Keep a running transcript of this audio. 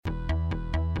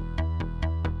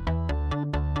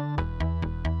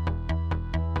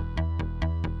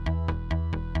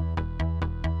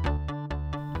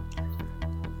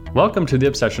Welcome to The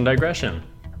Obsession Digression,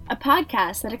 a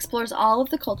podcast that explores all of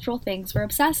the cultural things we're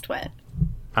obsessed with.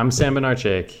 I'm Sam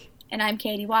Benarchik. And I'm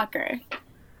Katie Walker.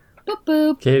 Boop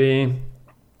boop. Katie.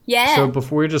 Yeah. So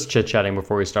before we were just chit-chatting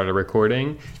before we started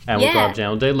recording, and we brought up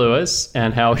Daniel Day-Lewis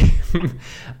and how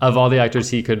of all the actors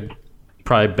he could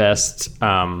probably best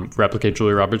replicate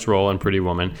Julia Roberts' role in Pretty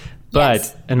Woman.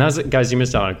 But, and that was, guys, you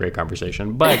missed out on a great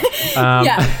conversation. But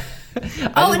yeah.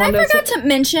 I forgot to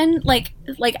mention,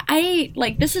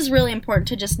 this is really important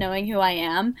to just knowing who I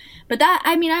am. But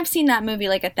I've seen that movie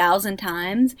like 1,000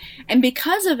 times. And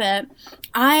because of it,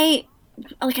 I've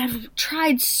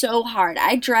tried so hard.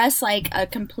 I dress like a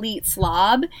complete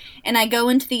slob, and I go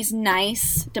into these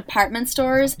nice department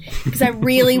stores because I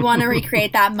really want to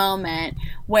recreate that moment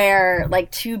where,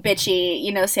 like, two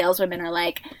bitchy, saleswomen are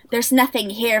like, there's nothing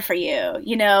here for you,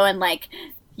 and, like,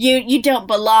 you don't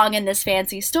belong in this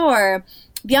fancy store.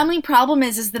 The only problem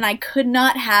is that I could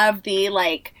not have the,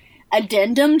 like,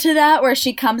 addendum to that where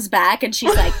she comes back and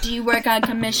she's like, do you work on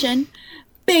commission?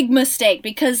 Big mistake,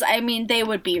 because, they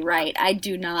would be right. I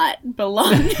do not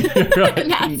belong in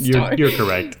that store. You're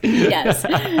correct. Yes.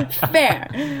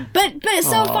 Fair. But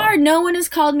so far, no one has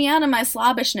called me out on my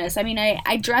slobbishness.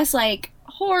 I dress, like,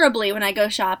 horribly when I go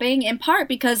shopping, in part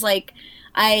because, like,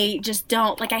 I just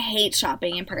don't, like, I hate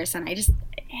shopping in person. I just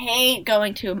hate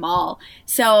going to a mall.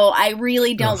 So I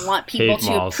really don't want people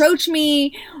to approach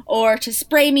me or to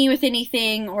spray me with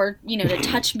anything or, to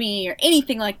touch me or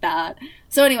anything like that.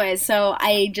 So anyways,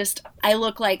 I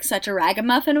look like such a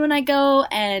ragamuffin when I go,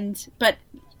 but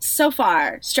so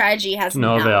far, strategy has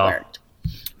not worked.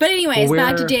 But anyways,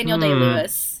 back to Daniel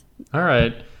Day-Lewis. All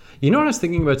right. You know what I was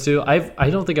thinking about too? I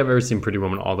don't think I've ever seen Pretty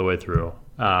Woman all the way through.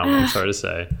 I'm sorry to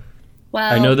say.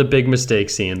 Well, I know the big mistake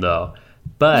scene though.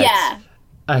 But yeah.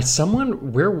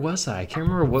 Where was I? I can't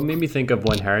remember what made me think of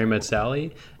When Harry Met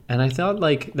Sally. And I thought,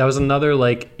 like, that was another,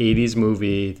 like, 80s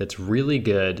movie that's really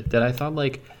good that I thought,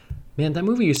 like, man, that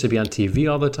movie used to be on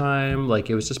TV all the time. Like,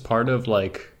 it was just part of,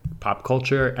 like, pop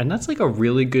culture. And that's, like, a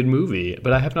really good movie.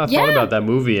 But I have not thought about that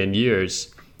movie in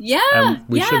years. Yeah. And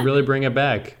we should really bring it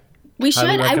back. We should.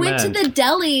 I went to the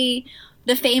deli,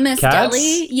 the famous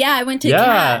deli. Yeah, I went to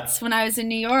Katz when I was in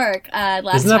New York last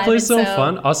time. Isn't that place so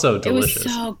fun? Also delicious. It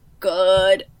was so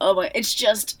good. Oh my, it's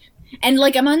just... And,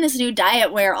 like, I'm on this new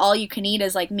diet where all you can eat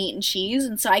is, like, meat and cheese.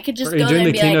 And so I could just go there and be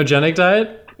like... Are you doing the ketogenic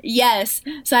diet? Yes.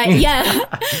 So I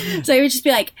would just be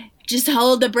like, just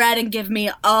hold the bread and give me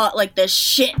the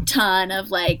shit ton of,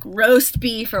 like, roast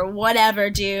beef or whatever,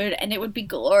 dude. And it would be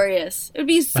glorious. It would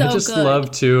be so good. I just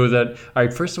love, too, that... All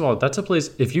right, first of all, that's a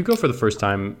place... If you go for the first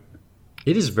time,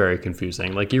 it is very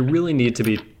confusing. Like, you really need to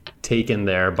be taken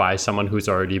there by someone who's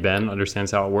already been,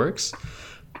 understands how it works.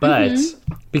 But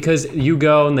because you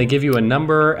go and they give you a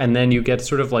number and then you get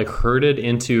sort of like herded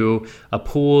into a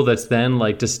pool that's then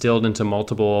like distilled into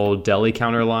multiple deli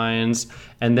counter lines.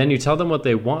 And then you tell them what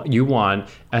you want.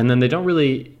 And then they don't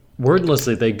really,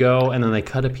 wordlessly, they go and then they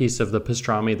cut a piece of the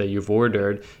pastrami that you've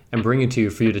ordered and bring it to you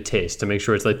for you to taste to make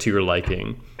sure it's like to your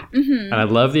liking. And I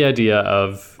love the idea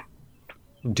of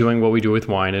doing what we do with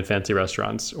wine at fancy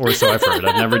restaurants. Or so I've heard.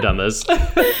 I've never done this.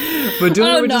 But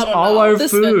doing it with just all our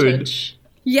food. Vintage.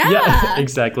 Yeah,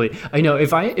 exactly. I know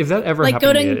if that ever like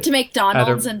happened going to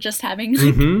McDonald's and just having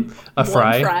a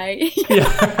fry.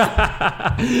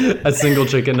 Yeah. A single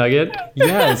chicken nugget.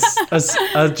 Yes,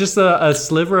 just a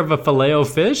sliver of a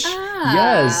Filet-O-Fish.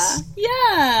 Yes.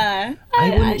 Yeah. I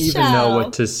wouldn't even know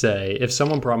what to say if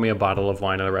someone brought me a bottle of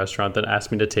wine at a restaurant and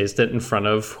asked me to taste it in front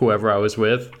of whoever I was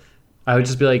with. I would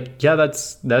just be like, yeah,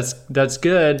 that's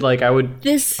good. Like I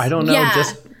don't know. Yeah.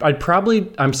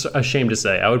 I'm ashamed to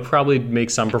say, I would probably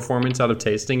make some performance out of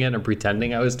tasting it and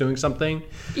pretending I was doing something.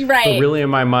 Right. But really in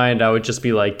my mind, I would just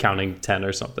be like counting 10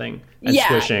 or something and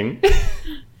swishing.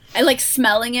 I like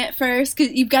smelling it first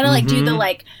because you've got to like do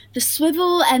the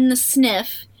swivel and the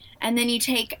sniff. And then you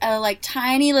take a like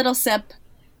tiny little sip.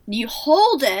 You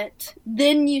hold it,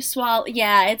 then you swallow.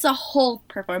 Yeah, it's a whole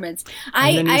performance.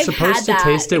 And then you're supposed to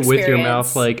taste it with your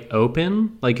mouth like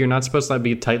open. Like you're not supposed to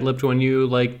be tight-lipped when you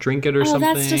like drink it or something.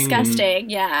 Oh, that's disgusting.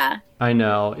 Yeah. I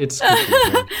know. It's you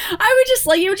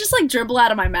would just like dribble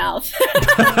out of my mouth.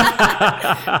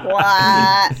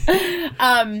 What?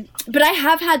 But I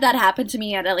have had that happen to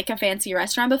me at a fancy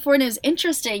restaurant before, and it was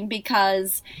interesting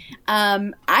because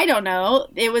I don't know.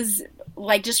 It was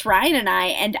like just Ryan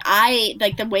and I,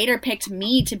 like the waiter picked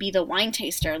me to be the wine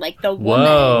taster, like the woman.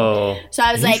 Whoa. So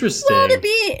I was like, well, to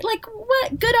be like,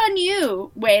 what, good on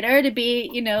you, waiter, to be,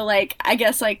 you know, like, I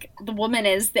guess like the woman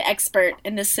is the expert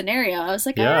in this scenario. I was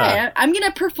like, all right, I'm going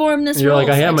to perform this You're role. like,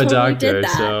 I am so a doctor,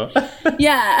 so.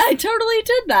 Yeah, I totally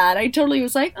did that. I totally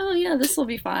was like, oh yeah, this will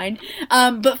be fine.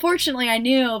 But fortunately I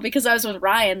knew, because I was with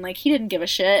Ryan, like he didn't give a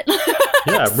shit.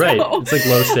 Yeah, right. It's like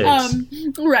low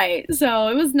stakes. Right. So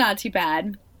it was not too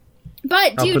bad.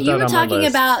 But dude, you were talking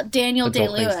about Daniel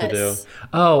Day-Lewis.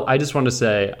 Oh, I just want to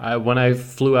say, when I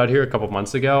flew out here a couple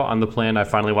months ago on the plane, I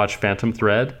finally watched Phantom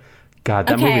Thread. God,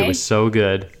 that movie was so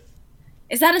good.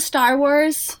 Is that a Star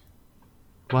Wars?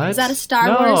 What? Is that a Star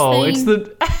Wars thing?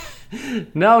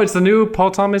 No, it's the new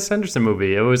Paul Thomas Anderson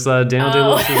movie. It was Daniel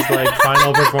Day-Lewis's like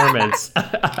final performance.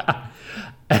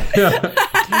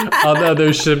 Although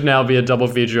there should now be a double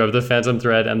feature of The Phantom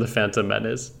Thread and The Phantom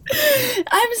Menace.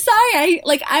 I'm sorry.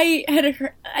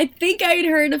 I think I had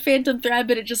heard of Phantom Thread,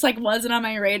 but it just like wasn't on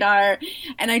my radar,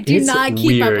 and I do not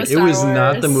keep up with Star Wars. It was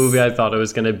not the movie I thought it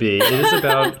was going to be. It is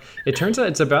about. It turns out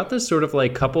it's about this sort of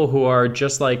like couple who are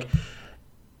just like.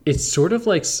 It's sort of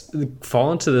like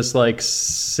fall into this like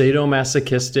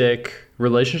sadomasochistic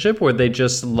relationship where they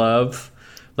just love.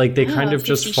 Like they kind of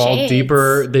just fall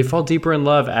deeper. They fall deeper in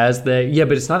love as they,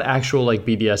 but it's not actual like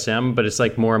BDSM, but it's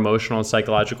like more emotional and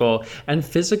psychological and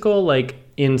physical, like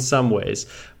in some ways,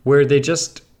 where they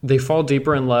fall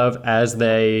deeper in love as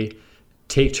they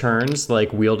take turns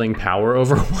like wielding power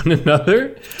over one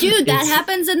another. Dude, that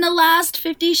happens in the last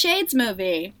 50 Shades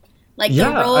movie. Like the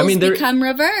roles become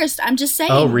reversed. I'm just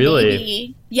saying. Oh,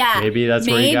 really? Maybe that's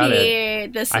where you got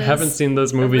it. I haven't seen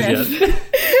those movies yet.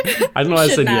 I don't know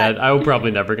what I said yet. I'm probably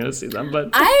never going to see them, but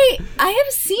I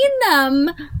have seen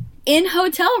them in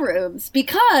hotel rooms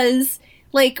because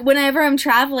like whenever I'm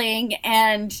traveling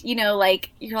and you know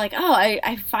like you're like, oh,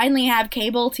 I finally have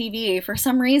cable TV for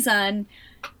some reason.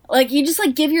 Like you just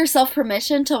like give yourself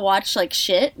permission to watch like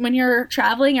shit when you're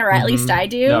traveling, or at least I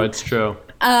do. No, it's true.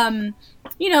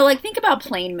 You know, like think about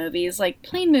plane movies. Like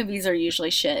plane movies are usually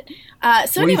shit.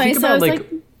 So anyway, so I was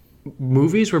like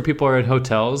movies where people are at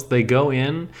hotels, they go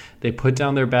in, they put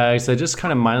down their bags, they just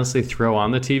kind of mindlessly throw on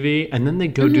the TV, and then they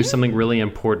go do something really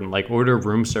important, like order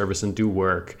room service and do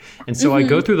work. And so I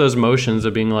go through those motions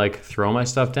of being like, throw my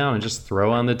stuff down and just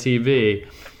throw on the TV.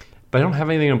 But I don't have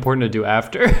anything important to do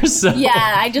after. So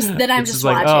I'm just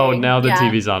like, watching. oh, now the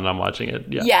TV's on and I'm watching it.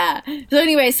 Yeah. So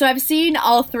anyway, so I've seen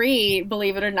all three,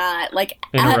 believe it or not, like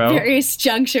at various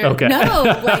junctures. Okay. No,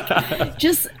 like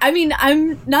just, I mean,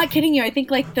 I'm not kidding you. I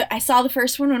think like I saw the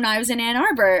first one when I was in Ann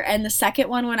Arbor, and the second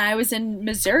one when I was in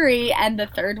Missouri, and the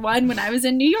third one when I was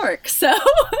in New York. So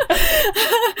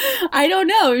I don't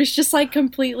know. It was just like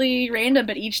completely random.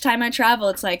 But each time I travel,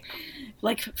 it's like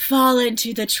fall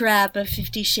into the trap of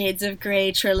 50 Shades of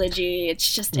Grey trilogy.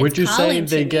 It's just, it's Would you say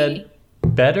they me. Get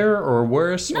better or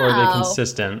worse, or are they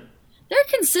consistent? They're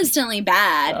consistently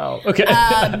bad. Oh, okay.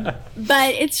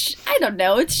 But it's, I don't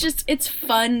know, it's just, it's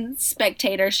fun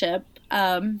spectatorship.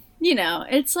 You know,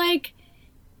 it's like,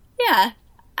 yeah.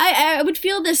 I would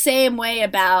feel the same way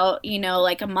about, you know,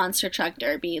 like a monster truck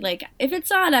derby. Like, if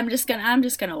it's on, I'm just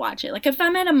gonna watch it. Like, if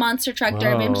I'm at a monster truck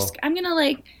derby, I'm gonna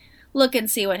like look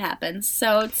and see what happens.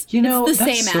 So it's, it's the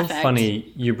same affect. That's so funny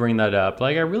you bring that up.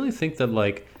 Like, I really think that,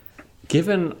 like,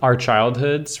 given our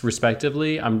childhoods,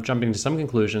 respectively, I'm jumping to some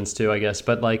conclusions too, I guess,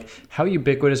 but like how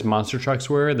ubiquitous monster trucks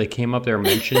were, they came up, they were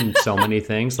mentioned in so many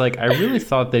things. Like, I really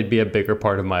thought they'd be a bigger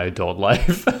part of my adult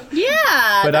life.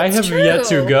 Yeah, but I have yet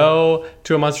to go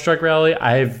to a monster truck rally.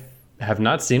 I have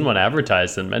not seen one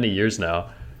advertised in many years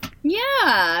now.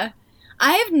 Yeah.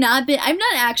 I've not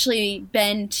actually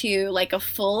been to like a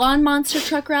full-on monster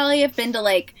truck rally. I've been to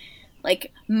like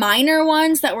minor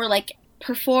ones that were like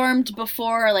performed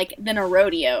before, like then a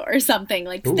rodeo or something,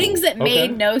 like things that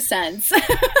made no sense.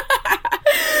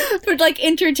 But like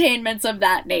entertainments of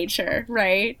that nature,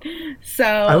 right?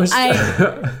 So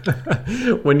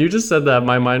when you just said that,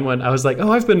 my mind went, I was like,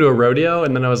 oh, I've been to a rodeo,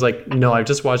 and then I was like, no, I've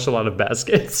just watched a lot of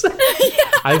baskets.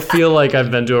 I feel like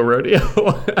I've been to a rodeo.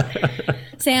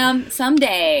 Sam,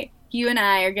 someday you and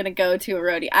I are gonna go to a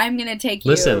rodeo. I'm gonna take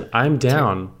you. Listen, I'm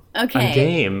down. Okay. I'm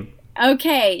game.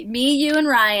 Okay, me, you, and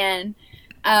Ryan.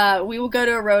 We will go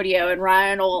to a rodeo, and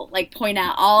Ryan will like point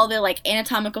out all the like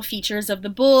anatomical features of the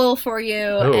bull for you,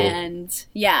 and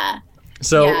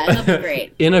So it'll be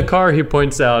great. In a car, he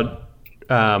points out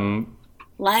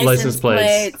license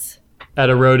plates. At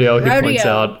a rodeo, he points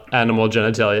out animal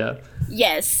genitalia.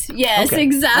 Yes, okay.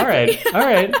 Exactly. All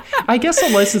right. I guess a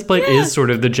license plate is sort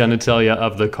of the genitalia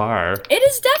of the car. It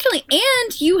is definitely,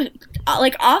 and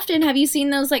like often, have you seen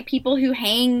those like people who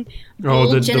hang bull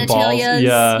the genitalias?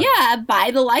 balls, yeah,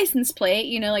 by the license plate,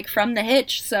 you know, like from the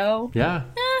hitch. So yeah,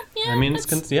 yeah. I mean,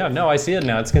 no, I see it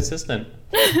now. It's consistent.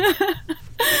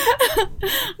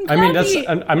 I mean,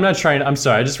 I'm not trying. I'm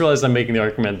sorry. I just realized I'm making the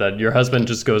argument that your husband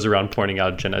just goes around pointing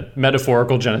out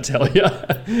metaphorical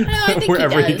genitalia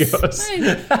wherever he goes.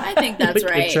 I think that's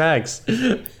right. It tracks.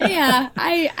 Yeah,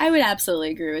 I would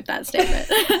absolutely agree with that statement.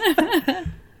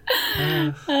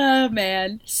 Oh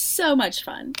man, so much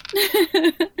fun.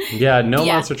 Yeah, no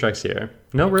monster trucks here.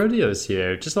 No rodeos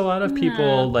here. Just a lot of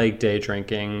people like day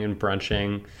drinking and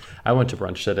brunching. I went to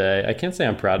brunch today. I can't say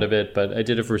I'm proud of it, but I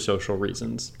did it for social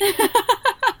reasons.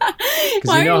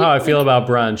 Because you know how I feel about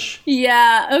brunch.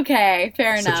 Yeah, okay,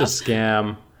 fair enough. Such a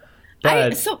scam.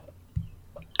 But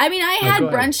I had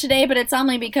brunch today, but it's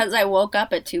only because I woke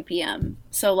up at 2 p.m.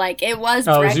 So, like, it was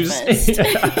breakfast.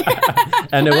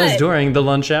 And it was during the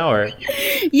lunch hour.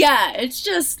 Yeah, it's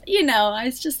just, you know,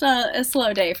 it's just a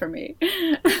slow day for me.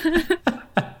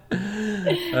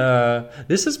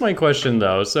 This is my question,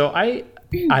 though. So I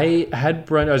had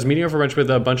brunch. I was meeting up for brunch with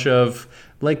a bunch of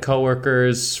like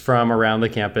coworkers from around the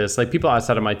campus, like people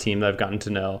outside of my team that I've gotten to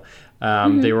know.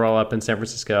 They were all up in San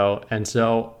Francisco, and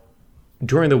so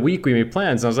during the week we made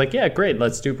plans. And I was like, "Yeah, great,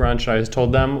 let's do brunch." I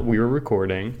told them we were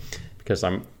recording because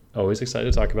I'm always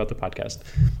excited to talk about the podcast.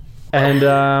 And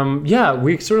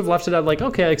we sort of left it at like,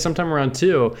 okay, like sometime around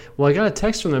 2. Well, I got a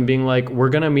text from them being like, "We're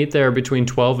gonna meet there between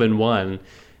 12 and 1."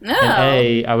 No.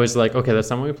 And I was like, okay, that's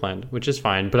not what we planned, which is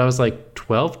fine. But I was like,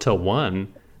 12 to 1? And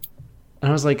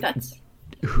I was like,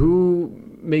 who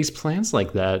makes plans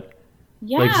like that?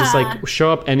 Yeah. Like, just like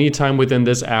show up anytime within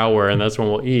this hour and that's when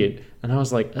we'll eat. And I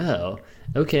was like, oh,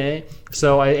 okay.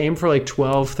 So I aimed for like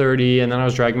 12:30 and then I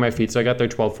was dragging my feet. So I got there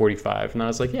 12:45. And I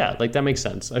was like, yeah, like that makes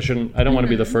sense. I don't want to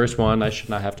be the first one. I should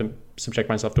not have to subject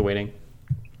myself to waiting.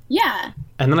 Yeah.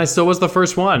 And then I still was the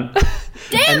first one.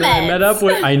 Damn and then I met up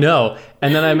with, I know.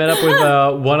 And then I met up with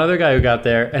one other guy who got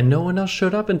there, and no one else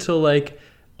showed up until like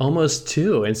almost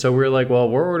 2. And so we were like, well,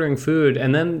 we're ordering food.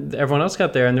 And then everyone else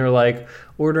got there and they're like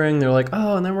ordering. They're like,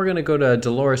 oh, and then we're going to go to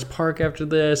Dolores Park after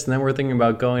this. And then we're thinking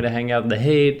about going to hang out in the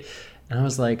Haight. And I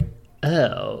was like,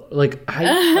 oh, like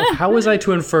how was I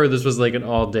to infer this was like an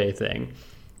all day thing?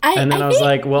 I was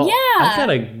like, well, I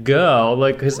gotta go.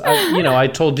 Like, because, I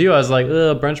told you, I was like,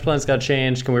 brunch plans got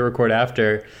changed. Can we record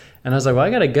after? And I was like, well, I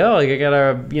gotta go. Like,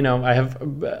 I have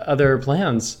other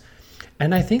plans.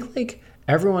 And I think, like,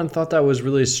 everyone thought that was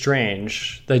really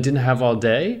strange that I didn't have all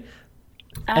day.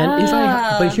 And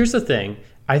but here's the thing.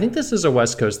 I think this is a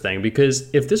West Coast thing, because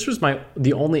if this was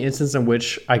the only instance in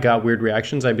which I got weird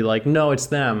reactions, I'd be like, no, it's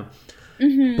them.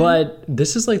 Mm-hmm. But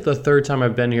this is like the 3rd time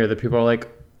I've been here that people are like,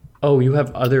 oh, you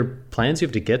have other plans you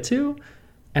have to get to?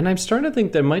 And I'm starting to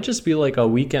think that might just be like a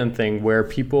weekend thing where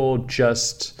people they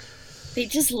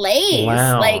just laze.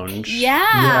 Lounge. Like,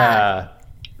 yeah.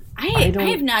 I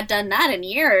have not done that in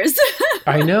years.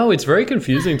 I know, it's very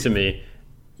confusing to me.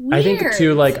 Weird. I think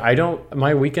too, like,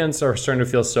 my weekends are starting to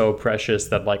feel so precious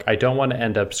that like I don't want to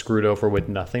end up screwed over with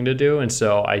nothing to do. And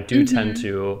so I do tend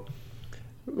to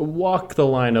walk the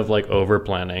line of like over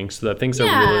planning so that things are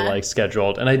really like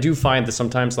scheduled. And I do find that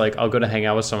sometimes like I'll go to hang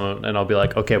out with someone and I'll be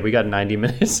like, okay, we got 90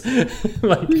 minutes.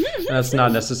 Like, that's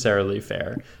not necessarily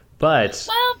fair. But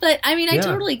I mean, I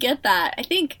totally get that. I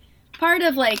think part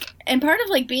of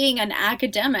being an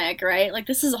academic, right? Like,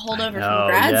 this is a holdover from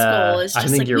grad school. Is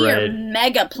just like we are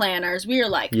mega planners. We are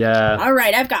like, all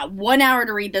right, I've got 1 hour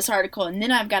to read this article, and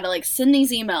then I've got to like send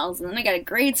these emails, and then I got to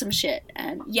grade some shit.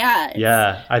 And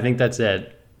I think that's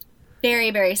it.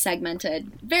 Very, very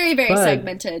segmented. Very, very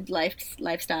segmented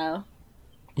lifestyle.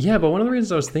 Yeah, but one of the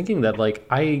reasons I was thinking that, like,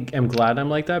 I am glad I'm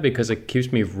like that because it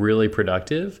keeps me really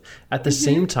productive. At the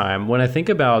same time, when I think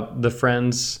about the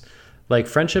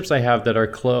friendships I have that are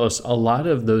close, a lot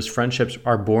of those friendships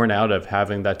are born out of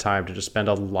having that time to just spend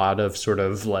a lot of sort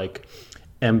of, like,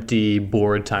 empty,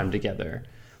 bored time together.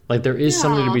 Like, there is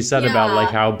something to be said about,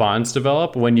 like, how bonds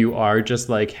develop when you are just,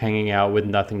 like, hanging out with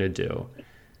nothing to do.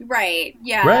 Right,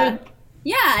 yeah. Right?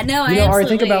 Yeah, no, I absolutely. Or I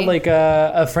think about like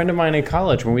a friend of mine in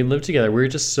college when we lived together. We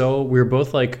were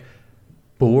both like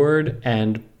bored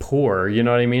and poor, you know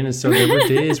what I mean? And so there were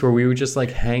days where we would just like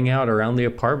hang out around the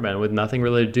apartment with nothing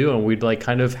really to do, and we'd like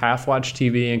kind of half watch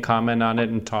TV and comment on it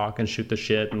and talk and shoot the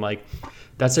shit, and like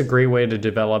that's a great way to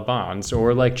develop bonds.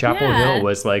 Or like Chapel Hill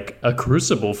was like a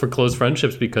crucible for close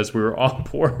friendships because we were all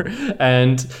poor,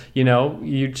 and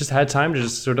you just had time to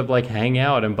just sort of like hang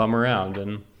out and bum around.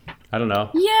 And I don't know.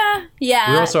 Yeah.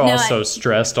 We're also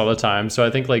stressed all the time. So I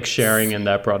think like sharing in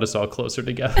that brought us all closer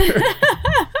together.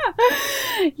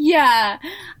 Yeah.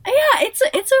 Yeah,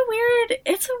 it's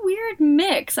a weird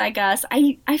mix, I guess.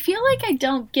 I feel like I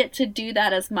don't get to do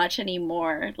that as much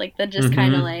anymore. Like the just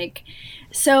kind of like,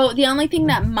 so the only thing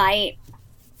that might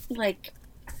like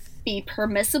be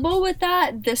permissible with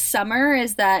that this summer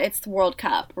is that it's the World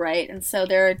Cup, right? And so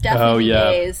there are definitely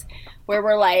days where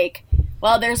we're like,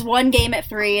 well, there's one game at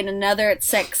 3 and another at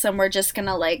 6, and we're just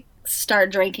gonna like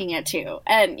start drinking at 2,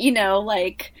 and you know,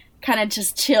 like kind of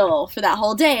just chill for that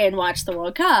whole day and watch the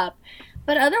World Cup.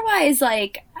 But otherwise,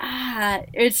 like, I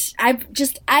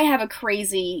have a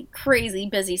crazy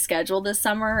busy schedule this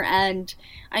summer, and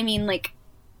I mean, like,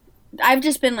 I've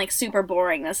just been like super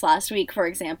boring this last week, for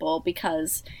example,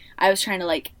 because I was trying to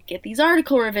like get these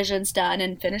article revisions done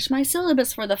and finish my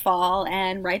syllabus for the fall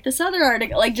and write this other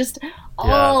article, like just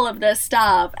all of this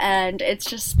stuff, and it's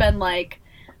just been like,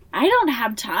 I don't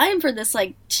have time for this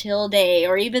like chill day,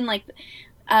 or even like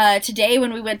today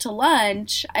when we went to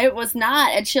lunch, it was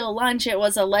not a chill lunch. It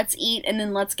was a let's eat and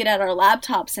then let's get out our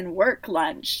laptops and work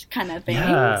lunch kind of thing.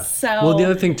 Yeah. So, well, the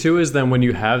other thing too is then when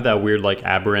you have that weird like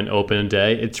aberrant open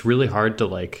day, it's really hard to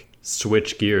like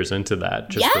switch gears into that.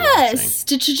 Just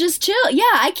to just chill. Yeah,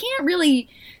 I can't really.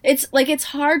 It's like it's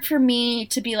hard for me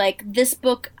to be like, this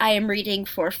book I am reading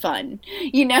for fun,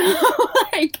 you know.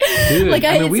 Dude,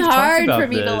 it's hard for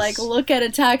me to like look at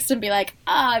a text and be like,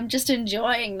 I'm just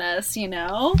enjoying this, you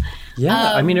know.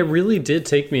 Yeah, I mean, it really did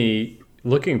take me,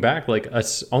 looking back, like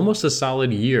almost a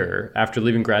solid year after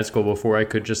leaving grad school before I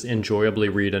could just enjoyably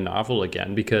read a novel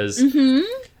again, because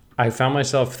I found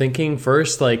myself thinking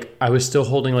first, like I was still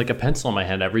holding like a pencil in my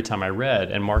hand every time I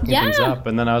read and marking things up,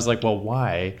 and then I was like, well,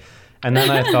 why? And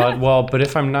then I thought, well, but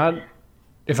if I'm not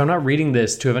reading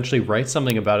this to eventually write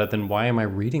something about it, then why am I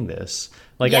reading this?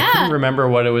 Like I couldn't remember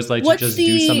what it was like to just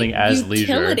do something as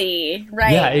utility, leisure.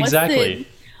 Right? Yeah, exactly.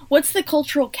 What's the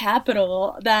cultural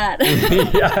capital that?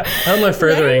 Yeah, how am I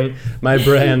furthering my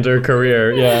brand or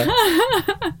career? Yeah.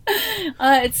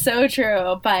 It's so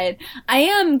true. But I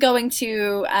am going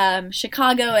to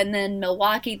Chicago and then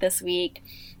Milwaukee this week.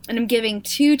 And I'm giving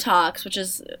 2 talks, which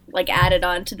is like added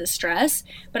on to the stress.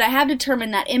 But I have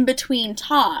determined that in between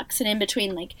talks and in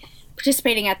between like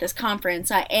participating at this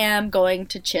conference, I am going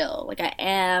to chill. Like I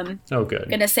am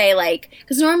going to say like,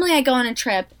 because normally I go on a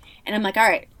trip and I'm like, all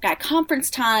right, got conference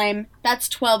time. That's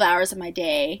 12 hours of my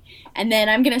day. And then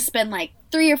I'm going to spend like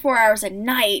 3 or 4 hours a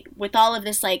night with all of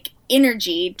this like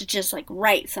energy to just like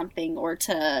write something or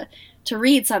to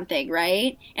read something,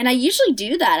 right? And I usually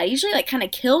do that. I usually like kind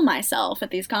of kill myself at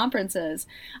these conferences.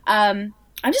 I'm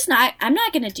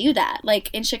not going to do that. Like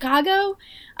in Chicago,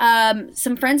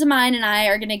 some friends of mine and I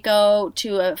are going to go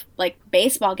to a like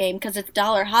baseball game because it's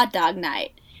 $1 hot dog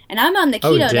night. And I'm on the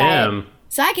keto diet.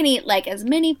 So I can eat like as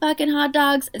many fucking hot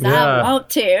dogs as I want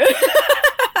to.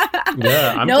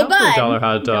 Yeah, I'm no down for a $1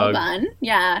 hot dog. No bun.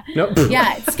 Yeah. Nope.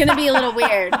 Yeah, it's going to be a little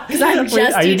weird because I'm just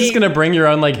Wait, are you just going to bring your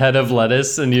own like head of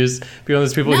lettuce and be one of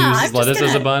those people who uses lettuce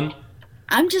as a bun?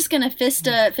 I'm just going to fist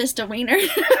a wiener.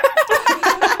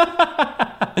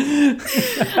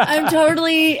 I'm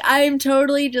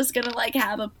totally just going to like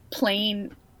have a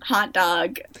plain hot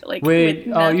dog. Like, wait,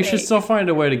 you should still find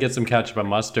a way to get some ketchup and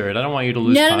mustard. I don't want you to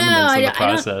lose condiments in the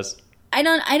process. I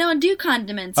don't do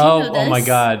condiments. Oh my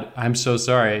God. I'm so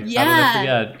sorry. Yeah. How did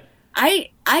I forget?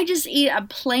 I just eat a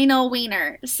plain old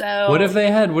wiener. So What if they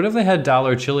had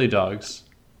dollar chili dogs?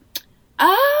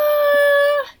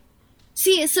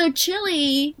 See, so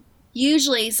chili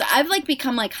usually, so I've like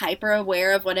become like hyper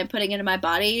aware of what I'm putting into my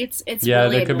body. It's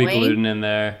really there could annoying. be gluten in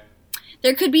there.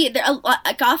 There could be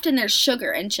like often there's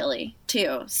sugar in chili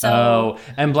too. So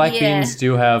and black beans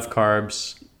do have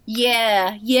carbs.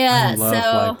 Yeah. I love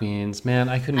black beans. Man,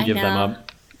 I couldn't give them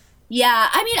up. Yeah,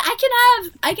 I mean,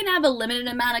 I can have a limited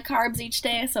amount of carbs each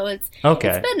day, so it's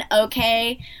been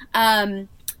okay.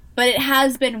 But it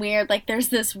has been weird. Like, there's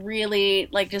this really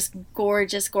like just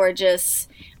gorgeous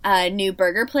new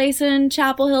burger place in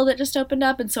Chapel Hill that just opened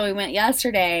up, and so we went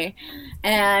yesterday.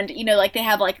 And you know, like they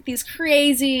have like these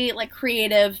crazy, like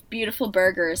creative, beautiful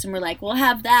burgers, and we're like, we'll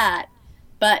have that,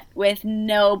 but with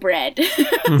no bread,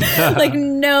 like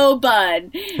no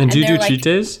bun. And do you do cheat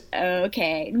days?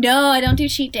 Okay. No, I don't do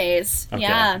cheat days. Okay.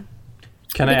 Yeah.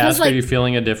 Can I ask, are you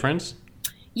feeling a difference?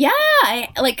 Yeah.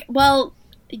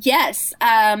 Yes.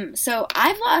 So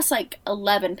I've lost like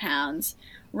 11 pounds.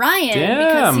 Ryan,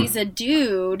 because he's a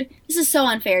dude, this is so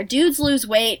unfair. Dudes lose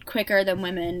weight quicker than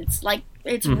women.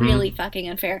 It's really fucking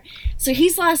unfair. So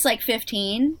he's lost like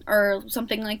 15 or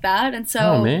something like that. And so,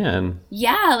 oh man,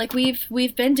 yeah, like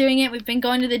we've been doing it. We've been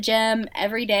going to the gym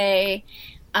every day.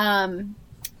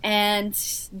 and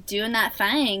doing that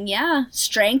thing. Yeah.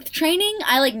 Strength training.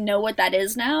 I like know what that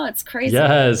is now. It's crazy.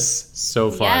 Yes.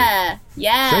 So fun.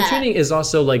 Yeah. Strength training is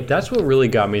also like, that's what really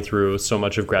got me through so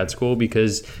much of grad school,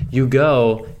 because you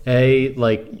go,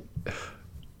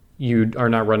 you are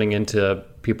not running into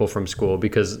people from school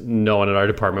because no one in our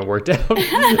department worked out.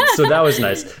 So that was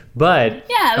nice. But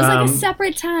yeah, it was like a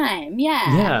separate time.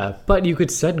 Yeah. Yeah, but you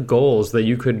could set goals that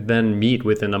you could then meet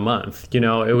within a month. You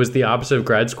know, it was the opposite of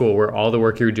grad school, where all the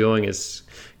work you're doing is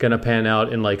going to pan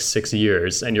out in like 6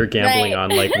 years, and you're gambling on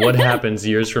like what happens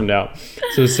years from now.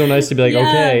 So it's so nice to be like,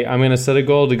 okay, I'm going to set a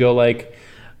goal to go like,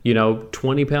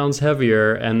 20 pounds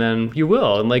heavier, and then you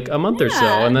will in like a month or so.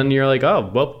 And then you're like, oh,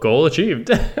 well, goal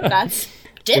achieved.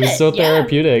 It was so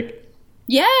therapeutic.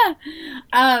 Yeah.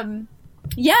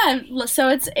 So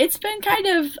it's been kind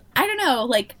of, I don't know,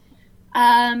 like,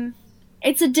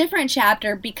 it's a different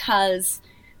chapter because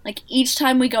like each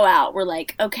time we go out, we're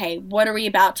like, okay, what are we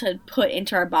about to put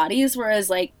into our bodies? Whereas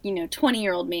like,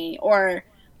 20-year-old me, or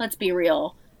let's be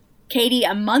real, Katie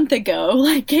a month ago,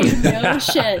 like, gave no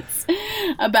shits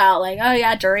about like, oh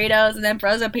yeah, Doritos and then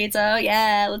frozen pizza.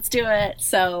 Yeah, let's do it.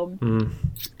 So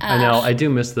I know, I do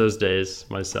miss those days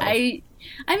myself. I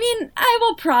mean, I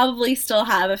will probably still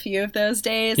have a few of those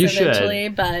days eventually,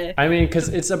 but I mean, because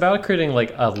it's about creating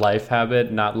like a life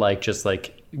habit, not like just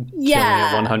like killing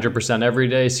it 100% every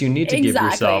day. So you need to give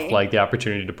yourself like the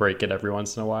opportunity to break it every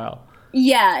once in a while.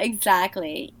 Yeah,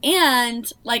 exactly. And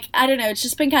like, I don't know, it's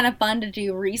just been kind of fun to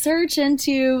do research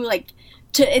into like,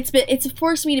 it's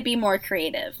forced me to be more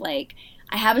creative. Like,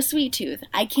 I have a sweet tooth.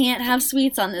 I can't have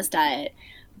sweets on this diet,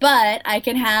 but I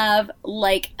can have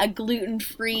like a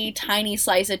gluten-free tiny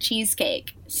slice of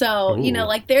cheesecake. So,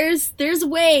 like there's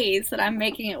ways that I'm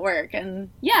making it work. And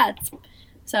yeah,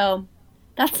 so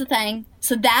that's the thing.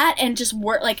 So that, and just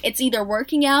work, like it's either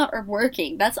working out or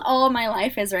working. That's all my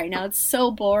life is right now. It's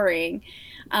so boring.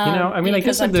 I mean, I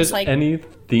guess if there's any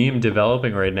theme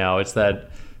developing right now, it's that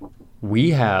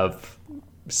we have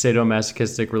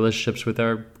sadomasochistic relationships with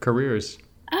our careers.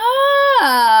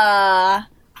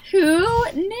 Who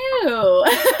knew?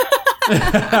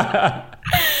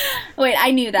 Wait,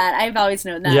 I knew that. I've always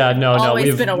known that. Yeah, no,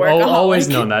 we've been a workaholic. Always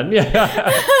known that.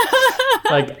 Yeah.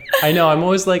 Like, I know, I'm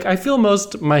always like, I feel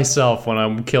most myself when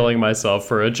I'm killing myself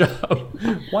for a job.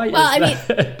 Why is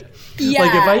that? Yeah.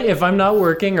 Like, if I'm not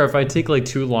working, or if I take like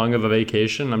too long of a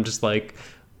vacation, I'm just like,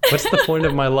 what's the point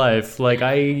of my life? Like,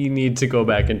 I need to go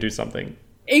back and do something.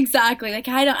 Exactly. Like,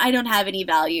 I don't have any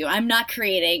value. I'm not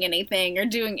creating anything or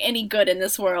doing any good in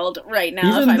this world right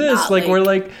now. Even this, like, we're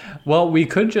like, well, we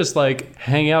could just like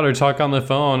hang out or talk on the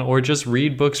phone or just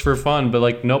read books for fun, but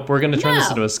like, nope, we're going to turn this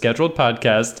into a scheduled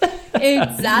podcast.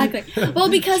 Exactly. Well,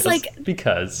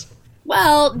 because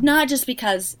well, not just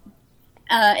because,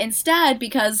 instead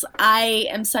because I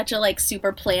am such a like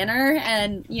super planner,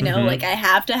 and like I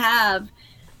have to have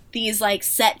these like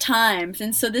set times,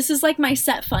 and so this is like my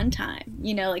set fun time,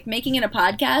 like making it a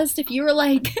podcast. If you were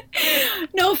like,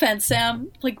 no offense,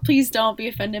 Sam, like please don't be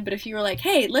offended, but if you were like,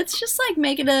 hey, let's just like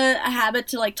make it a habit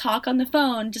to like talk on the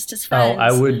phone just as friends.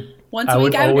 I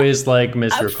would always like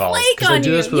miss your calls, because I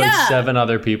do this with like 7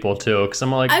 other people too, because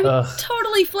I'm like, I would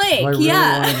totally flake. Do I really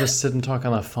want to just sit and talk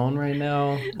on the phone right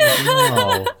now?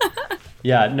 No.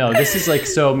 Yeah, no, this is like,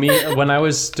 so me, when I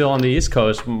was still on the East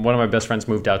Coast, one of my best friends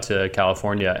moved out to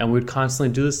California, and we'd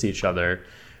constantly do this to each other,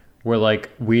 where like,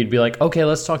 we'd be like, okay,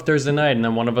 let's talk Thursday night, and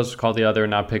then one of us would call the other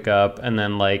and not pick up, and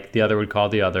then like the other would call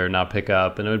the other and not pick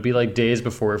up, and it would be like days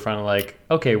before we're finally like,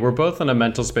 okay, we're both in a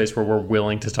mental space where we're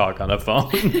willing to talk on a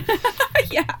phone.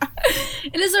 Yeah.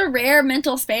 It is a rare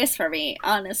mental space for me,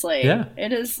 honestly. Yeah.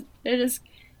 It is,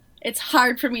 it's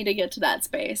hard for me to get to that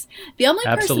space. The only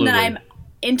person that I'm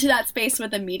into that space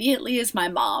with immediately is my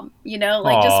mom, like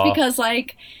Aww. Just because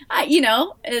like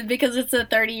because it's a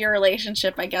 30-year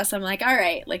relationship, I guess I'm like, all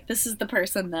right, like this is the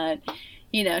person that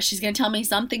she's gonna tell me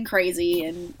something crazy,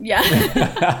 and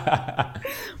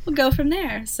we'll go from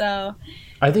there. So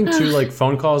I think too, like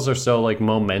phone calls are so like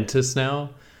momentous now,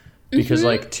 because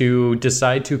like to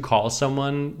decide to call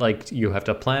someone, like you have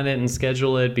to plan it and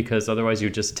schedule it, because otherwise you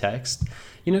just text.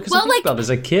 Because I think about as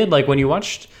a kid, like when you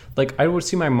watched, like I would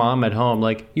see my mom at home,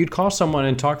 like you'd call someone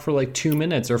and talk for like 2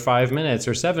 minutes or 5 minutes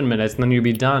or 7 minutes, and then you'd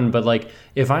be done. But like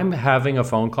if I'm having a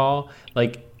phone call,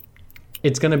 like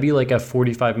it's going to be like a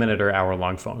 45-minute or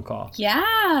hour-long phone call. Yeah.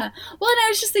 Well, and I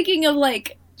was just thinking of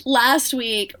like last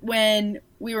week when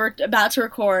we were about to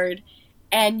record,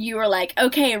 and you were like,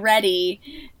 okay, ready.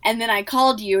 And then I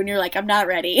called you and you're like, I'm not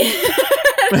ready.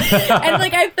 And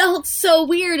like, I felt so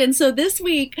weird. And so this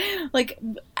week, like,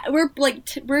 we're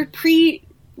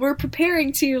we're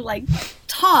preparing to like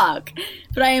talk,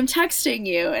 but I am texting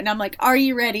you and I'm like, are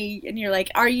you ready? And you're like,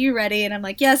 are you ready? And I'm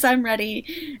like, yes, I'm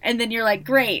ready. And then you're like,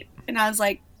 great. And I was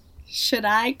like, should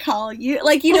I call you?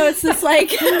 Like, you know, it's this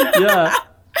like, Yeah.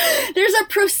 There's a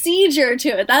procedure to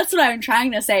it. That's what I'm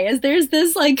trying to say, is there's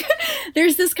this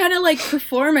kind of like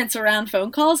performance around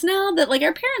phone calls now that like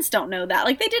our parents don't know that.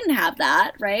 Like they didn't have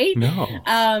that, right? No.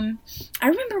 I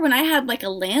remember when I had like a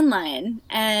landline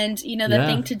and, you know, the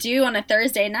thing to do on a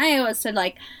Thursday night was to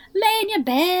like lay in your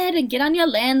bed and get on your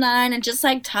landline and just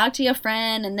like talk to your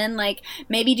friend and then like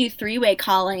maybe do three-way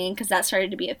calling because that started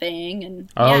to be a thing. And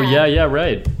yeah,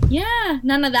 right. Yeah,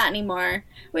 none of that anymore.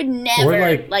 We'd never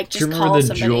or like just do you call remember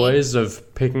the somebody. joys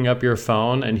of picking up your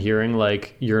phone and hearing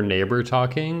like your neighbor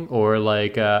talking or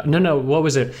like what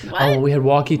was it? What? Oh, we had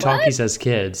walkie-talkies as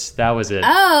kids. That was it.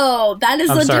 Oh, that is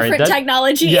different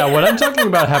technology. Yeah, what I'm talking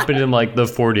about happened in like the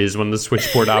 40s when the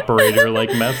switchboard operator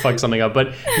like fucked something up.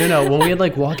 But no, when we had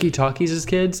like walkie-talkies as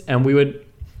kids and I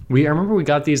remember we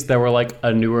got these that were like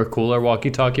a newer, cooler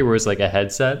walkie-talkie where it was like a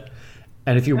headset.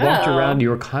 And if you walked around, you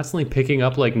were constantly picking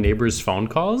up like neighbors' phone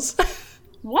calls.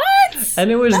 What? And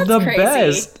it was That's crazy.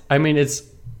 Best. I mean, it's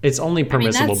only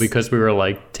permissible because we were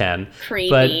like 10.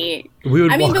 Creepy. But we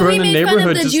would walk around the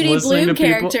neighborhood just Judy listening Blume to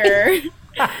people. character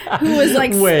who was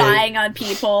like spying on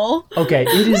people. Okay,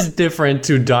 it is different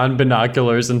to don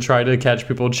binoculars and try to catch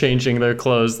people changing their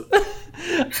clothes.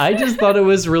 I just thought it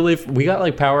was really. We got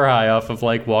like power high off of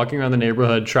like walking around the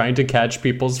neighborhood trying to catch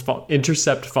people's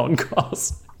intercept phone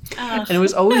calls. And it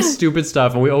was always stupid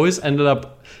stuff, and we always ended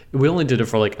up. We only did it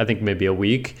for like I think maybe a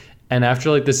week, and after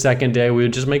like the second day, we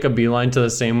would just make a beeline to the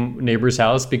same neighbor's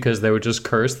house because they would just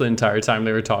curse the entire time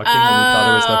they were talking, and we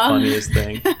thought it was the funniest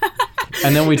thing.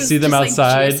 And then we'd see them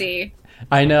outside. Like,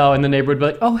 I know, and the neighbor would be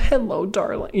like, "Oh, hello,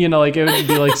 darling," you know, like it would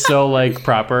be like so like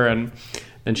proper, and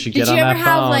then she'd get on that phone. Did you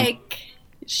ever have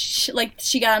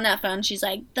she got on that phone, she's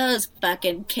like, those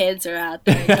fucking kids are out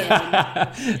there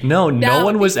again. No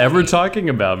one was ever talking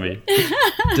about me.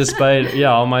 Despite,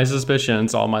 all my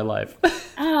suspicions all my life.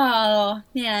 Oh,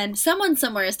 man. Someone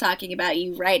somewhere is talking about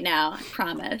you right now. I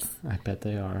promise. I bet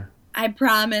they are. I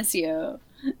promise you.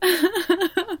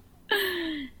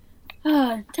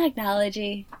 Oh,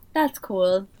 technology. That's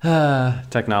cool.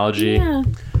 Technology. Yeah.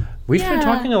 We've been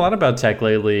talking a lot about tech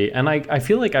lately, and I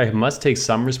feel like I must take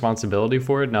some responsibility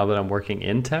for it now that I'm working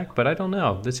in tech, but I don't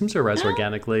know. This seems to arise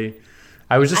organically.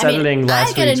 I was just editing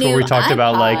last week's where we talked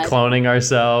about like cloning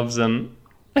ourselves and...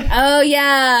 Oh,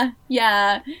 yeah.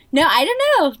 Yeah. No, I don't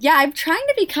know. Yeah, I'm trying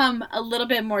to become a little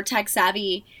bit more tech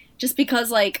savvy just because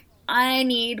like I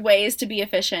need ways to be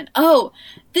efficient. Oh,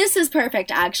 this is perfect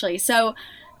actually. So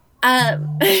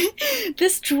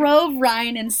this drove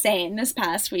Ryan insane this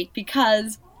past week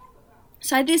because...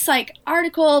 So I had this like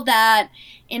article that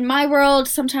in my world,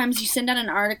 sometimes you send out an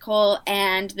article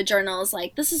and the journal is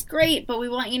like, this is great, but we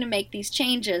want you to make these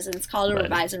changes. And it's called a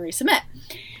revise and resubmit.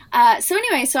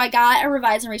 So I got a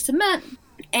revise and resubmit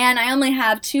and I only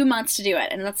have 2 months to do it.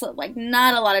 And that's like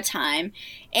not a lot of time.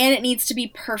 And it needs to be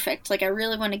perfect. Like I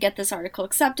really want to get this article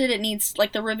accepted. It needs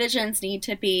like the revisions need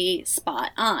to be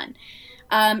spot on.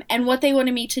 And what they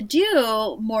wanted me to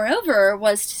do, moreover,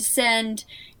 was to send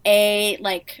a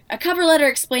cover letter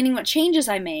explaining what changes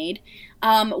I made.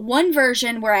 One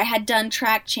version where I had done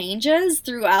track changes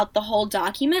throughout the whole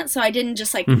document, so I didn't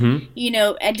just I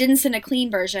didn't send a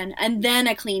clean version and then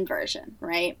a clean version,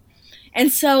 right?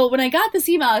 And so when I got this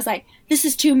email, I was like, this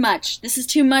is too much. This is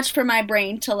too much for my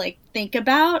brain to like think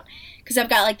about because I've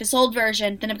got like this old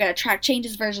version, then I've got a track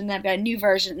changes version, then I've got a new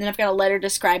version, and then I've got a letter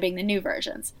describing the new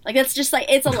versions. Like it's just like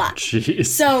it's a lot. Jeez.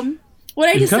 So what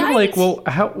I decided... kind of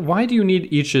like, why do you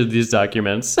need each of these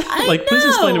documents? Like, please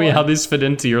explain to me how these fit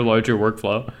into your larger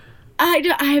workflow. I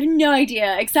have no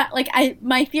idea. Except,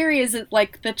 my theory is that,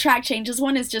 like, the track changes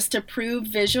one is just to prove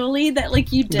visually that,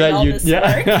 like, you did all this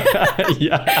work.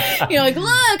 Yeah. You're like,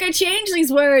 look, I changed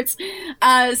these words.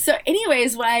 So,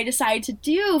 anyways, what I decided to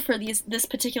do for this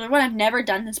particular one, I've never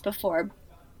done this before,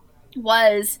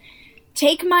 was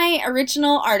take my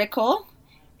original article...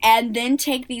 and then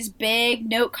take these big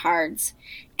note cards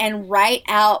and write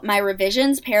out my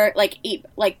revisions,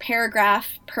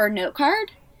 paragraph per note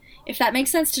card, if that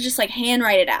makes sense, to just like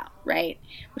handwrite it out, right?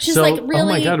 Which is like really... Oh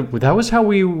my god, that was how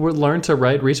we learned to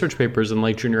write research papers in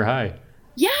like junior high.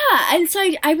 Yeah, and so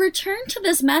I returned to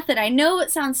this method. I know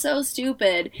it sounds so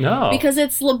stupid. No. Because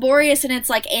it's laborious and it's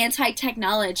like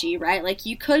anti-technology, right? Like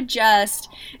you could just,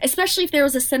 especially if there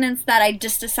was a sentence that I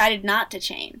just decided not to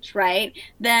change, right?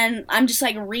 Then I'm just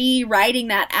like rewriting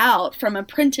that out from a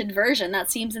printed version. That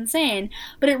seems insane.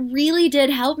 But it really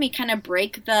did help me kind of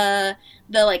break the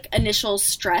like initial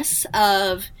stress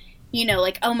of you know,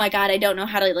 like, oh my God, I don't know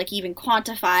how to, like, even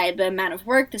quantify the amount of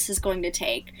work this is going to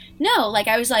take. No, like,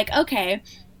 I was like, okay,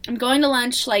 I'm going to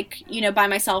lunch, like, you know, by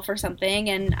myself or something,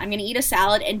 and I'm going to eat a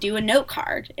salad and do a note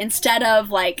card instead of,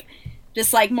 like,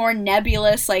 this, like, more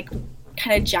nebulous, like,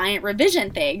 kind of giant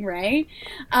revision thing, right?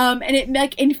 And it,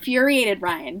 like, infuriated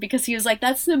Ryan because he was like,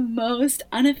 that's the most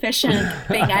inefficient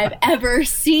thing I've ever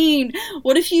seen.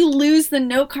 What if you lose the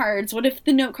note cards? What if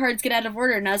the note cards get out of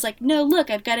order? And I was like, no,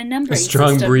 look, I've got a numbering system. A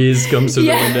strong breeze comes through the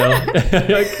window.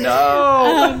 You're like,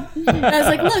 no! I was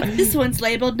like, look, this one's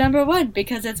labeled number 1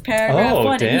 because it's paragraph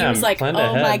 1. Damn. And he was like, Planned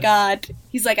oh ahead. my God.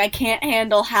 He's like, I can't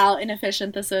handle how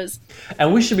inefficient this is.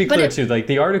 And we should be clear, too. Like,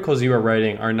 the articles you are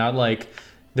writing are not, like...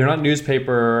 They're not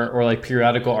newspaper or, like,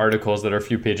 periodical articles that are a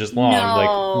few pages long.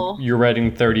 No. Like, you're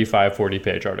writing 35,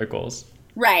 40-page articles.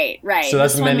 Right. So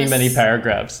that's many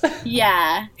paragraphs.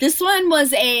 Yeah. This one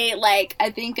was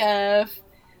I think a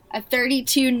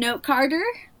 32 note carder.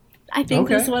 I think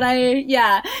is what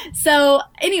yeah. So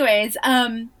anyways,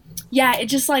 yeah, it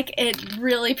just, like, it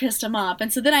really pissed him off.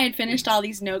 And so then I had finished all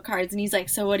these note cards, and he's like,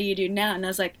 so what do you do now? And I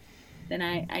was like, then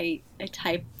I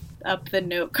type up the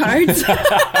note cards.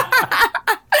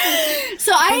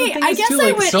 So I guess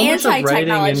I went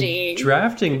anti-technology.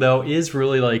 Drafting, though, is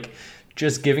really, like,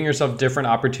 just giving yourself different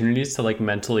opportunities to, like,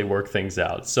 mentally work things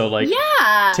out. So, like,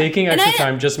 taking extra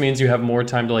time just means you have more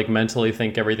time to, like, mentally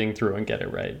think everything through and get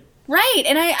it right. Right.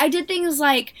 And I did things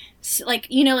like,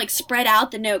 you know, like, spread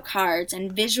out the note cards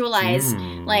and visualize,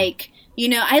 like, you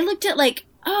know, I looked at, like,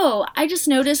 oh, I just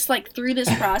noticed, like, through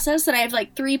this process that I have,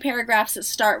 like, 3 paragraphs that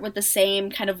start with the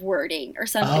same kind of wording or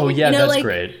something. Oh, yeah, you know, that's like,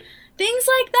 great. Things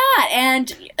like that.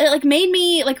 And it, like, made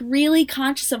me, like, really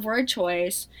conscious of word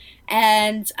choice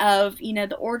and of, you know,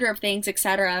 the order of things,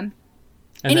 etc.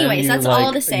 Anyways, that's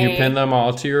all to say. You pin them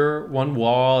all to your one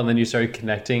wall, and then you started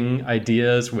connecting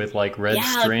ideas with, like, red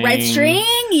string. Red string,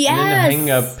 yes. And then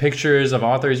hanging up pictures of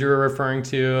authors you were referring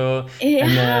to. Yeah.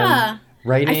 And then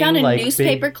writing, I found a like,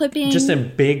 newspaper clipping. Just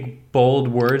in big, bold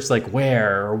words, like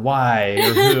where or why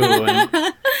or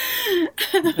who.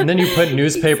 And then you put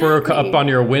newspaper up on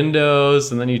your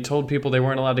windows, and then you told people they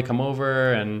weren't allowed to come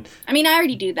over. And I mean, I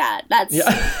already do that. That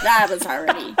was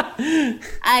already.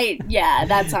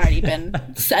 That's already been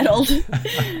settled.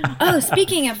 Oh,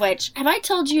 speaking of which, have I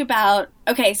told you about?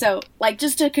 Okay, so, like,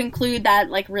 just to conclude that,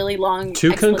 like, really long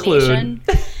explanation.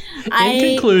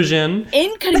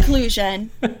 In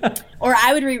conclusion, or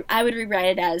I would rewrite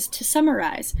it as to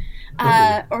summarize,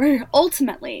 or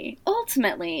ultimately,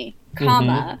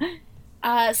 comma.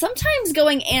 Sometimes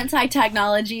going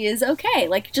anti-technology is okay.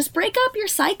 Like, just break up your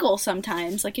cycle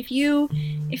sometimes. Like, if you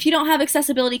don't have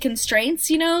accessibility constraints,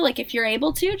 you know, like, if you're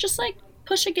able to, just, like,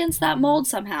 push against that mold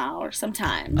somehow or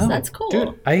sometimes. That's cool.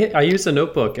 Dude, I use a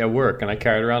notebook at work, and I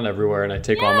carry it around everywhere, and I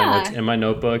take all my notes in my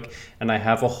notebook, and I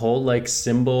have a whole, like,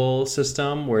 symbol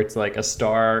system where it's like a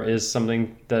star is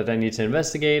something that I need to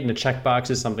investigate, and a checkbox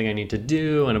is something I need to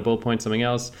do, and a bullet point something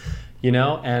else. You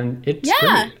know, and it's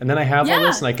great. And then I have all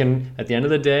this, and I can, at the end of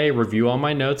the day, review all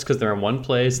my notes because they're in one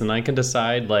place, and I can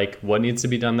decide, like, what needs to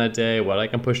be done that day, what I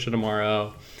can push to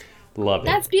tomorrow. Love it.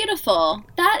 Beautiful. That's beautiful.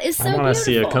 That is so beautiful. I want to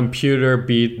see a computer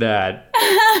beat that.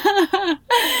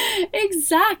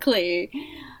 Exactly.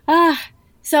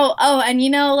 So, and you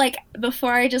know, like,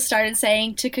 before I just started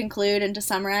saying to conclude and to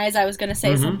summarize, I was going to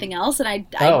say something else, and I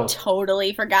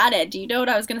totally forgot it. Do you know what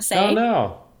I was going to say? Oh,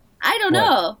 no. I don't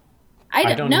know.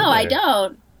 I don't know. I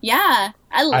don't. Yeah.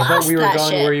 I lost that shit. I thought we were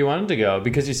going where you wanted to go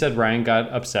because you said Ryan got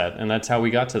upset, and that's how we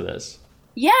got to this.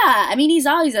 Yeah. I mean, he's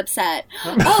always upset.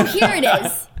 Oh, here it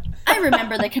is. I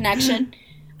remember the connection.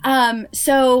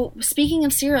 So, speaking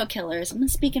of serial killers, I'm going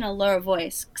to speak in a lower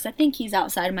voice because I think he's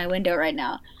outside of my window right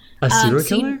now. A serial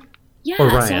killer? Yeah. Or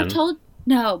Ryan? So I told...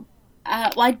 No.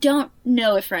 Well, I don't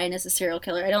know if Ryan is a serial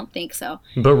killer. I don't think so.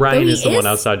 But Ryan is the one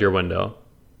outside your window.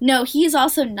 No, he's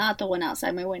also not the one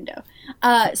outside my window.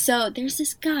 So there's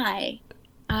this guy.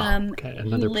 Okay,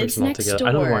 another person altogether.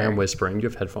 I don't know why I'm whispering. You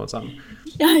have headphones on.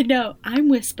 I know. I'm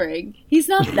whispering. He's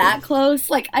not that close.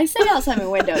 Like, I say outside my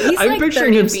window. He's I'm like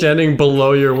picturing him standing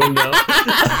below your window.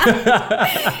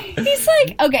 He's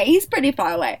like, okay, he's pretty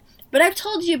far away. But I've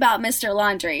told you about Mr.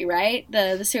 Laundry, right?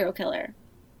 The serial killer.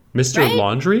 Mr.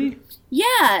 Laundry?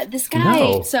 Yeah, this guy.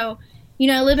 No. So, you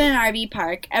know, I live in an RV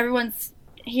park. Everyone's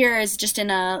here is just in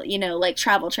a, you know, like,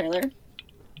 travel trailer.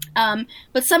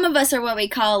 But some of us are what we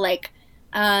call, like,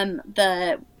 I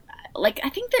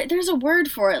think there's a word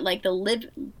for it, like the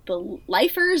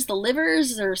lifers, the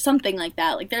livers, or something like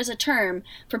that. Like, there's a term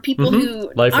for people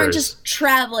who aren't just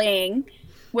traveling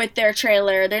with their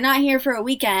trailer. They're not here for a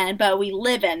weekend, but we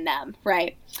live in them,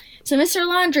 right? So Mr.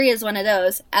 Laundry is one of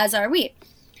those, as are we.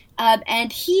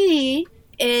 And he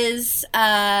is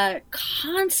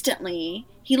constantly,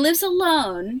 he lives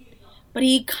alone, but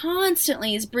he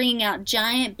constantly is bringing out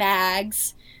giant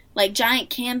bags, like giant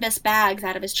canvas bags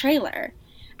out of his trailer.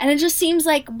 And it just seems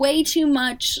like way too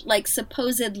much, like,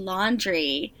 supposed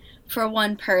laundry for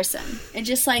one person. It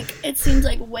just, like, it seems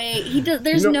like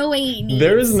there's no way he needs.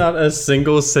 There is not a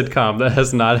single sitcom that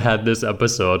has not had this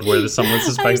episode where someone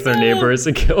suspects their neighbor is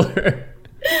a killer.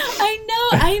 I know.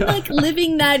 I'm, like,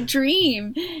 living that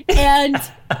dream. And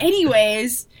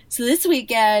anyways, so this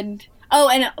weekend... Oh,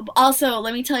 and also,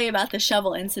 let me tell you about the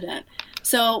shovel incident.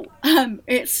 So,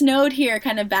 it snowed here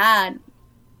kind of bad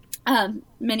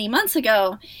many months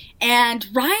ago, and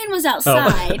Ryan was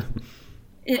outside,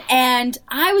 and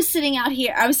I was sitting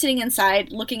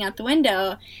inside looking out the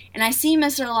window, and I see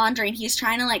Mr. Laundry, and he's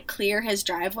trying to, like, clear his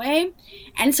driveway,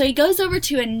 and so he goes over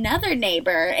to another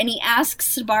neighbor, and he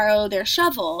asks to borrow their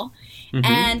shovel,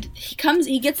 and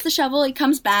he gets the shovel, he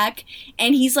comes back,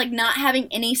 and he's, like, not having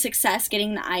any success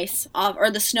getting the ice off, or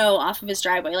the snow off of his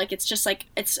driveway. Like, it's just, like,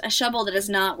 it's a shovel that is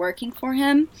not working for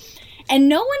him. And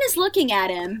no one is looking at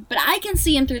him, but I can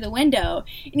see him through the window.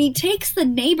 And he takes the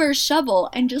neighbor's shovel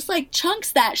and just, like,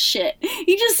 chunks that shit.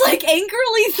 He just, like,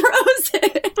 angrily throws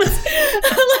it,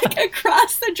 like,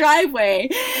 across the driveway.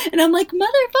 And I'm like,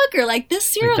 motherfucker, like, this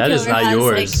serial killer has, that is not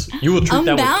yours. Like, you will treat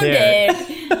that with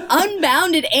care.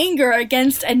 Unbounded anger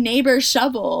against a neighbor's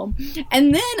shovel.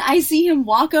 And then I see him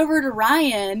walk over to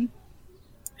Ryan,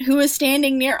 who is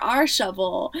standing near our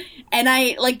shovel, and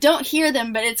I, like, don't hear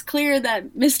them, but it's clear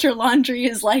that Mr. Laundry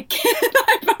is like, can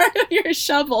I borrow your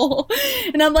shovel?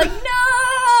 And I'm like,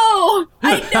 no!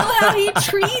 I know how he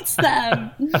treats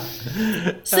them.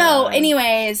 So,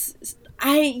 anyways,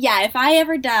 if I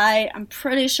ever die, I'm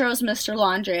pretty sure it was Mr.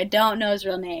 Laundry. I don't know his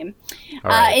real name.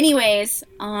 Right. Anyways,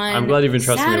 I'm glad you've been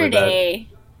trusting me with that.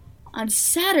 On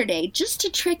Saturday, just to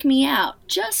trick me out,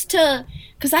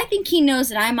 because I think he knows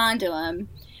that I'm onto him,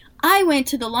 I went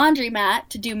to the laundromat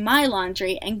to do my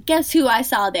laundry, and guess who I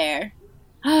saw there?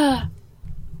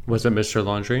 Was it Mr.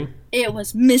 Laundry? It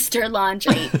was Mr.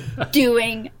 Laundry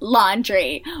doing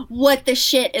laundry. What the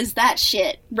shit is that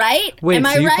shit, right? Wait, Am so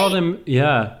I you right? called him...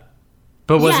 Yeah.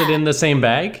 But was it in the same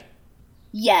bag?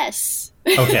 Yes.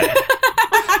 Okay.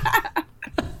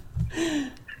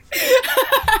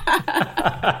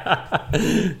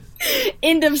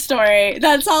 End of story.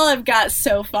 That's all I've got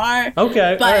so far.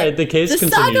 Okay, all right. The case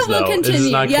continues, though. It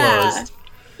is not closed.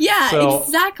 Yeah,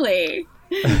 exactly.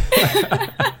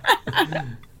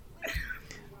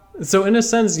 So, in a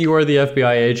sense, you are the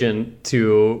FBI agent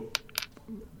to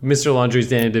Mr. Laundry's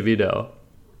Danny DeVito.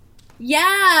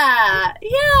 Yeah.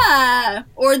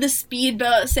 Or the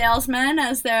speedboat salesman,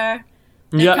 as they're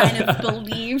kind of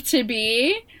believed to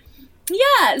be.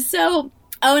 Yeah, so...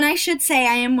 Oh, and I should say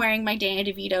I am wearing my Danny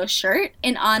DeVito shirt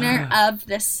in honor of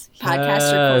this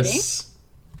podcast recording.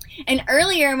 And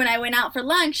earlier when I went out for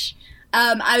lunch,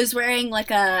 I was wearing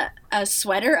like a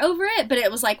sweater over it, but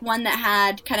it was like one that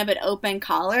had kind of an open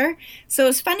collar. So it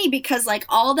was funny because like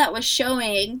all that was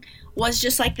showing was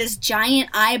just like this giant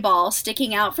eyeball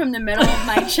sticking out from the middle of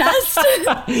my chest.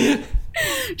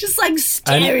 Just like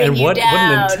staring and what, you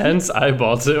down. What an intense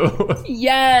eyeball too.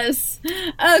 Yes.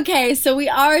 Okay, so we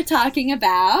are talking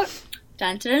about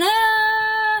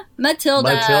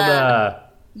Matilda.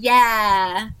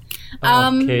 Yeah.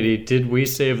 Katie, did we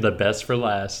save the best for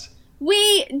last?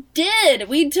 We did.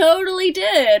 We totally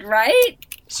did, right?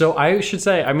 So I should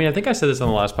say, I mean, I think I said this on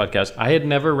the last podcast. I had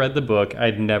never read the book.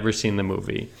 I'd never seen the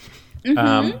movie.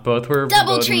 Both were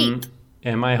double treat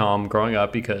in my home growing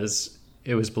up because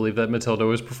it was believed that Matilda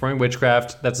was performing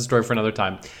witchcraft. That's a story for another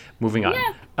time. Moving on.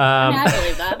 Yeah, I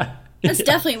believe that. That's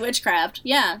definitely witchcraft.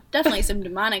 Yeah, definitely some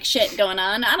demonic shit going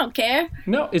on. I don't care.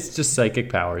 No, it's just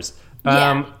psychic powers.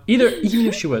 Even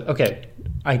if she was... Okay,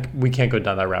 we can't go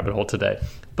down that rabbit hole today.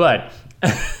 But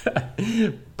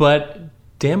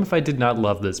damn if I did not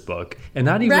love this book. And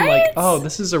not even like, oh,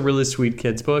 this is a really sweet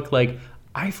kid's book. Like,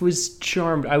 I was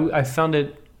charmed. I found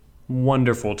it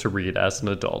wonderful to read as an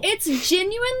adult. It's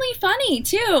genuinely funny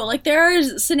too. Like there are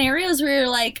scenarios where you're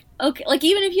like, okay, like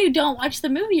even if you don't watch the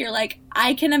movie, you're like,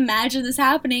 I can imagine this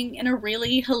happening in a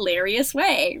really hilarious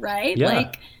way, right? Yeah.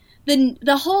 Like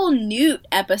the whole newt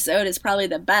episode is probably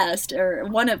the best, or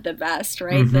one of the best,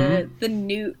 right? Mm-hmm. The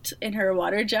newt in her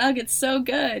water jug. It's so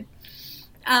good.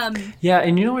 Yeah,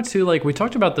 and you know what too? Like we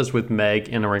talked about this with Meg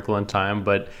in A Wrinkle in Time,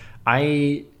 but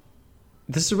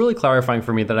this is really clarifying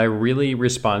for me that I really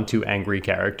respond to angry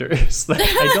characters.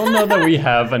 I don't know that we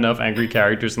have enough angry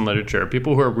characters in literature.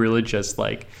 People who are really just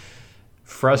like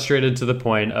frustrated to the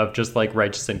point of just like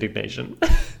righteous indignation.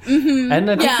 And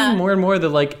I think more and more that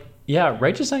like, yeah,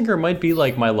 righteous anger might be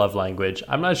like my love language.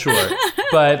 I'm not sure.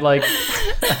 But like,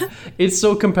 it's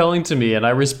so compelling to me, and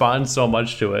I respond so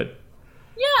much to it.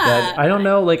 Yeah. That I don't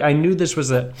know. Like, I knew this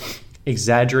was a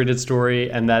exaggerated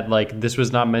story, and that like this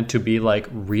was not meant to be like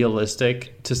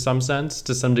realistic to some sense,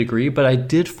 to some degree. But I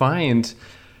did find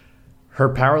her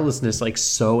powerlessness like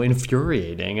so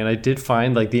infuriating, and I did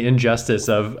find like the injustice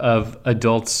of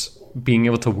adults being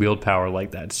able to wield power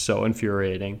like that so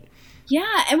infuriating.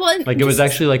 Yeah, and well, like it was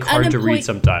actually like hard to read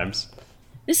sometimes.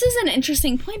 This is an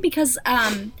interesting point because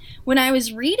when I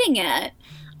was reading it,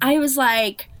 I was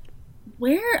like,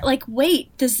 wait,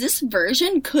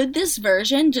 could this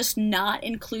version just not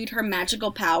include her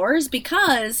magical powers?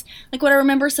 Because like what I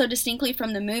remember so distinctly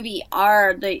from the movie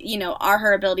are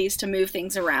her abilities to move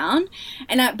things around.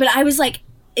 But I was like,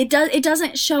 it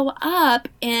doesn't show up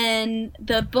in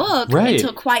the book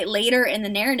until quite later in the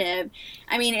narrative.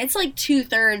 I mean, it's like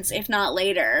 2/3, if not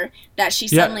later, that she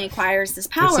suddenly acquires this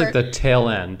power. It's like the tail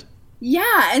end.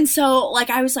 Yeah, and so, like,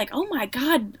 I was like, oh my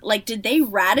god, like, did they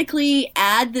radically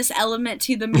add this element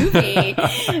to the movie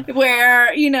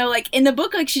where, like, in the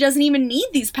book, like, she doesn't even need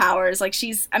these powers. Like,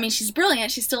 she's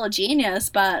brilliant, she's still a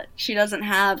genius, but she doesn't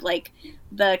have, like,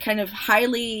 the kind of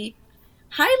highly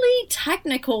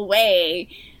technical way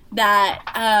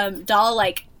that Dahl,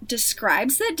 like,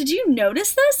 describes it. Did you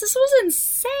notice this? This was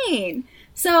insane.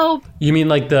 So... You mean,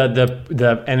 like,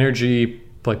 the energy...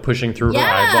 like pushing through her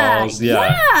eyeballs.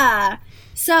 Yeah.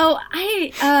 So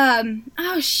I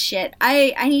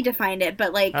I need to find it,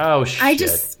 but like I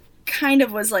just kind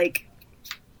of was like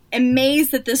amazed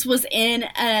that this was in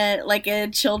a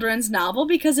children's novel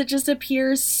because it just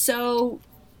appears so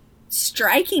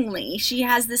strikingly. She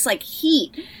has this like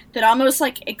heat that almost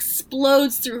like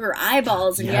explodes through her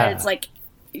eyeballs, and yet it's like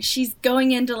she's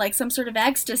going into like some sort of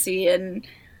ecstasy, and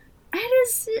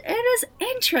it is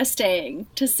interesting,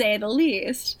 to say the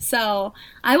least. So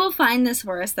I will find this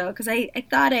for us, though, because I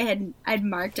thought I'd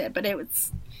marked it, but it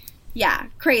was,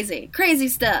 crazy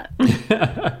stuff.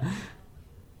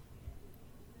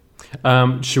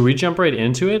 Should we jump right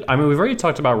into it? I mean, we've already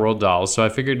talked about Roald Dahl, so I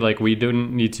figured like we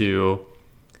didn't need to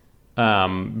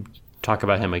talk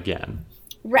about him again.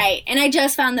 Right, and I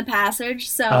just found the passage,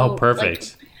 so... Oh,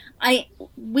 perfect.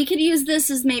 We could use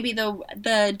this as maybe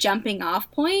the jumping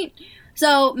off point.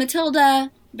 So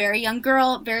Matilda, very young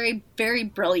girl, very, very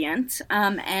brilliant,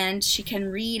 and she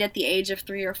can read at the age of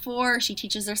 3 or 4. She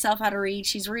teaches herself how to read.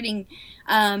 She's reading.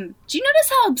 Do you notice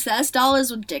how obsessed Dahl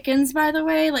is with Dickens, by the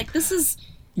way? Like, this is...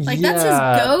 like, that's his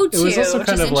go-to. It was also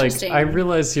kind of like, I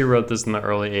realized he wrote this in the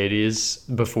early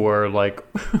 80s before, like,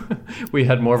 we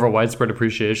had more of a widespread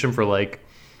appreciation for, like,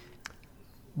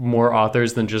 more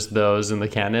authors than just those in the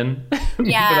canon.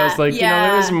 Yeah. But I was like,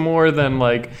 there is more than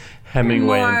like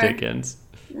Hemingway and Dickens.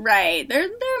 Right. There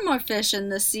are more fish in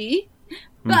the sea.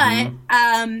 But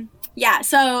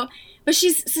but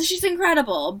she's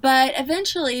incredible. But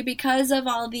eventually, because of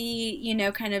all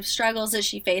the, kind of struggles that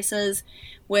she faces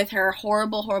with her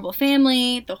horrible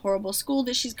family, the horrible school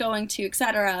that she's going to,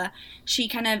 etc., she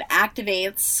kind of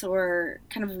activates or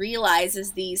kind of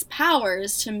realizes these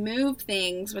powers to move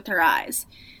things with her eyes.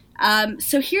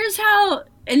 So here's how,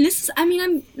 and this is,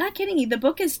 I'm not kidding you, the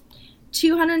book is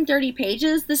 230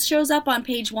 pages. This shows up on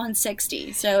page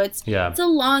 160. So it's a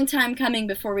long time coming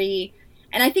before we,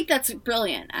 and I think that's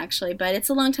brilliant, actually, but it's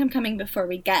a long time coming before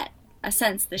we get a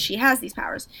sense that she has these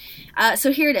powers.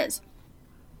 So here it is.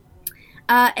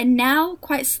 And now,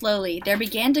 quite slowly, there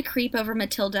began to creep over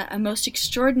Matilda a most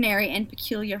extraordinary and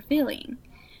peculiar feeling.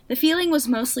 The feeling was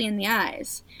mostly in the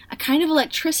eyes. A kind of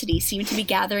electricity seemed to be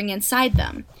gathering inside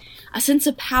them. A sense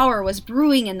of power was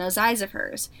brewing in those eyes of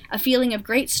hers. A feeling of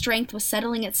great strength was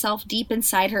settling itself deep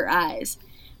inside her eyes.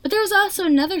 But there was also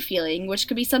another feeling, which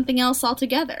could be something else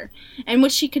altogether, and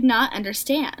which she could not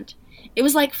understand. It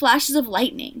was like flashes of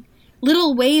lightning.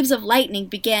 Little waves of lightning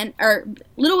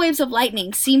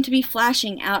seemed to be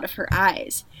flashing out of her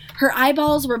eyes. Her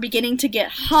eyeballs were beginning to get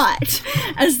hot,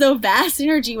 as though vast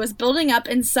energy was building up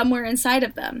somewhere inside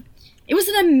of them. It was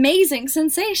an amazing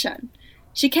sensation.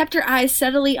 She kept her eyes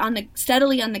steadily on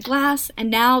the glass, and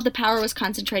now the power was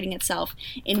concentrating itself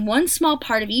in one small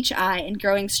part of each eye and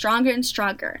growing stronger and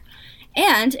stronger.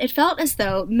 And it felt as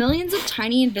though millions of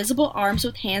tiny invisible arms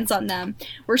with hands on them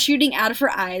were shooting out of her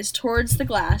eyes towards the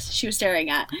glass she was staring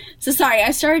at. So sorry,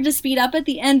 I started to speed up at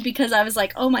the end because I was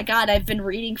like, oh my god, I've been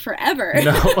reading forever.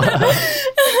 No.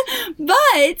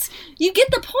 But you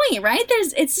get the point, right?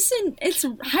 It's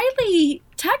highly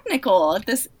technical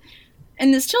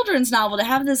in this children's novel to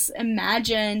have this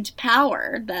imagined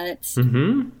power that's...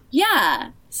 Mm-hmm.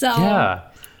 Yeah. So... Yeah.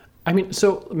 I mean,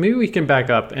 so maybe we can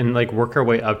back up and like work our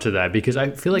way up to that, because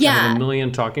I feel like I have a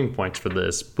million talking points for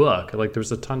this book. Like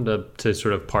there's a ton to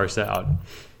sort of parse out.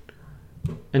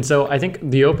 And so I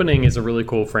think the opening is a really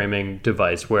cool framing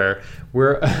device where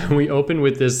we open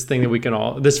with this thing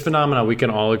that this phenomena we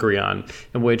can all agree on,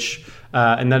 in which,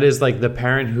 and that is like the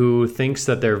parent who thinks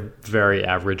that their very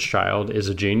average child is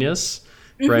a genius,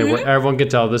 right? Where everyone can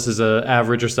tell this is a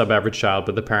average or sub-average child,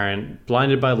 but the parent,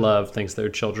 blinded by love, thinks their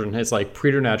children is like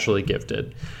preternaturally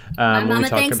gifted. My mama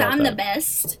thinks I'm the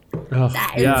best. Oh,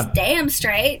 that is damn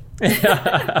straight.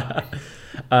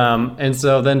 And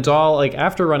so then Dahl, like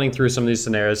after running through some of these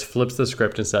scenarios, flips the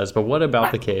script and says, but what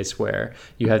about the case where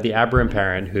you have the aberrant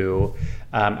parent who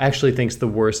actually thinks the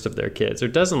worst of their kids or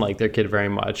doesn't like their kid very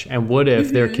much? And what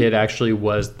if their kid actually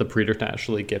was the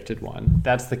preternaturally gifted one?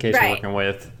 That's the case we're working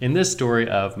with in this story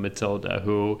of Matilda,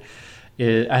 who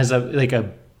has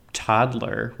a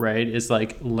toddler, right, is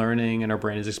like learning and her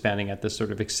brain is expanding at this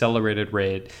sort of accelerated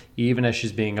rate, even as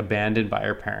she's being abandoned by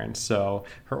her parents. So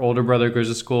her older brother goes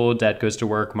to school, dad goes to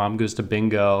work, mom goes to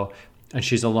bingo, and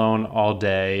she's alone all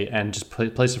day and just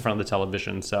plays in front of the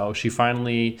television. So she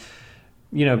finally,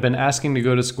 been asking to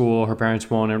go to school. Her parents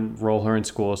won't enroll her in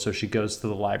school, so she goes to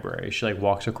the library. She like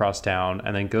walks across town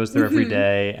and then goes there every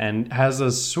day and has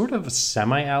a sort of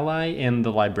semi-ally in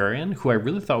the librarian, who I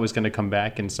really thought was going to come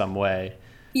back in some way.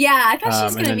 Yeah, I thought she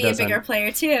was going to be a bigger player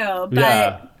too,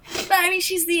 but I mean,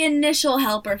 she's the initial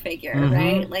helper figure,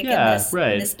 right? Like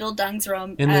in this Bill Dung's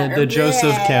room, in the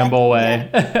Joseph Campbell way.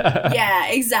 Yeah,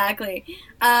 exactly.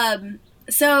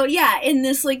 So yeah, in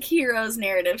this like hero's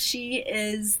narrative, she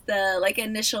is the like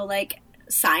initial like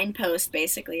signpost,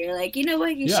 basically. You're like, you know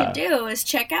what you should do is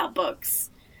check out books.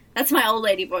 That's my old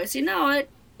lady voice. You know what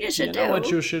you should do. You know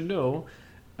what you should do,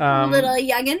 little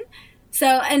youngin'.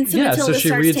 So Matilda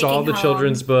she reads all the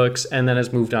children's books and then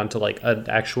has moved on to like an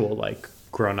actual like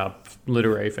grown-up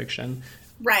literary fiction.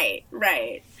 Right.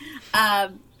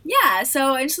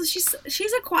 So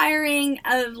she's acquiring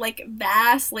a like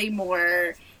vastly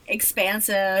more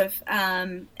expansive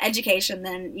education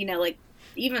than like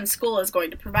even school is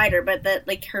going to provide her, but that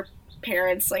like her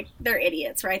parents, like, they're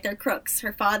idiots, right? They're crooks.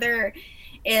 Her father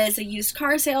is a used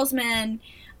car salesman.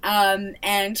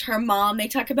 And her mom, they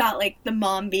talk about like the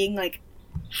mom being like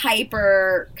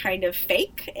hyper kind of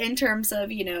fake in terms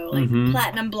of, like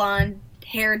platinum blonde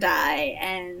hair dye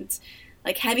and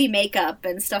like heavy makeup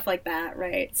and stuff like that.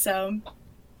 Right. So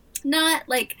not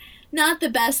the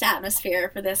best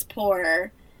atmosphere for this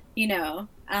poor,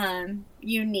 unique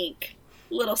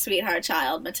little sweetheart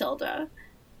child, Matilda.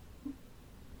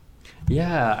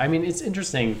 Yeah. I mean, it's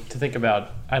interesting to think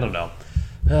about. I don't know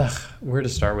where to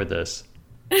start with this.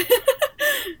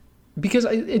 Because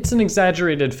it's an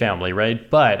exaggerated family, right?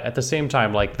 But at the same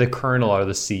time, like the kernel or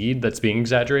the seed that's being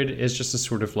exaggerated is just a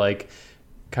sort of like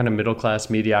kind of middle-class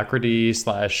mediocrity /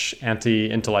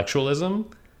 anti-intellectualism,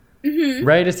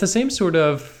 right? It's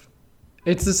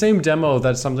the same demo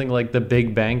that something like The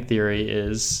Big Bang Theory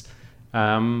is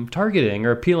targeting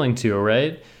or appealing to,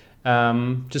 right?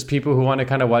 Just people who want to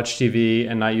kind of watch TV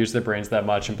and not use their brains that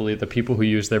much and believe that people who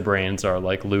use their brains are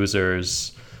like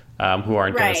losers who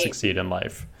aren't going to succeed in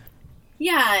life.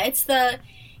 Yeah,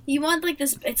 you want like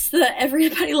this, it's the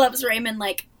Everybody Loves Raymond,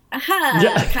 like,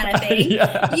 aha, kind of thing.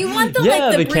 You want the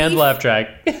like the brief, canned laugh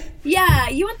track. Yeah,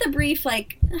 you want the brief,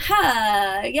 like,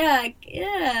 ha,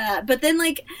 yeah. But then,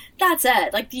 like, that's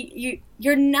it. Like,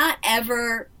 you're not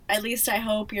ever, at least I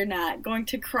hope you're not, going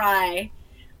to cry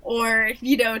or,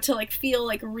 to, like, feel,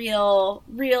 like, real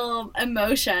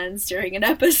emotions during an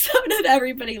episode of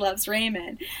Everybody Loves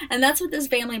Raymond. And that's what this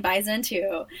family buys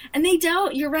into. And they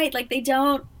don't, you're right, like, they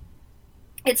don't,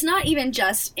 it's not even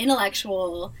just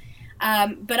intellectual,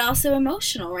 but also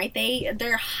emotional, right?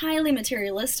 They're highly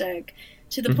materialistic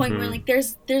to the point where, like,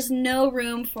 there's no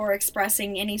room for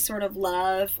expressing any sort of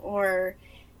love or,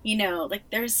 like,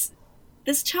 this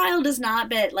child is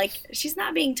not, she's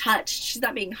not being touched, she's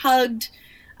not being hugged.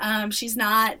 She's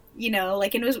not,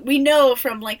 like, we know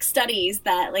from, like, studies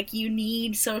that, like, you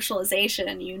need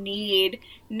socialization, you need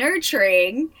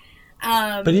nurturing.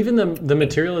 But even the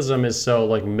materialism is so,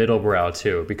 like, middlebrow,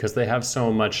 too, because they have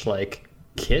so much, like,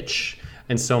 kitsch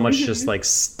and so much just, like,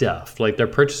 stuff. Like, they're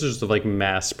purchasers of, like,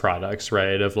 mass products,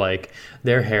 right? Of, like,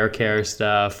 their hair care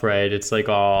stuff, right? It's, like,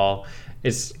 all...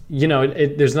 It's,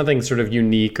 there's nothing sort of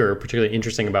unique or particularly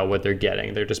interesting about what they're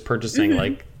getting. They're just purchasing,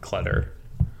 like, clutter.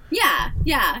 Yeah.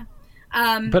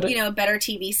 But, a better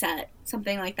TV set,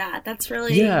 something like that. That's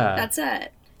really, that's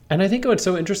it. And I think what's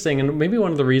so interesting, and maybe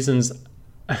one of the reasons,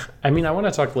 I mean, I want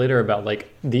to talk later about, like,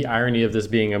 the irony of this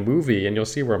being a movie, and you'll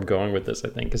see where I'm going with this, I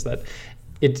think, is that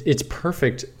it's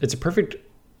perfect. It's a perfect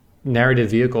narrative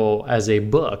vehicle as a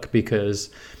book, because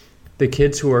the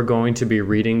kids who are going to be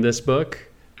reading this book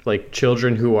like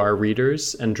children who are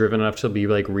readers and driven enough to be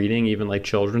like reading even like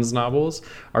children's novels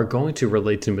are going to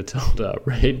relate to Matilda,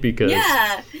 right? Because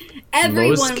everyone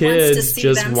most kids wants to see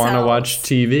just themselves. want to watch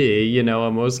TV, you know,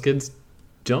 and most kids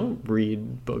don't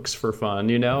read books for fun,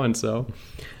 you know, and so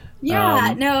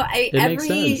makes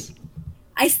sense.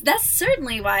 That's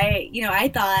certainly why, you know, I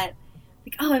thought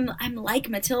like, oh, I'm like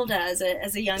Matilda as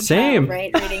a young Same. child,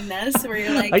 right? Reading this, where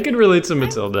you're like, I can relate to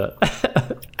Matilda.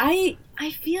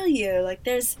 I feel you. Like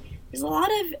there's a lot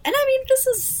of, and I mean,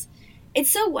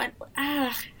 it's so what?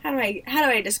 How do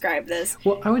I describe this?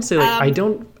 Well, I would say like I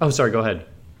don't. Oh, sorry. Go ahead.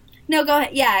 No, go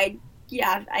ahead.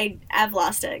 I've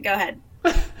lost it. Go ahead.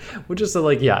 Well, just so,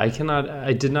 like, I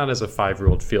did not as a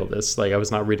 5-year-old feel this. Like I was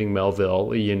not reading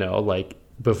Melville, you know, like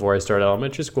before I started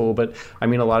elementary school. But I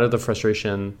mean, a lot of the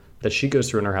frustration that she goes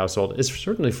through in her household is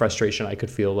certainly frustration I could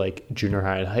feel like junior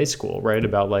high and high school, right?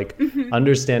 About like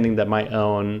understanding that my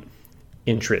own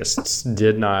interests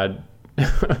did not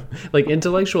like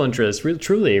intellectual interests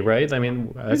truly, right? I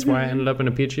mean, that's why I ended up in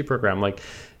a PhD program, like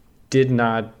did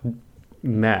not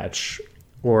match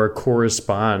or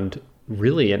correspond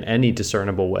really in any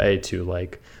discernible way to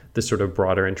like the sort of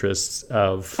broader interests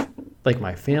of like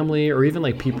my family or even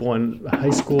like people in high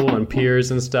school and peers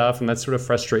and stuff. And that sort of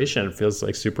frustration feels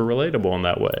like super relatable in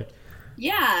that way.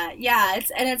 Yeah.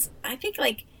 It's I think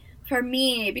like for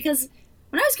me, because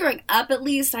when I was growing up, at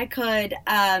least I could,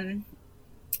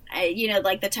 you know,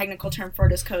 like the technical term for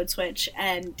it is code switch.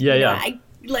 And you know, I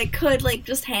like could like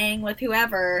just hang with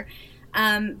whoever.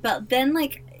 But then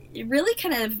like it really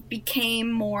kind of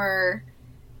became more,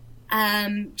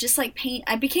 just like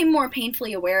I became more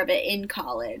painfully aware of it in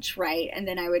college, right? And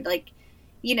then I would like,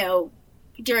 you know,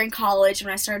 during college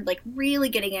when I started like really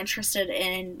getting interested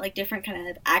in like different kind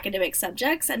of academic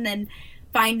subjects, and then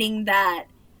finding that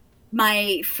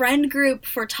my friend group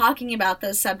for talking about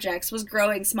those subjects was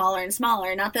growing smaller and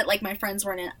smaller. Not that like my friends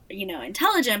weren't, you know,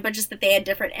 intelligent, but just that they had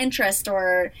different interests,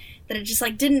 or that it just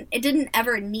like didn't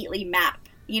ever neatly map,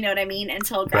 you know what I mean,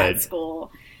 until grad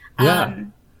school.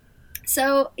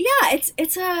 So yeah,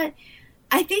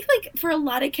 I think like for a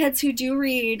lot of kids who do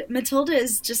read, Matilda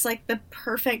is just like the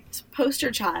perfect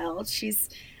poster child. She's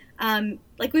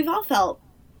like we've all felt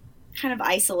kind of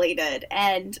isolated,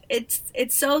 and it's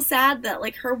so sad that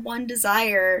like her one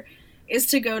desire is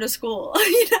to go to school.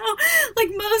 You know,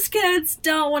 like most kids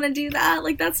don't want to do that.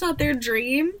 Like that's not their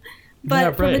dream.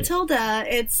 But for Matilda,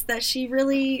 it's that she's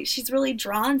really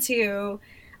drawn to.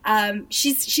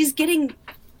 She's getting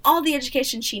all the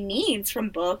education she needs from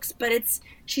books, but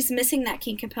she's missing that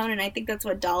key component. I think that's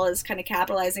what Dahl is kind of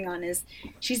capitalizing on, is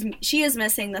she is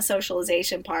missing the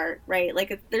socialization part, right?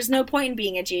 Like there's no point in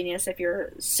being a genius if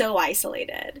you're so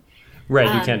isolated.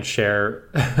 Right, you can't share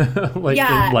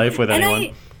life with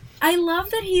anyone. I love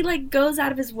that he like goes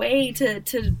out of his way to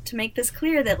make this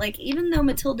clear that like even though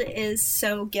Matilda is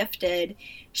so gifted,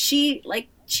 she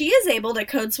is able to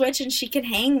code switch, and she can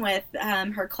hang with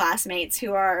her classmates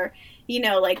who are, you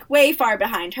know, like way far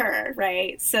behind her,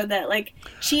 right? So that like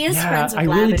she is friends with I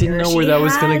Lavender. really didn't know where that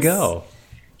was going to go.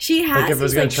 She has like if it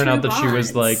was going to turn out that bonds. she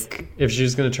was like, if she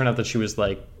was going to turn out that she was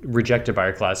like rejected by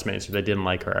her classmates or they didn't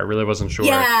like her. I really wasn't sure.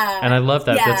 Yeah. And I love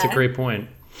that. Yeah. That's a great point.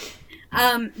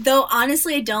 Though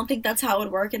honestly, I don't think that's how it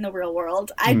would work in the real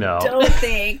world. I don't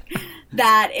think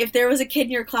that if there was a kid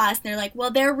in your class and they're like,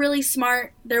 well, they're really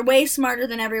smart, they're way smarter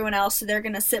than everyone else, so they're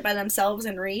going to sit by themselves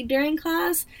and read during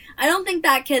class. I don't think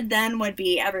that kid then would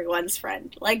be everyone's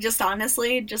friend. Like, just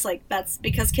honestly, just like that's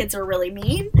because kids are really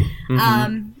mean.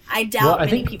 Mm-hmm. I doubt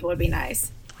many people would be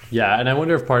nice. Yeah, and I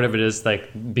wonder if part of it is like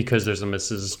because there's a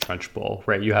Mrs. Trunchbull,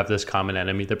 right? You have this common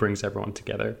enemy that brings everyone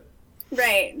together.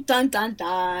 Right. Dun, dun,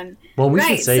 dun. Well, we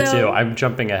should say, too, I'm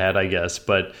jumping ahead, I guess,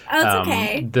 but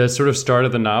okay. The sort of start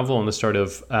of the novel and the start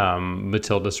of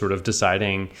Matilda sort of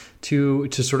deciding to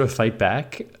sort of fight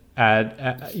back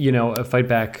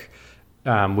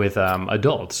with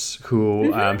adults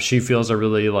who she feels are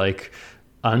really like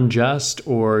unjust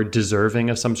or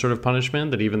deserving of some sort of punishment,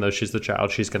 that even though she's the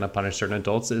child she's going to punish certain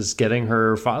adults, is getting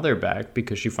her father back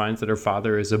because she finds that her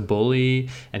father is a bully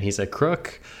and he's a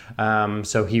crook.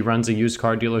 So he runs a used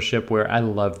car dealership where, I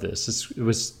love this. It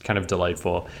was kind of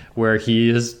delightful, where he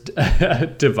has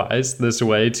devised this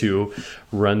way to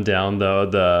run down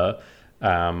the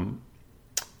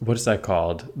what is that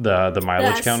called? The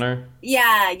mileage counter?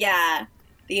 Yeah.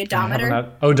 The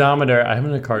odometer? Odometer. I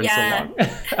haven't had a car in so long.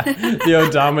 The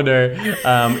odometer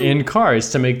in cars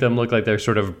to make them look like they're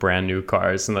sort of brand new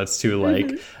cars. And that's to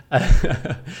like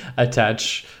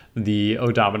attach the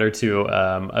odometer to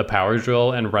a power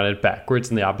drill and run it backwards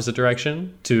in the opposite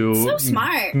direction to so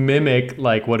smart. Mimic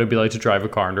like what it'd be like to drive a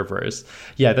car in reverse.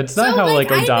 Yeah, that's not how like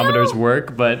odometers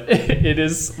work, but it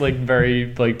is like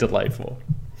very like delightful.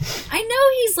 I know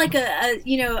he's like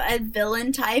a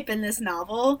villain type in this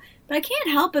novel, but I can't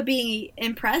help but be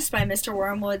impressed by Mr.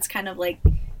 Wormwood's kind of like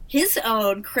his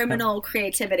own criminal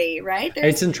creativity, right?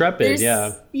 It's intrepid,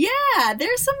 yeah. Yeah,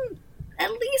 there's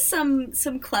at least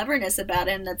some cleverness about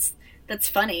him that's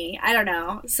funny. I don't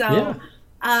know. So,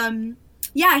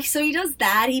 so he does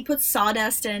that. He puts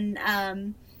sawdust in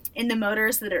the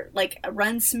motors that are like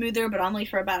run smoother, but only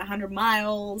for about 100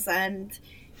 miles. And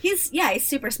he's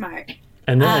super smart.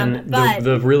 And then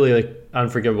the really like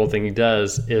unforgivable thing he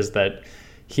does is that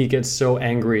he gets so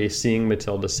angry seeing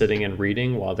Matilda sitting and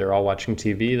reading while they're all watching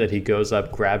TV that he goes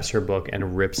up, grabs her book,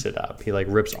 and rips it up. He like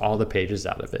rips all the pages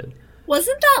out of it.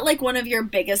 Wasn't that like one of your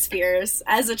biggest fears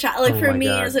as a child? Like for me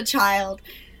as a child,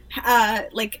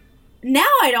 like now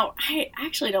I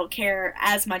actually don't care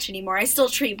as much anymore. I still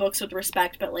treat books with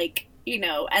respect, but like, you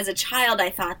know, as a child, I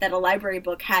thought that a library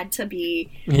book had to be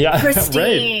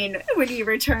pristine when you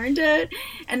returned it.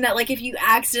 And that, like, if you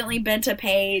accidentally bent a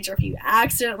page or if you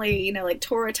accidentally, you know, like,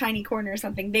 tore a tiny corner or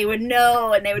something, they would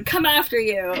know and they would come after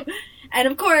you. And,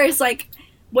 of course, like,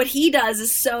 what he does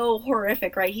is so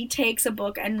horrific, right? He takes a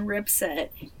book and rips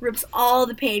all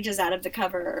the pages out of the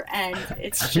cover. And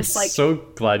it's just like... I'm so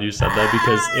glad you said that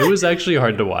because it was actually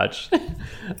hard to watch.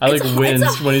 I, like,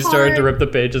 winced when he started to rip the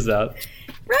pages out.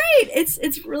 Right.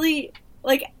 It's really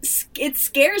like it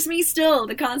scares me still.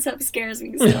 The concept scares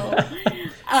me still.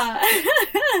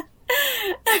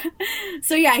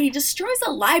 So yeah, he destroys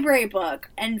a library book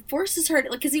and forces her to,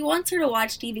 like, because he wants her to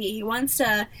watch TV. He wants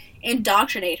to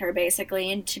indoctrinate her basically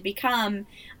and to become.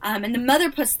 And the mother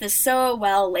puts this so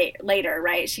well later,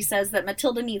 right? She says that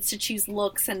Matilda needs to choose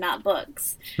looks and not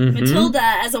books. Mm-hmm. Matilda,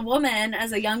 as a woman,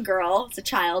 as a young girl, as a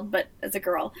child, but as a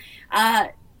girl,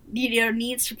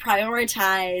 needs to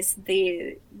prioritize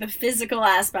the physical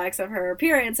aspects of her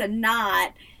appearance and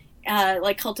not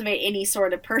like cultivate any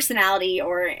sort of personality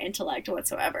or intellect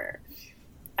whatsoever.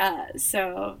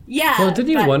 So yeah. Well,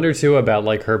 didn't you wonder too about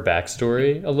like her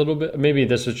backstory a little bit? Maybe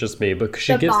this was just me, but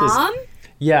she gets mom? This.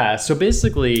 Yeah. So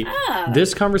basically,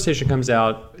 this conversation comes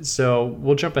out. So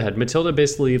we'll jump ahead. Matilda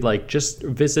basically like just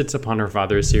visits upon her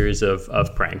father a series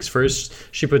of pranks. First,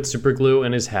 she puts super glue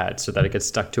in his hat so that it gets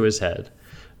stuck to his head.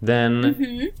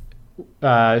 Then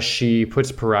she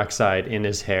puts peroxide in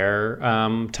his hair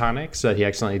tonic so that he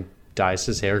accidentally dyes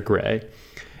his hair gray.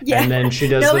 Yeah. And then she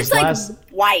does this last... like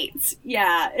white.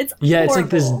 Yeah, it's horrible. It's like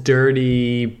this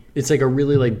dirty... It's like a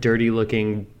really like dirty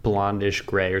looking blondish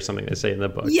gray or something they say in the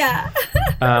book. Yeah.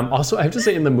 Also, I have to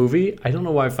say in the movie, I don't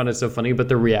know why I found it so funny, but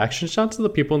the reaction shots of the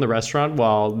people in the restaurant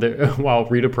while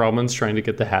Rita Perlman's trying to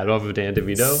get the hat off of Dan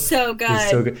DeVito. So good. Is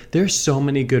so good. There's so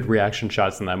many good reaction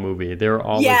shots in that movie. They're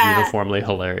all like uniformly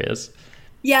hilarious.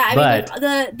 Yeah, I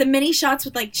mean, the mini shots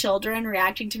with like children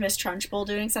reacting to Miss Trunchbull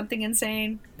doing something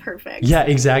insane. Perfect. Yeah,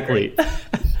 exactly.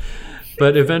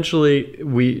 But eventually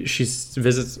she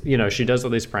visits, you know, she does all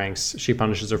these pranks. She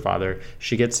punishes her father.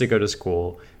 She gets to go to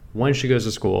school. When she goes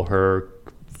to school, her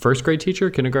first grade teacher,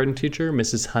 kindergarten teacher,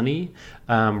 Mrs. Honey,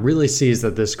 really sees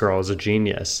that this girl is a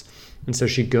genius. And so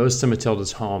she goes to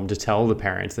Matilda's home to tell the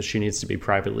parents that she needs to be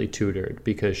privately tutored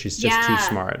because she's just too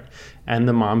smart. And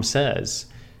the mom says,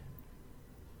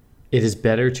 it is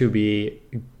better to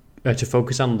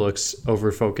focus on looks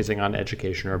over focusing on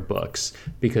education or books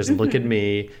because look at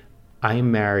me.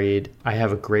 I'm married, I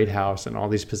have a great house and all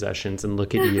these possessions, and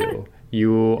look at you.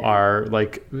 You are,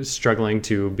 like, struggling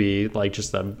to be, like,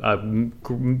 just a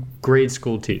grade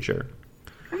school teacher.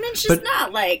 I mean, she's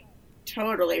not, like,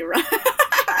 totally right.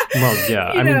 Well, yeah.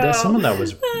 I mean, some of that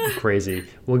was crazy.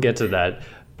 We'll get to that.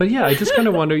 But, yeah, I just kind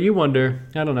of wonder,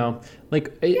 I don't know.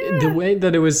 Like, the way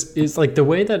that it is like, the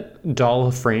way that Dahl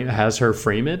has her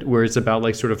frame it, where it's about,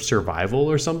 like, sort of survival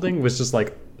or something, was just,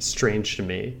 like, strange to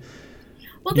me.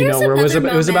 Well, there's where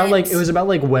it was about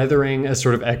like weathering a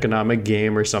sort of economic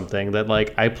game or something that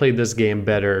like I played this game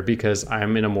better because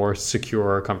I'm in a more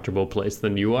secure, comfortable place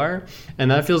than you are,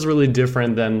 and that feels really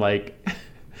different than like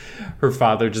her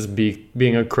father just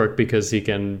being a crook because he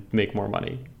can make more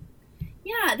money.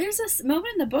 Yeah, there's this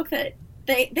moment in the book that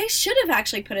they should have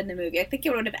actually put in the movie. I think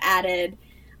it would have added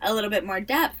a little bit more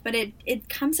depth, but it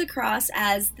comes across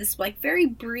as this like very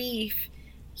brief,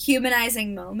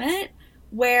 humanizing moment.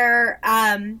 Where,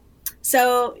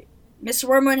 so Mr.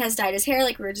 Wormwood has dyed his hair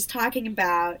like we were just talking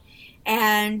about,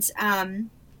 and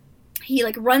he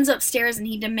like runs upstairs and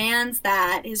he demands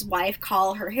that his wife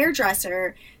call her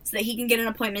hairdresser so that he can get an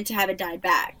appointment to have it dyed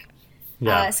back.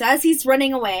 Yeah. So as he's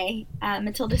running away,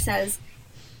 Matilda says,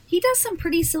 "He does some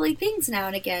pretty silly things now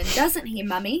and again, doesn't he,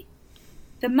 Mummy?"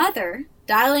 The mother,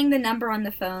 dialing the number on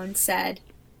the phone, said,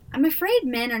 "I'm afraid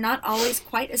men are not always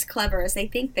quite as clever as they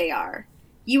think they are.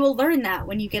 You will learn that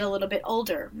when you get a little bit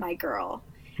older, my girl."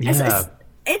 Yeah.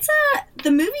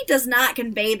 The movie does not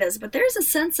convey this, but there's a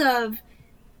sense of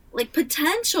like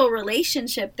potential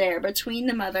relationship there between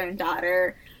the mother and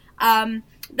daughter.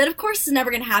 That of course is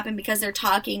never going to happen because they're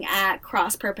talking at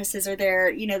cross purposes, or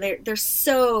they're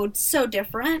so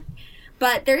different.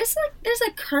 But there's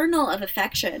a kernel of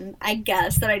affection, I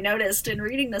guess, that I noticed in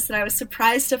reading this that I was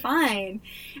surprised to find.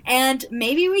 And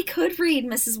maybe we could read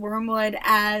Mrs. Wormwood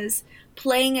as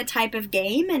playing a type of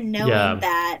game and knowing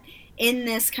that in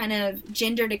this kind of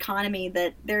gendered economy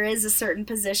that there is a certain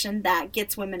position that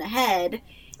gets women ahead.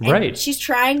 And right. She's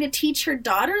trying to teach her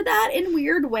daughter that in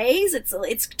weird ways.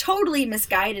 It's totally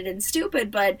misguided and stupid,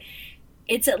 but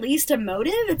it's at least a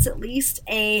motive. It's at least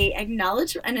an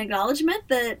acknowledgement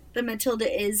that the Matilda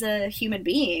is a human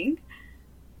being.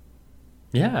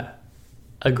 Yeah,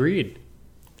 agreed.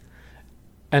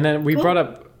 And then we brought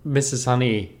up Mrs.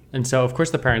 Honey, and so of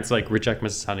course the parents like reject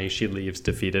Mrs. Honey. She leaves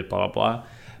defeated, blah blah blah.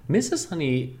 Mrs.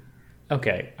 Honey.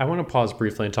 Okay, I want to pause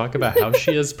briefly and talk about how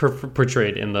she is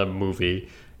portrayed in the movie.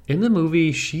 In the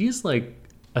movie, she's like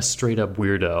a straight up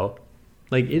weirdo.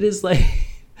 Like, it is like,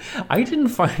 I didn't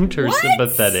find her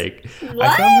sympathetic. What?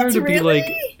 I found her to be Really?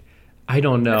 like, I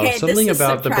don't know, Okay, something this is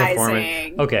about the surprising.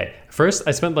 performance. Okay, first,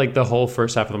 I spent like the whole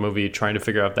first half of the movie trying to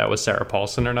figure out if that was Sarah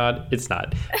Paulson or not. It's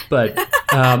not. But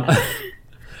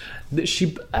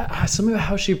she, something about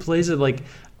how she plays it, like,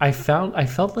 I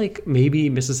felt like maybe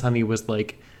Mrs. Honey was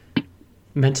like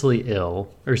mentally ill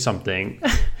or something.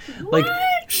 Like,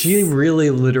 she really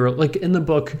literally, like in the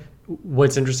book,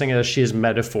 what's interesting is she is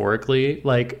metaphorically,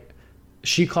 like,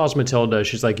 she calls Matilda,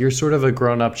 she's like, "You're sort of a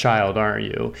grown-up child, aren't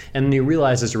you?" And then you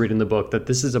realize as you're reading the book that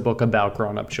this is a book about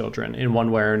grown-up children in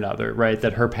one way or another, right?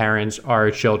 That her parents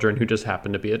are children who just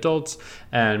happen to be adults,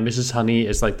 and Mrs. Honey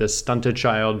is like this stunted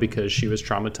child because she was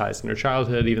traumatized in her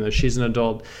childhood, even though she's an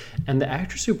adult. And the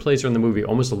actress who plays her in the movie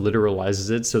almost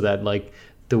literalizes it so that, like,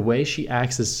 the way she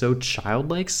acts is so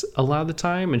childlike a lot of the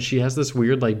time, and she has this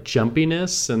weird like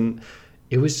jumpiness, and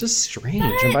it was just strange.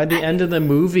 And by the end of the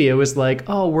movie, it was like,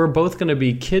 oh, we're both going to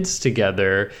be kids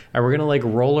together, and we're going to like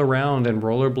roll around and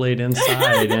rollerblade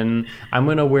inside, and I'm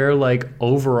going to wear like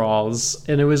overalls,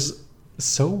 and it was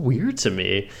so weird to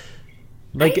me.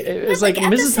 Like, it was like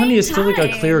Mrs. Honey is still like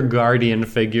a clear guardian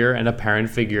figure and a parent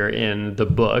figure in the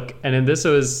book, and in this it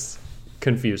was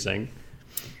confusing.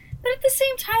 But at the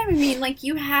same time, I mean, like,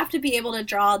 you have to be able to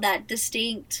draw that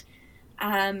distinct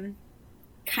kind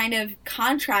of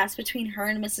contrast between her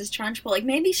and Mrs. Trunchbull. Like,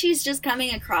 maybe she's just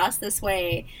coming across this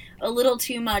way a little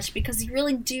too much because you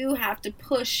really do have to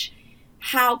push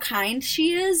how kind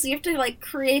she is. You have to, like,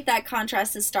 create that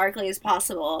contrast as starkly as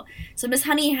possible. So Miss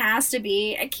Honey has to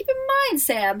be, and keep in mind,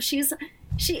 Sam, she is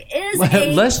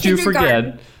a lest you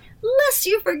forget. Lest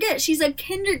you forget, she's a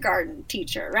kindergarten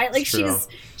teacher, right? Like, she has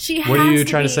What are you to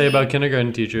trying be, to say about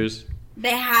kindergarten teachers?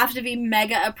 They have to be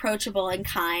mega approachable and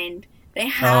kind. They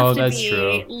have to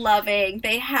be loving.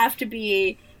 They have to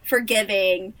be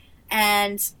forgiving.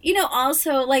 And, you know,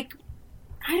 also, like,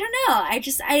 I don't know.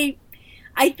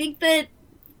 I think that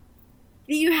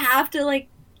you have to, like,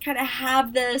 kind of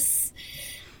have this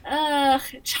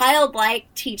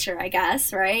childlike teacher, I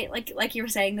guess, right? Like you were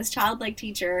saying, this childlike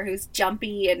teacher who's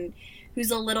jumpy and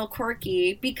who's a little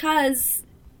quirky, because,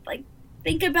 like,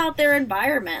 think about their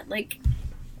environment. Like,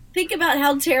 think about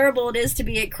how terrible it is to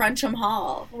be at Cruncham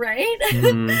Hall, right?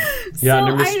 Yeah,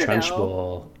 under Miss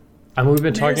Trunchbull. I mean, we've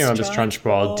been talking about Miss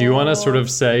Trunchbull. Do you want to sort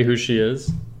of say who she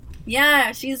is?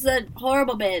 Yeah, she's a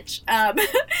horrible bitch.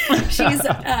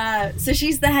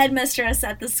 She's the headmistress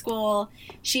at the school.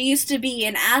 She used to be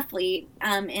an athlete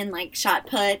in like shot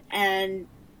put and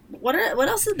what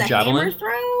else is the javelin? Hammer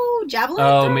throw? Javelin?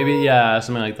 Oh, throw? maybe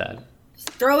something like that.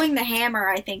 Throwing the hammer,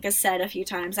 I think, is said a few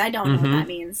times. I don't know what that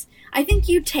means. I think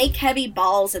you take heavy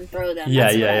balls and throw them.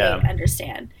 That's what I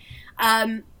understand.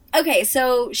 Okay,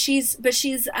 so she's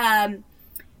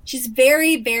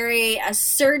very, very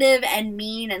assertive and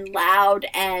mean and loud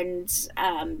and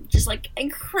just like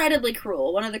incredibly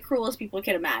cruel. One of the cruelest people you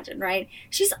can imagine, right?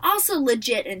 She's also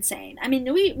legit insane. I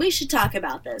mean, we should talk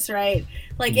about this, right?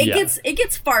 Like it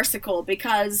gets farcical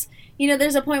because, you know,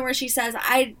 there's a point where she says,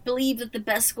 "I believe that the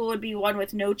best school would be one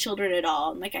with no children at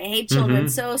all. And, like, I hate children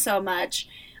so much.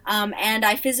 And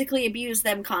I physically abuse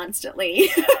them constantly."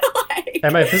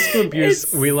 And by physical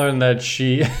abuse, we learned that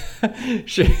she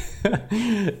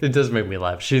it does make me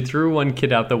laugh. She threw one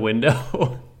kid out the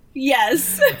window.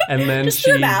 Yes. And then Just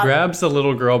she threw 'em out. grabs the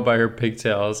little girl by her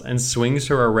pigtails and swings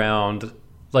her around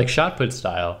like shot put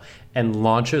style and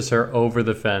launches her over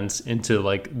the fence into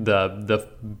like the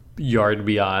yard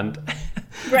beyond.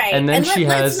 Right. And then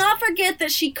let's not forget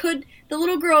that the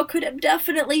little girl could have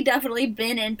definitely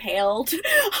been impaled.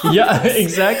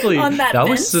 Exactly. On that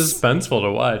was fence. suspenseful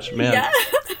to watch, man. Yeah.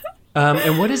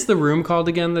 And what is the room called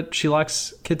again that she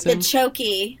locks kids in? The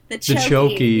chokey. The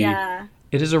chokey. Yeah.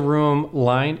 It is a room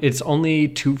lined. It's only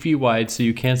 2 feet wide, so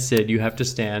you can't sit. You have to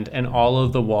stand, and all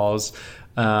of the walls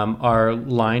are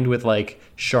lined with like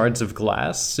shards of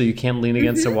glass, so you can't lean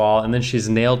against the wall. And then she's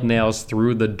nailed nails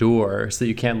through the door, so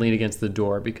you can't lean against the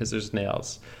door because there's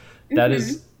nails. That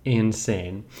is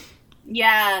insane.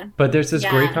 Yeah. But there's this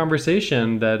great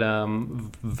conversation that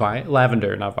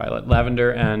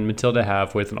Lavender and Matilda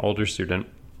have with an older student.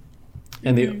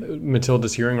 And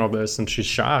Matilda's hearing all this, and she's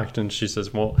shocked, and she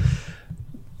says, well,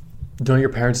 don't your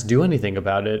parents do anything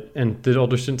about it? And the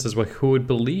older student says, well, who would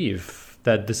believe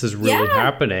that this is really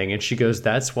happening? And she goes,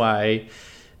 that's why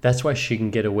she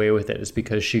can get away with it, is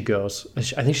because she goes, I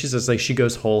think she says like she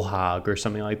goes whole hog or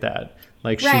something like that.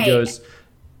 Like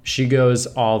she goes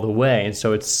all the way. And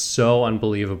so it's so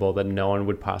unbelievable that no one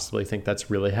would possibly think that's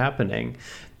really happening.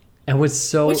 And what's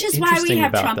so Which is why we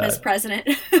have Trump as president.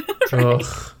 Right.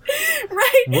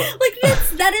 Right. Like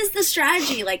that is the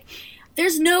strategy. Like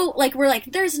there's no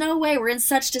way. We're in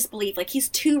such disbelief. Like he's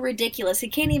too ridiculous. He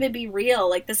can't even be real.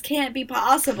 Like this can't be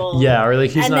possible. Yeah, or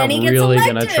like he's not really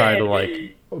gonna try to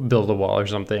like build a wall or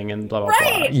something and blah blah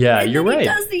blah. Yeah, and you're right. He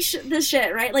does this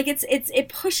shit, right? Like it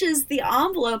pushes the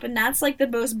envelope, and that's like the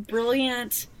most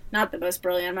brilliant. Not the most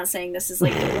brilliant. I'm not saying this is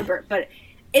like deliberate, but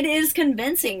it is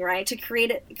convincing, right? To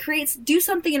do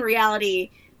something in reality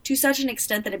to such an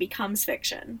extent that it becomes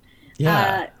fiction.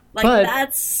 Yeah, but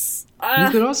that's.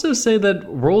 You could also say that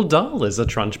Roald Dahl is a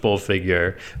Trunchbull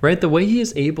figure, right? The way he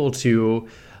is able to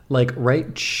like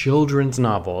write children's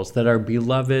novels that are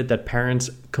beloved, that parents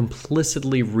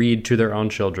complicitly read to their own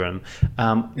children,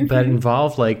 that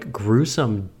involve like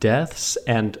gruesome deaths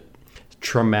and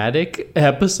traumatic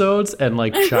episodes and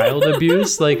like child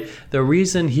abuse. Like the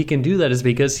reason he can do that is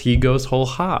because he goes whole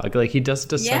hog. Like he does it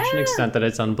to such an extent that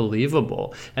it's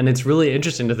unbelievable. And it's really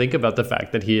interesting to think about the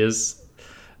fact that he is,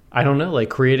 I don't know,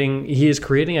 like he is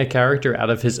creating a character out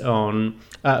of his own,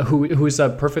 who is a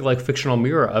perfect like fictional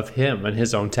mirror of him and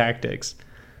his own tactics.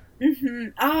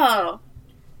 Oh.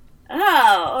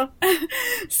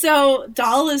 So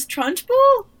Dahl is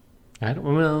Trunchbull? I don't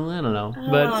know,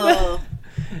 but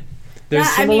there's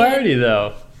similarity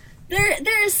though.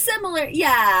 There is similar,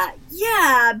 yeah.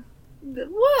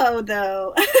 Whoa,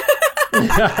 though.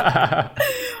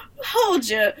 Hold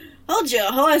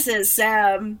your horses,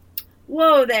 Sam.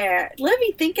 Whoa there. Let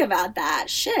me think about that.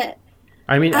 Shit.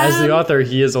 I mean, as the author,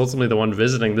 he is ultimately the one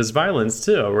visiting this violence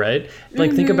too, right?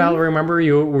 Like, think about, remember we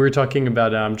were talking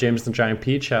about James the Giant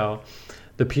Peach, how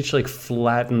the peach like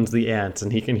flattens the ants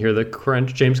and he can hear the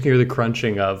crunch. James can hear the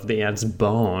crunching of the ant's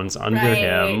bones under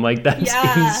him. Like, that's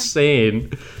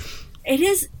insane. It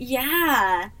is,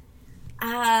 yeah.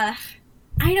 I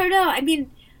don't know. I mean,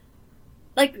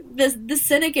 like the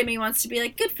cynic in me wants to be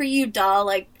like, good for you, Dahl.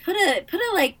 Like put a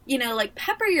like, you know, like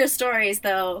pepper your stories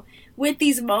though with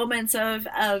these moments of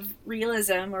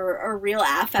realism or real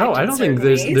affect. Oh, I don't think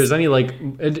there's any like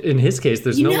in his case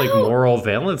there's no like moral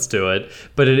valence to it,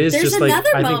 but it is just like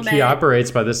I think he operates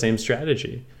by the same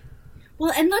strategy.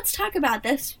 Well, and let's talk about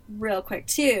this real quick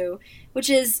too, which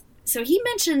is, so he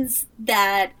mentions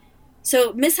that.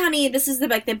 So Miss Honey, this is the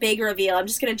big reveal. I'm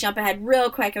just going to jump ahead real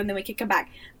quick and then we can come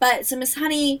back. But so Miss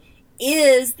Honey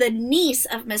is the niece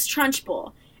of Miss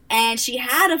Trunchbull, and she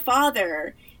had a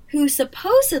father who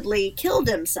supposedly killed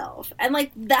himself. And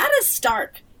like that is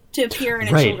stark to appear in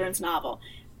a children's novel.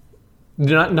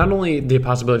 Not only the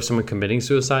possibility of someone committing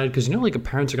suicide, because like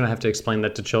parents are going to have to explain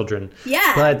that to children.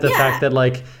 Yeah. But the fact that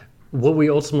like what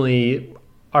we ultimately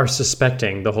are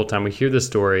suspecting the whole time we hear the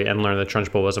story and learn that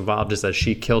Trunchbull was involved is that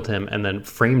she killed him and then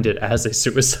framed it as a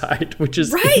suicide, which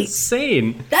is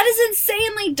insane. That is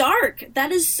insanely dark.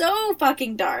 That is so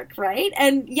fucking dark, right?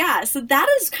 And yeah, so that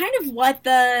is kind of what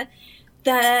the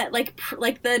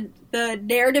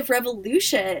narrative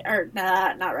revolution, or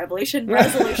not revolution,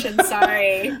 resolution,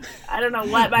 sorry. I don't know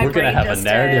what my brain just did. We're gonna have a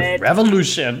narrative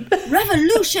revolution.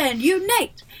 Revolution,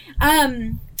 unite!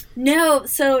 No,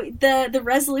 so the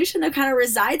resolution though kind of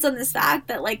resides on this fact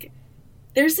that like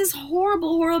there's this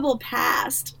horrible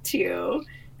past too,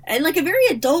 and like a very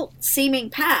adult seeming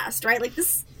past, right? Like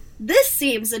this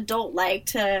seems adult like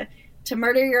to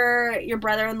murder your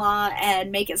brother-in-law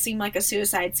and make it seem like a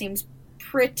suicide seems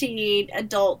pretty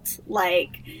adult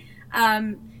like.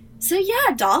 So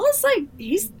yeah, Dahl is like,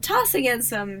 he's tossing in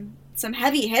some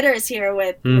heavy hitters here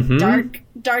with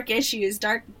dark issues,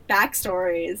 dark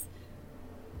backstories.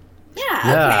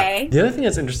 Yeah, okay. The other thing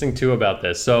that's interesting too about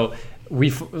this, so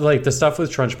like the stuff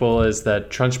with Trunchbull is that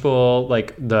Trunchbull,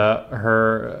 like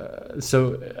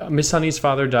so Miss Honey's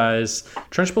father dies.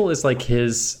 Trunchbull is like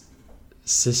his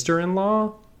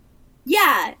sister-in-law.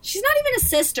 Yeah, she's not even a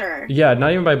sister. Yeah,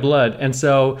 not even by blood. And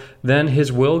so then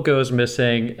his will goes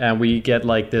missing, and we get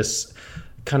like this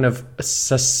kind of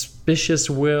suspicious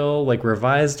will, like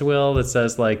revised will that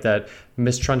says like that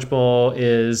Miss Trunchbull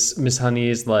is Miss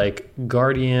Honey's like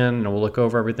guardian and will look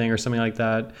over everything or something like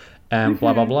that, and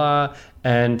blah blah blah.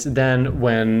 And then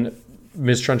when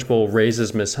Miss Trunchbull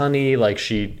raises Miss Honey, like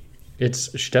she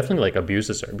definitely like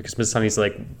abuses her, because Miss Honey's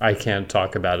like, I can't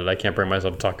talk about it. I can't bring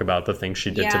myself to talk about the things she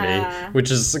did to me,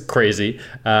 which is crazy.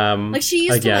 Like she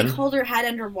used to like hold her head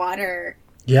underwater.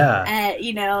 Yeah.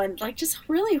 And like just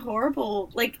really horrible,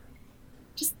 like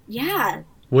just,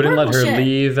 wouldn't let her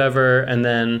leave ever. And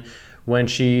then when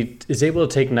she is able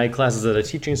to take night classes at a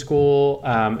teaching school,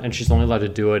 and she's only allowed to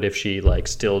do it if she like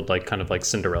still like kind of like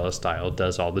Cinderella style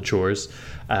does all the chores.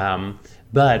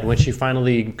 But when she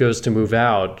finally goes to move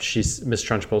out, Miss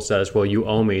Trunchbull says, well, you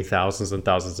owe me thousands and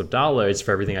thousands of dollars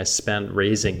for everything I spent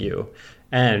raising you.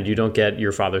 And you don't get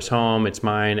your father's home, it's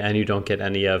mine, and you don't get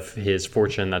any of his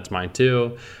fortune, that's mine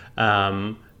too.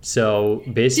 So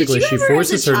basically she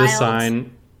forces her to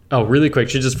sign... Oh, really quick.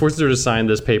 She just forces her to sign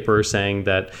this paper saying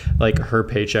that like her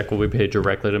paycheck will be paid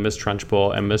directly to Miss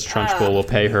Trunchbull, and Miss Trunchbull will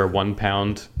pay her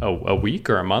 £1 a week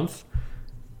or a month.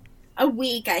 A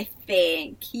week, I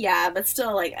think. Yeah, but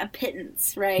still like a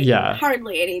pittance, right? Yeah.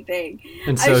 Hardly anything.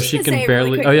 And so she can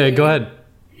barely... Really, oh, yeah, go ahead.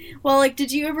 Well, like,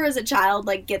 did you ever as a child,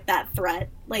 like, get that threat?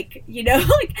 Like,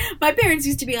 like, my parents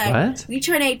used to be like, what? We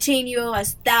turn 18, you owe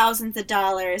us thousands of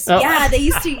dollars. Oh. Yeah, they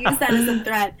used to use that as a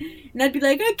threat. And I'd be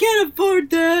like, I can't afford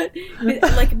that.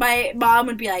 Like, my mom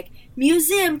would be like,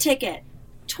 museum ticket,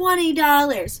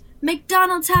 $20.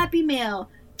 McDonald's Happy Meal,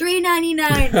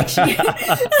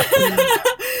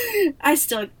 $3.99. I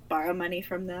still borrow money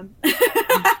from them.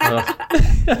 I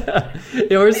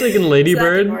was thinking Lady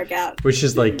Bird, which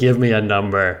is like, give me a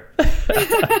number.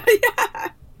 Yeah,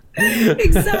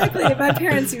 exactly. My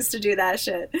parents used to do that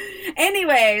shit.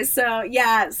 Anyway,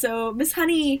 so Miss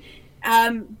Honey,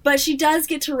 but she does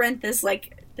get to rent this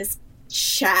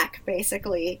shack,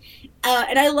 basically.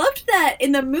 And I loved that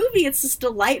in the movie, it's this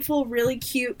delightful, really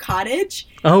cute cottage.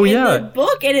 Oh, yeah. In the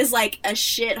book, it is like a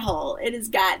shithole. It has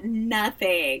got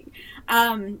nothing.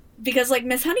 Because, like,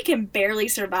 Miss Honey can barely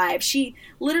survive. She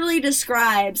literally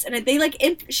describes, and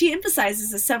she emphasizes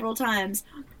this several times,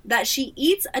 that she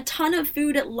eats a ton of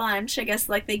food at lunch. I guess,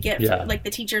 like, they get, like, the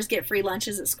teachers get free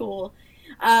lunches at school.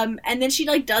 And then she,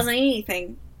 like, doesn't eat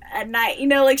anything at night,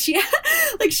 like she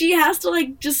has to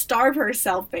like just starve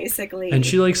herself basically, and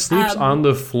she like sleeps on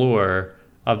the floor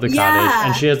of the cottage,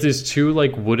 and she has these two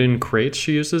like wooden crates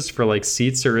she uses for like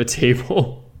seats or a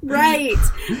table. Right.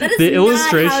 That is the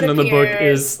illustration in the book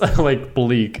is like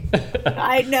bleak.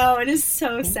 I know, it is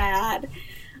so sad.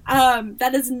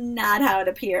 That is not how it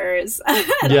appears.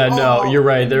 Yeah, no, you're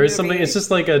right. There is something. It's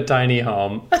just like a tiny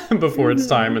home before its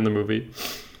time in the movie.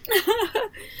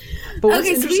 But what's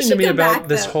interesting to me about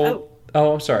this whole...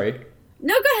 Oh, I'm sorry.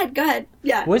 No, go ahead.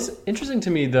 Yeah. What's interesting to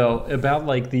me, though, about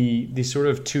like the sort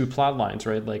of two plot lines,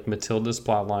 right? Like Matilda's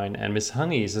plot line and Miss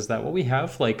Honey's, is that what we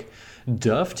have like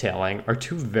dovetailing are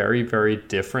two very, very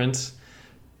different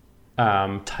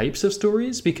types of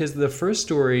stories. Because the first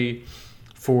story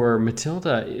for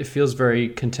Matilda, it feels very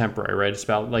contemporary, right? It's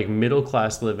about like middle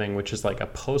class living, which is like a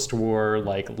post-war,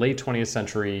 like late 20th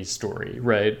century story,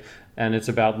 right? And it's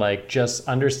about like just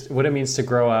what it means to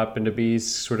grow up and to be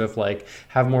sort of like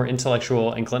have more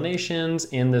intellectual inclinations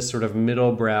in this sort of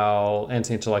middle brow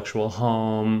anti-intellectual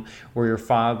home where your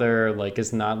father like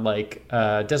is not like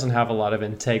doesn't have a lot of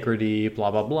integrity,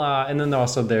 blah blah blah. And then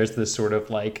also there's this sort of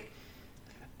like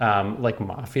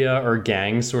mafia or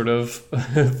gang sort of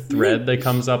thread that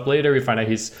comes up later. We find out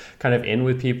he's kind of in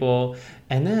with people.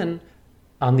 And then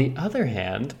on the other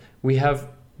hand, we have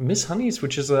Miss Honey's,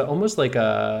 which is almost like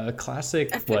a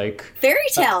classic like fairy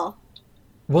tale.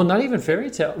 Well, not even fairy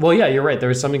tale. Well, yeah, you're right. There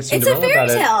was something Cinderella about it. It's a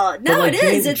fairy tale. No, like, it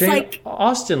is. It's Jane like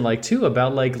Austen, like too,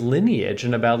 about like lineage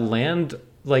and about land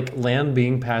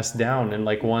being passed down and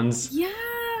like one's. Yeah,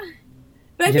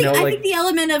 but I think the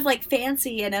element of like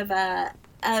fancy and of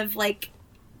like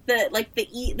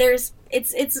there's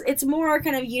it's more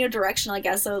kind of unidirectional, I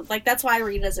guess. So like that's why I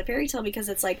read it as a fairy tale, because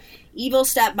it's like evil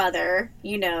stepmother,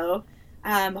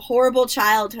 horrible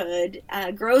childhood,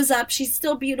 grows up, she's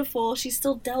still beautiful, she's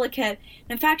still delicate.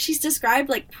 In fact, she's described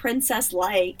like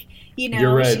princess-like,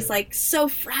 You're right. she's like so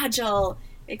fragile,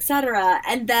 etc.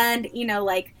 And then,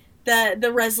 like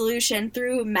the resolution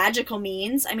through magical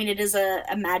means. I mean, it is a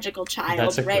magical child,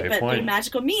 That's a right? great But point. through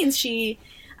magical means, she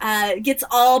gets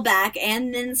all back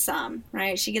and then some,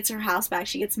 right? She gets her house back,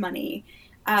 she gets money.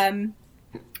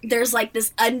 There's like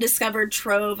this undiscovered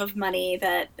trove of money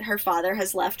that her father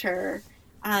has left her.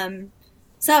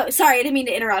 So sorry, I didn't mean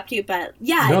to interrupt you, but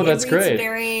yeah, no, that's it reads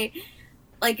great.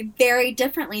 very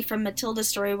differently from Matilda's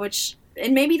story,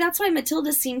 and maybe that's why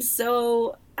Matilda seems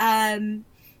so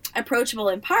approachable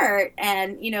in part,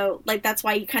 and like that's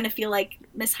why you kind of feel like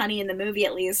Miss Honey in the movie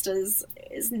at least is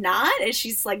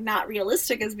she's like not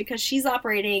realistic, is because she's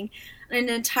operating on an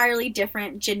entirely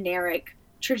different generic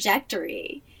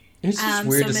trajectory. It's just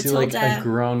weird to see like a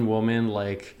grown woman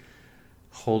like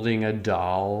holding a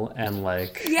doll and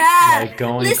like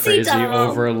going Lissy crazy doll.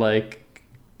 over like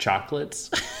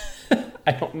chocolates.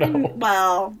 I don't know.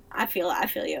 Well, I feel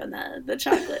you on the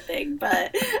chocolate thing,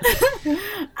 but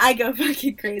I go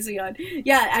fucking crazy on.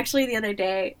 Yeah, actually the other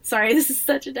day, sorry, this is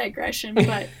such a digression,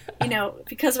 but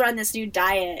because we're on this new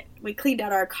diet, we cleaned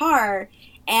out our car,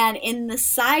 and in the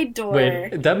side door.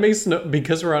 Wait, that makes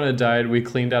because we're on a diet, we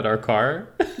cleaned out our car?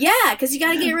 Yeah, because you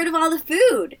got to get rid of all the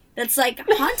food that's like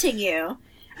haunting you.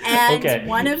 And okay.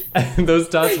 One of those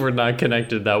dots were not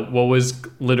connected. That what was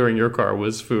littering your car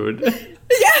was food.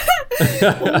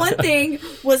 Yeah. Well, one thing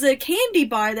was a candy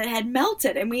bar that had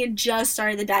melted, and we had just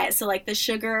started the diet, so like the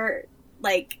sugar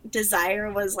like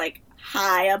desire was like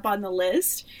high up on the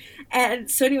list.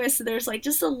 And so anyway, so there's like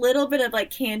just a little bit of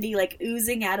like candy like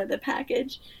oozing out of the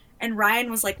package, and Ryan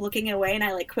was like looking away, and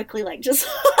I like quickly like just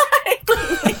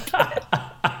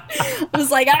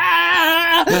was like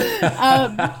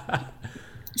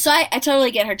so I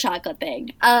totally get her chocolate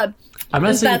thing. I'm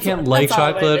not saying you can't like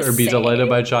chocolate or be delighted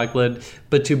by chocolate,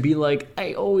 but to be like,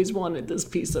 I always wanted this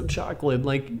piece of chocolate,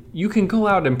 like you can go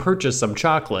out and purchase some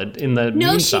chocolate in the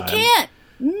meantime. She can't.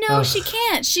 No, she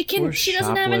can't. She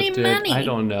doesn't have any money. I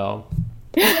don't know.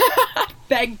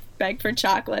 beg for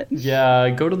chocolate. Yeah,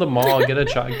 go to the mall, get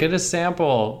a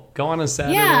sample. Go on a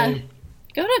Saturday. Yeah,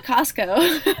 go to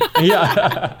Costco.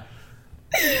 Yeah.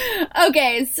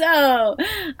 Okay, so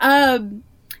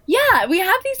yeah, we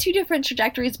have these two different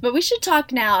trajectories, but we should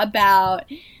talk now about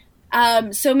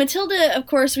so Matilda, of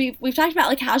course, we've talked about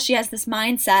like how she has this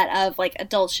mindset of like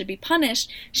adults should be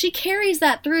punished. She carries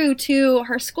that through to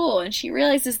her school, and she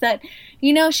realizes that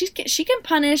she can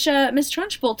punish Miss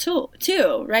Trunchbull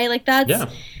too, right? Like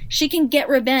she can get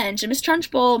revenge. And Miss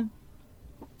Trunchbull,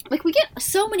 like we get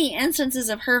so many instances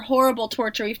of her horrible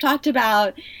torture. We've talked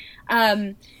about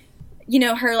her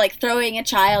like throwing a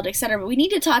child, etc. But we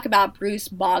need to talk about Bruce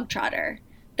Bogtrotter.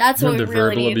 That's what we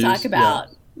really need to talk about.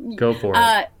 Yeah. Go for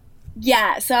it.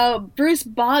 Yeah, so Bruce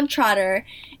Bogtrotter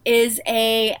is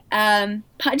a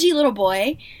pudgy little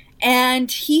boy,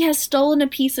 and he has stolen a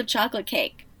piece of chocolate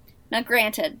cake. Now,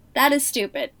 granted, that is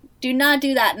stupid. Do not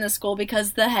do that in the school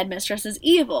because the headmistress is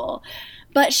evil.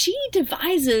 But she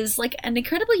devises like an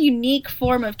incredibly unique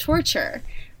form of torture,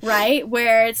 right?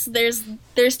 Where there's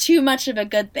too much of a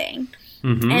good thing.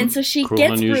 Mm-hmm. And so she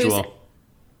gets Bruce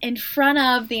in front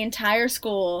of the entire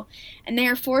school, and they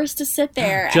are forced to sit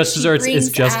there. Just desserts. It's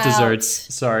just desserts.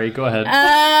 Sorry, go ahead.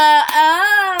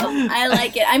 I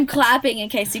like it. I'm clapping in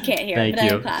case you can't hear. Thank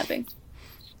you. I'm clapping.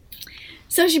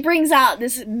 So she brings out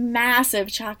this massive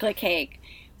chocolate cake,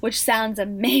 which sounds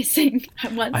amazing.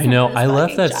 I know. I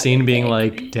left that scene being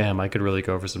like, damn, I could really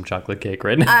go for some chocolate cake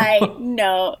right now. I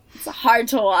know. It's hard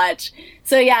to watch.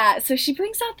 So yeah, so she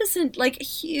brings out this like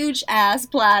huge ass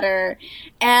platter.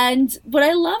 And what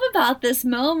I love about this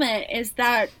moment is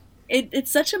that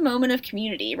it's such a moment of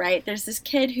community, right? There's this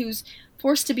kid who's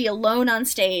forced to be alone on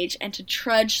stage and to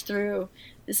trudge through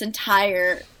this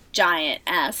entire giant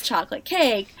ass chocolate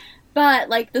cake. But,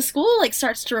 like, the school, like,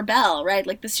 starts to rebel, right?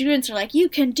 Like, the students are like, you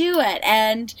can do it,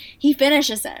 and he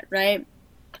finishes it, right?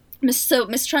 So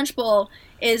Miss Trunchbull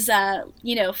is,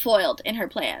 foiled in her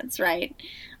plans, right?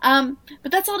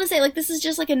 But that's all to say, like, this is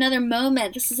just, like, another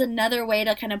moment. This is another way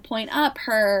to kind of point up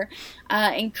her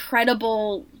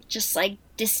incredible, just, like,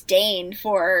 disdain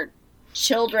for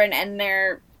children and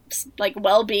their, like,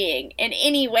 well-being in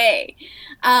any way.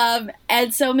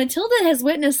 And so Matilda has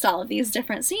witnessed all of these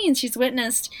different scenes. She's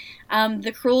witnessed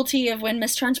the cruelty of when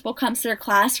Miss Trunchbull comes to her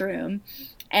classroom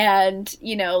and,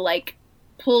 like,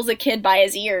 pulls a kid by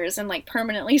his ears and, like,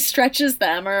 permanently stretches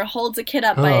them or holds a kid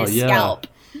up by his scalp.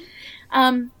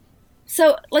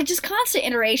 So, like, just constant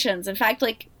iterations. In fact,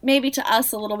 like, maybe to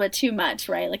us a little bit too much,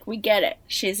 right? Like, we get it.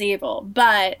 She's evil.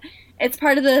 But it's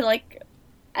part of the, like,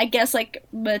 I guess like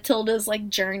Matilda's like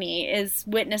journey is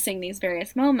witnessing these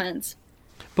various moments.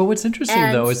 But what's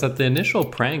interesting though is that the initial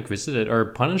prank visited or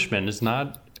punishment is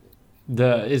not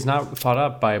thought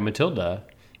up by Matilda.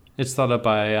 It's thought up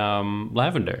by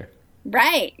Lavender.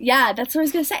 Right. Yeah, that's what I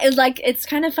was gonna say. It's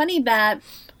kind of funny that,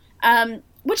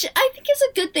 which I think is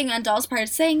a good thing on Doll's part,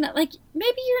 saying that like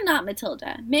maybe you're not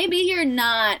Matilda, maybe you're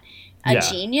not a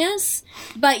genius,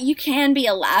 but you can be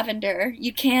a Lavender.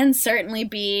 You can certainly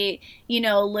be,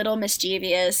 a little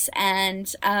mischievous,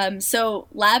 and so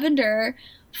Lavender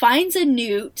finds a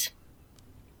newt.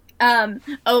 I'm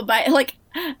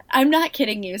not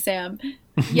kidding you, Sam.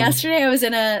 Yesterday I was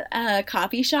in a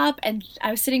coffee shop and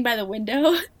I was sitting by the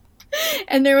window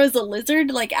and there was a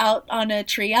lizard like out on a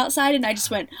tree outside and I just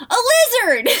went, a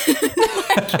lizard!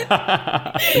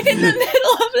 in the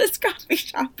middle of this coffee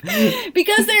shop.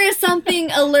 Because there is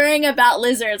something alluring about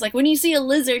lizards. Like when you see a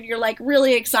lizard, you're like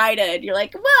really excited. You're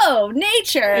like, whoa,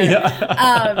 nature!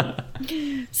 Yeah.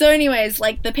 So anyways,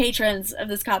 like the patrons of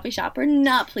this coffee shop were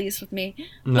not pleased with me.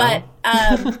 No.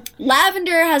 But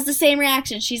Lavender has the same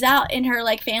reaction. She's out in her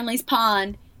like family's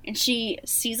pond and she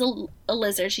sees a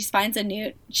lizard. She finds a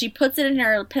newt. She puts it in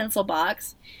her pencil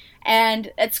box.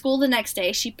 And at school the next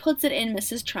day, she puts it in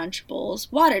Mrs.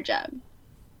 Trunchbull's water jug.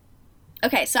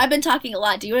 Okay, so I've been talking a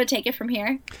lot. Do you want to take it from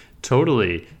here?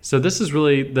 Totally. So this is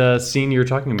really the scene you're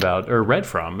talking about, or read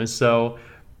from. So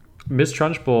Miss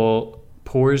Trunchbull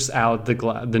pours out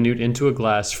the newt into a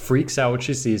glass, freaks out when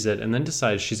she sees it, and then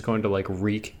decides she's going to like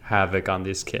wreak havoc on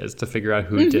these kids to figure out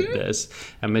who did this.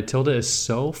 And Matilda is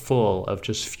so full of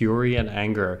just fury and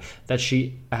anger that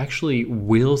she actually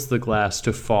wills the glass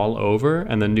to fall over,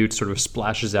 and the newt sort of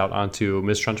splashes out onto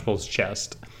Miss Trunchbull's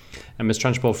chest. And Miss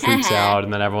Trunchbull freaks out,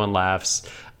 and then everyone laughs.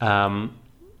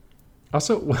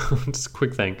 Also, just a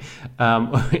quick thing.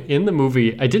 In the movie,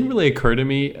 it didn't really occur to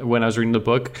me when I was reading the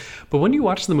book, but when you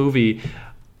watch the movie,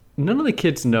 none of the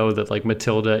kids know that like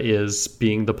Matilda is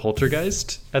being the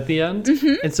poltergeist at the end.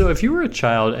 And so if you were a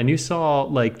child and you saw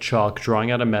like Chalk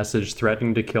drawing out a message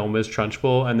threatening to kill Miss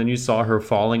Trunchbull, and then you saw her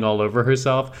falling all over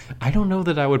herself, I don't know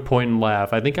that I would point and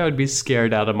laugh. I think I would be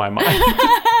scared out of my mind.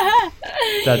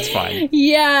 That's fine.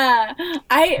 Yeah,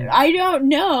 I don't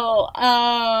know.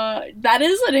 That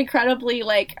is an incredibly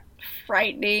like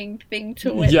frightening thing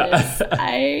to witness.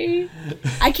 Yeah.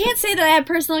 I can't say that I have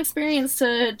personal experience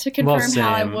to confirm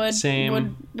how I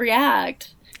would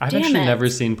react. I've actually never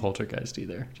seen Poltergeist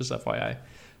either, just FYI.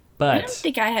 But I don't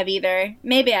think I have either.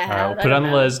 Maybe I have. Put it on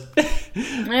the list.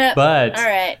 But all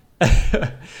right.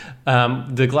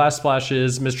 The glass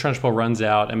splashes, Miss Trunchbull runs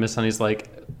out, and Miss Honey's like,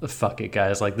 fuck it,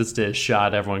 guys. Like, this dish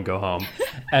shot. Everyone go home.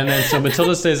 And then so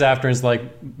Matilda stays after and is like,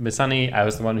 Miss Honey, I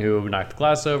was the one who knocked the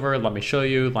glass over. Let me show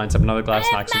you. Lines up another glass,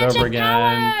 knocks it over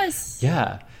again. Powers.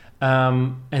 Yeah.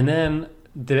 And then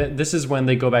this is when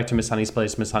they go back to Miss Honey's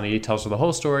place. Miss Honey tells her the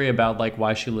whole story about like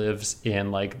why she lives in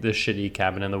like this shitty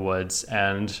cabin in the woods.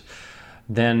 And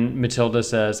then Matilda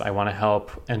says, I want to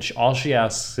help. And all she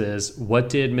asks is, what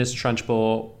did Miss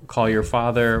Trunchbull call your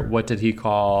father? What did he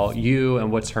call you?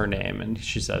 And what's her name? And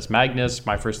she says, Magnus.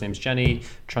 My first name's Jenny.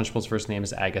 Trunchbull's first name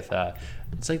is Agatha.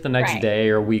 It's like the next day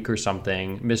or week or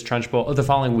something. Miss Trunchbull, the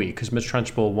following week, because Miss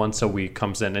Trunchbull once a week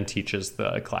comes in and teaches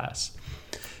the class.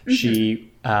 She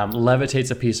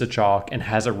levitates a piece of chalk and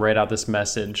has it write out this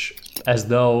message as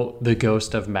though the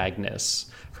ghost of Magnus,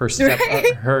 her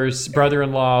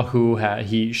brother-in-law,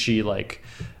 who she like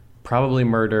probably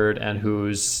murdered and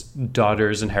whose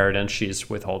daughter's inheritance she's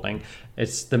withholding.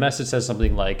 The message says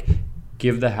something like,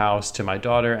 give the house to my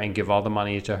daughter and give all the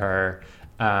money to her,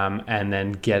 and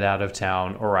then get out of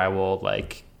town or I will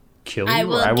like kill you,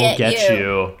 or I will get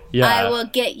you. Yeah, I will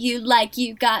get you like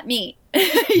you got me.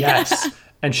 Yes.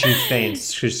 And she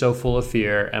faints. She's so full of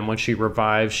fear, and when she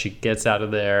revives, she gets out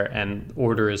of there and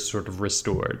order is sort of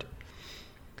restored.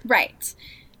 Right.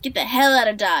 Get the hell out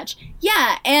of Dodge.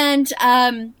 Yeah, and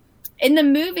in the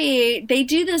movie, they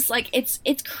do this, like, it's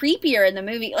creepier in the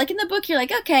movie. Like, in the book, you're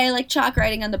like, okay, like, chalk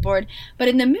writing on the board. But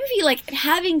in the movie, like,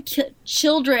 having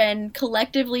children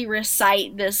collectively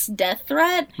recite this death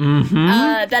threat,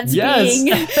 that's being...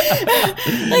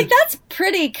 like, that's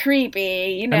pretty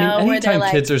creepy, you know? I mean, anytime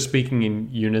like, kids are speaking in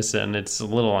unison, it's a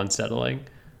little unsettling.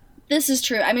 This is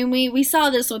true. I mean, we saw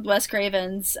this with Wes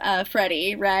Craven's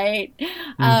Freddy, right?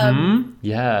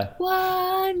 Yeah.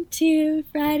 1, 2,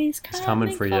 Freddy's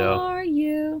coming for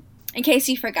you. In case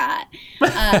you forgot.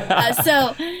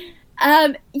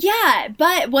 Yeah.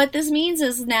 But what this means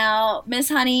is now Miss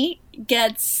Honey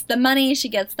gets the money. She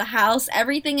gets the house.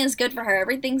 Everything is good for her.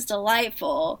 Everything's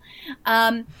delightful.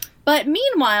 But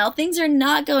meanwhile, things are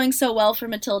not going so well for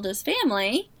Matilda's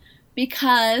family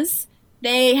because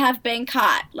they have been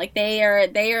caught. Like they are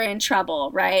in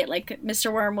trouble, right? Like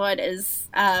Mr. Wormwood is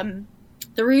the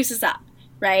ruse is up,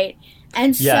 right?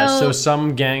 And so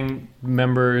some gang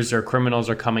members or criminals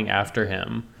are coming after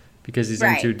him because he's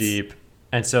in too deep.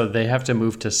 And so they have to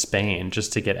move to Spain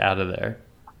just to get out of there.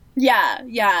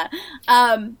 Yeah.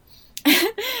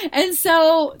 And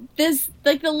so this,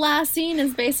 like, the last scene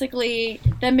is basically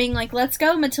them being like, let's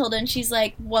go, Matilda. And she's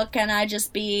like, what, can I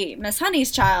just be Miss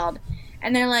Honey's child?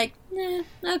 And they're like,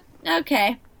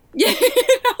 okay.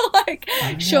 Like,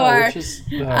 sure.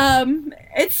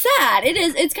 It's sad.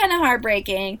 It's kind of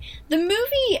heartbreaking. The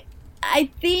movie, I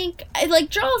think, it, like,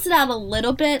 draws it out a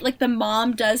little bit. Like, the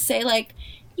mom does say, like,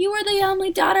 you were the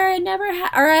only daughter I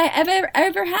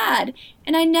ever had,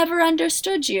 and I never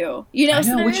understood you. You know, I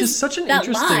know, which is such an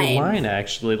interesting line,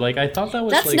 actually. Like, I thought that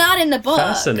was that's not in the book.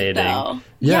 Fascinating. Though.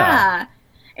 Yeah,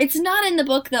 it's not in the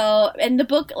book though, and the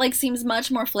book like seems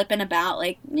much more flippant about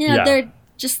like they're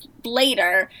just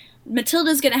later.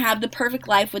 Matilda's gonna have the perfect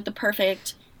life with the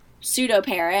perfect pseudo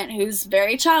parent who's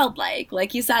very childlike,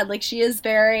 like you said. Like she is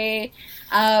very,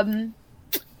 kind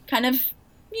of.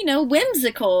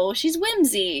 Whimsical. She's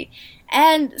whimsy.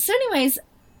 And so anyways,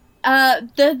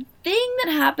 the thing that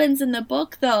happens in the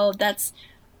book, though, that's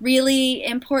really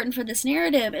important for this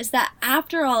narrative is that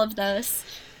after all of this,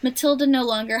 Matilda no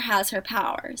longer has her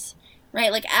powers,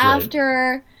 right? Like,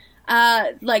 after,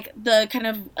 like, the kind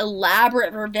of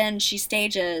elaborate revenge she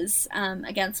stages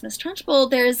against Miss Trunchbull,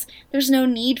 there's no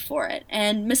need for it.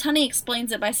 And Miss Honey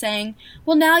explains it by saying,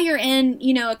 well, now you're in,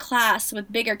 a class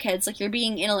with bigger kids, like, you're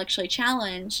being intellectually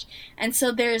challenged. And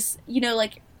so there's,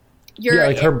 like,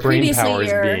 her brain power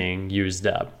is being used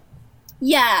up.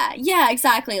 Yeah,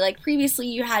 exactly. Like, previously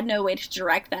you had no way to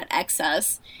direct that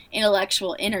excess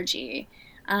intellectual energy.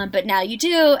 But now you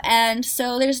do, and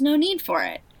so there's no need for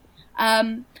it.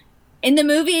 In the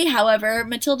movie, however,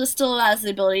 Matilda still has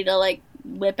the ability to, like,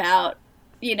 whip out,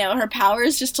 her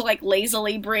powers just to, like,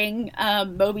 lazily bring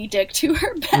Moby Dick to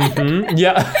her bed. Mm-hmm.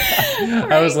 Yeah.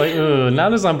 Right? I was like, ooh,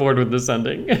 not as on board with this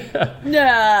ending.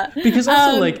 Yeah. Because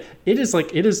also, it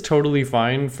is totally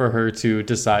fine for her to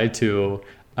decide to,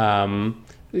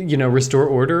 restore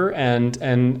order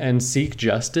and seek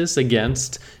justice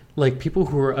against like people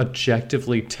who are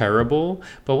objectively terrible.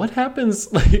 But what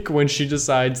happens like when she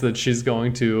decides that she's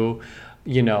going to,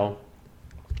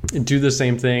 do the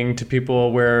same thing to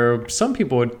people where some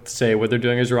people would say what they're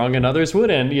doing is wrong and others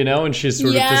wouldn't, and she's sort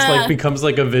of just like becomes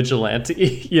like a vigilante,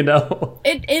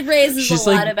 It raises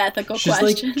a lot of ethical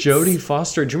questions. She's like Jodie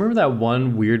Foster. Do you remember that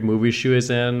one weird movie she was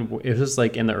in? It was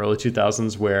like in the early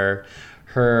 2000s where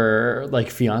her like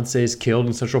fiance is killed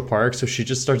in Central Park, so she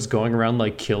just starts going around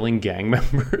like killing gang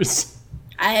members.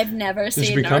 I have never seen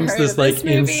she becomes or heard this of like this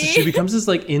movie. she becomes this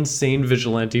like insane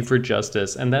vigilante for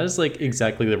justice, and that is like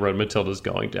exactly the road Matilda's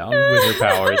going down with her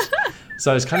powers.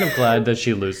 So I was kind of glad that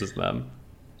she loses them.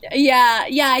 Yeah,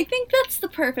 I think that's the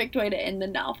perfect way to end the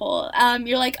novel.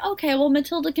 You're like, okay, well,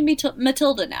 Matilda can be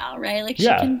Matilda now, right? Like, she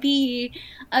can be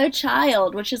a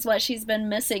child, which is what she's been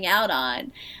missing out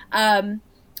on.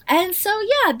 And so,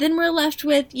 then we're left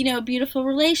with, a beautiful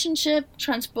relationship.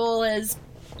 Trunchbull is,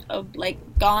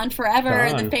 gone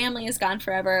forever. The family is gone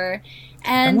forever.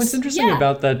 And what's interesting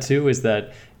about that, too, is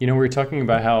that, we were talking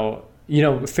about how,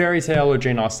 fairy tale or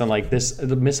Jane Austen, like this,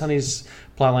 the Miss Honey's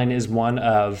plotline is one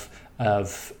of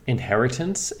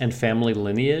inheritance and family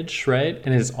lineage, right?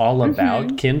 And it's all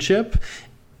about kinship.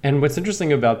 And what's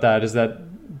interesting about that is that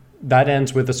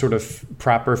ends with a sort of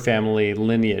proper family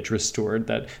lineage restored,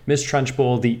 that Miss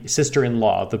Trunchbull, the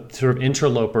sister-in-law, the sort of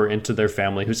interloper into their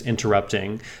family who's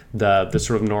interrupting the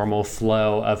sort of normal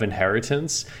flow of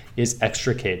inheritance, is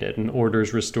extricated and order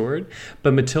is restored.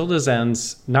 But Matilda's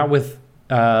ends not with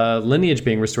lineage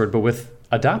being restored, but with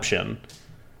adoption.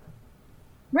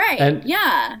 Right. And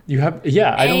you have,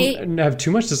 I don't have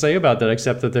too much to say about that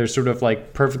except that they're sort of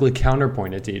like perfectly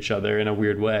counterpointed to each other in a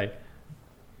weird way.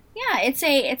 Yeah,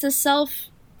 it's a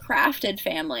self-crafted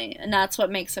family, and that's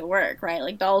what makes it work, right?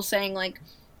 Like Doll's saying, like,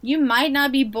 you might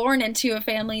not be born into a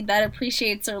family that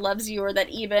appreciates or loves you or that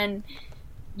even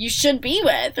you should be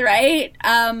with, right?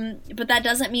 But that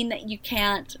doesn't mean that you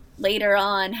can't later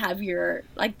on have your,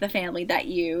 like, the family that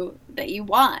you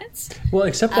want. Well,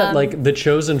 except that, like, the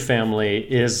chosen family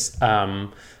is a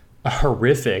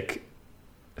horrific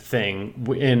thing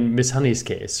in Miss Honey's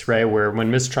case, right? Where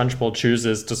when Miss Trunchbull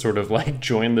chooses to sort of like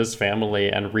join this family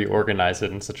and reorganize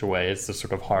it in such a way, it's a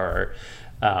sort of horror.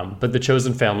 But the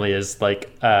chosen family is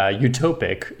like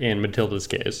utopic in Matilda's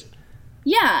case.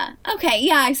 Yeah. Okay.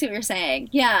 Yeah, I see what you're saying.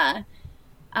 Yeah.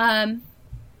 I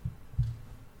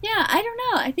don't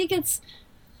know. I think it's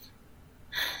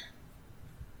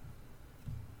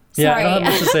Yeah, I don't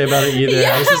have much to say about it either.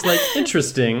 Yeah. I was just like,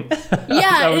 interesting.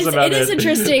 Yeah, it is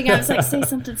interesting. I was like, say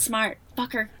something smart.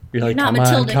 Fucker. You're like, not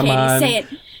Matilda, Katie. Say it.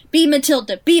 Be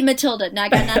Matilda. Be Matilda. No, I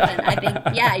got nothing. I think,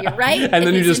 yeah, you're right. And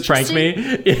then you just prank me?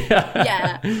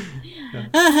 Yeah.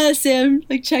 Sam,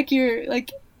 like, check your,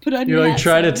 like, put on your You're like, hat,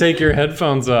 try Sam. to take your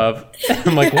headphones off.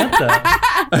 I'm like, what the?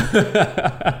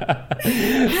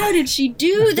 How did she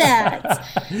do that?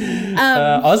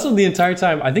 Also, the entire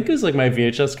time, I think it was like my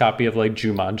VHS copy of like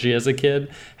Jumanji as a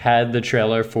kid had the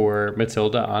trailer for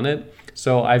Matilda on it.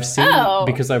 So I've seen,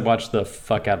 because I watched the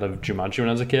fuck out of Jumanji when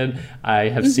I was a kid, I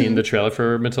have seen the trailer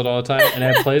for Matilda all the time. And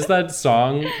it plays that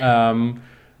song,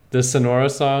 the Sonora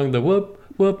song, the whoop,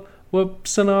 whoop, whoop,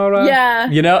 Sonora. Yeah.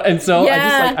 You know? And so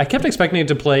I kept expecting it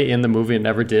to play in the movie and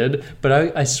never did.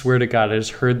 But I swear to God, I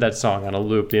just heard that song on a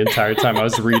loop the entire time I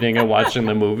was reading and watching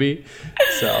the movie.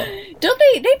 So. Don't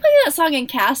they play that song in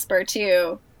Casper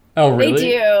too? Oh, really? They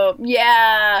do.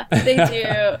 Yeah, they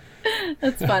do.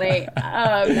 That's funny.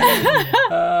 And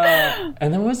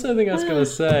then what's the other thing I was going to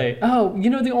say? Oh,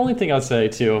 the only thing I'll say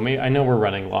too, I mean, I know we're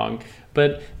running long,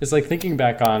 but it's like thinking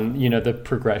back on, the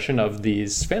progression of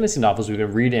these fantasy novels we've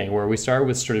been reading, where we start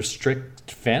with sort of strict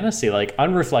fantasy, like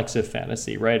unreflexive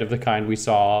fantasy, right? Of the kind we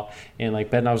saw in like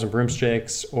Bedknobs and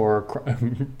Broomsticks or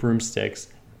Broomstick,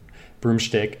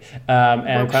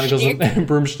 and Chronicles of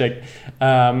Broomstick.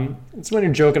 It's when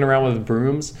you're joking around with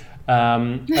brooms,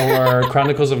 or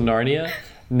Chronicles of Narnia.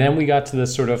 And then we got to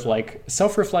this sort of like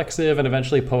self-reflexive and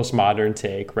eventually postmodern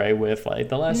take, right? With like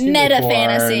The Last Unicorn, meta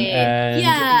fantasy, and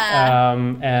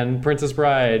Princess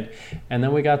Bride, and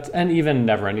then we got and even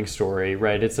Neverending Story,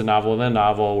 right? It's a novel within a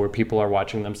novel where people are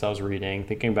watching themselves reading,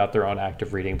 thinking about their own act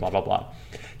of reading, blah blah blah.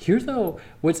 Here, though,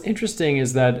 what's interesting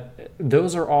is that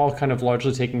those are all kind of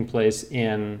largely taking place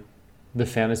in the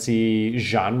fantasy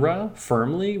genre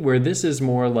firmly, where this is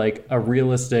more like a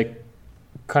realistic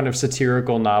kind of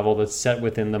satirical novel that's set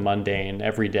within the mundane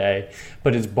every day,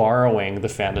 but it's borrowing the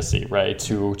fantasy, right,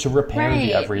 to repair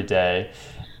the everyday.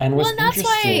 And what's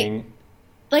interesting...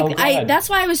 That's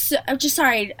why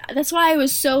I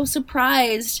was so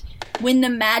surprised when the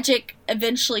magic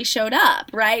eventually showed up,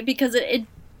 right? Because it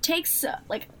takes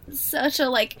like such a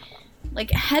like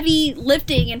heavy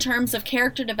lifting in terms of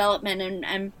character development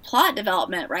and plot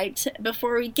development, right?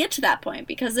 Before we get to that point,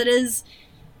 because it's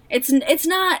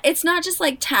not just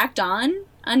like tacked on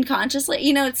unconsciously,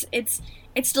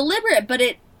 it's deliberate, but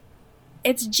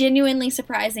it's genuinely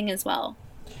surprising as well.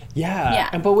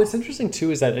 Yeah. But what's interesting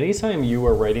too is that anytime you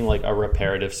are writing like a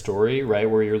reparative story, right,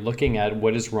 where you're looking at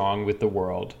what is wrong with the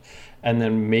world and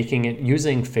then making it,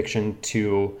 using fiction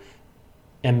to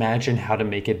imagine how to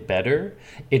make it better,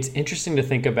 it's interesting to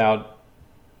think about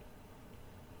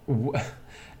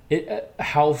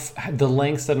how the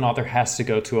lengths that an author has to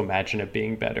go to imagine it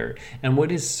being better. And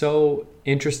what is so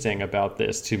interesting about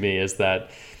this to me is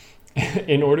that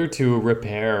in order to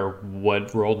repair what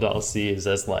Roald Dahl sees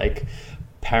as like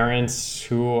parents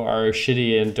who are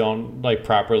shitty and don't like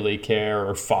properly care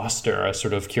or foster a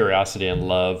sort of curiosity and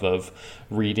love of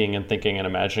reading and thinking and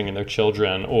imagining in their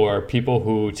children, or people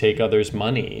who take others'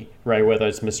 money, right, whether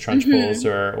it's Miss Trunchbull's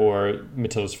or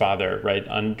Matilda's father, right,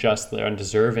 unjustly or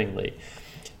undeservingly,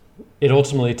 it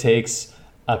ultimately takes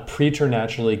a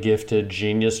preternaturally gifted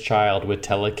genius child with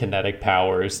telekinetic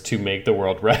powers to make the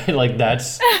world right. Like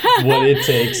that's what it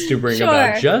takes to bring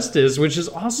about justice, which is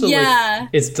also like,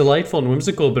 it's delightful and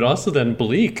whimsical, but also then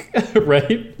bleak,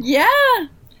 right? Yeah.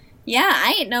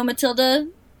 I ain't no Matilda.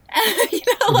 I'm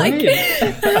not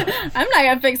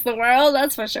gonna fix the world,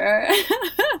 that's for sure.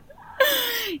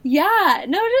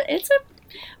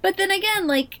 But then again,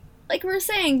 like we're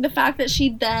saying, the fact that she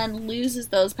then loses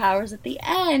those powers at the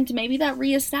end, maybe that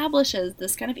reestablishes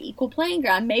this kind of equal playing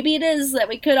ground. Maybe it is that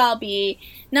we could all be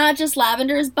not just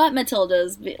Lavenders, but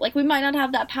Matildas. Like, we might not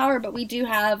have that power, but we do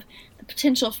have the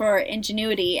potential for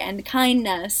ingenuity and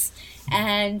kindness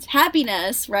and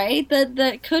happiness, right?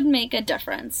 That could make a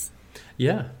difference.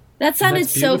 Yeah. That sounded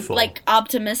so, like,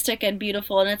 optimistic and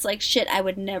beautiful, and it's like, shit, I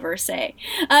would never say.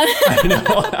 I know.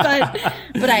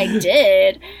 but I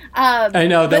did. I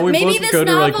know. Then we both go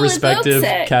to, like, respective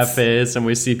cafes, and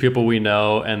we see people we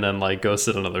know, and then, like, go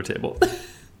sit at another table.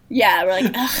 Yeah, we're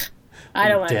like, ugh, I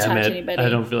don't want to talk to anybody. I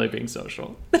don't feel like being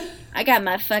social. I got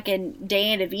my fucking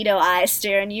Danny DeVito eyes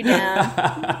staring you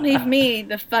down. Leave me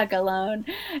the fuck alone.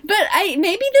 But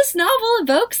maybe this novel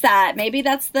evokes that. Maybe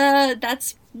that's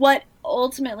what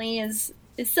ultimately is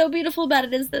so beautiful about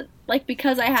it, is that, like,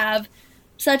 because I have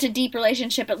such a deep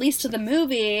relationship, at least to the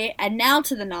movie and now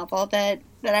to the novel, that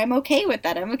I'm okay with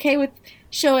that. I'm okay with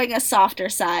showing a softer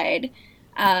side,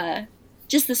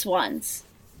 just this once.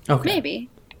 Okay. Maybe.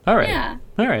 All right. Yeah.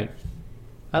 All right.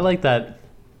 I like that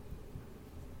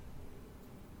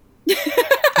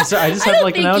So I just have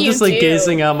like now I'm just like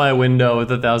gazing out my window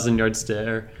with a 1,000-yard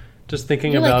stare, just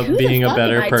thinking about being a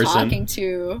better person. Talking to?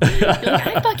 You're like,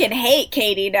 I fucking hate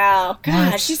Katie now.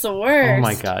 God, she's the worst. Oh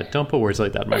my God! Don't put words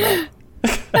like that in my mouth.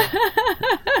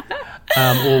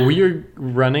 Well, we are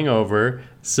running over,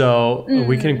 so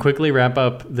we can quickly wrap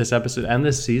up this episode and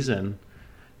this season.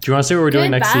 Do you want to say what we're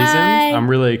doing next season? I'm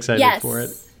really excited for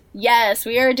it. Yes,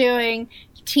 we are doing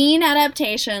teen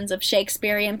adaptations of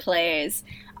Shakespearean plays.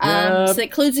 So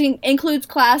it includes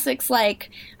classics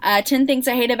like 10 Things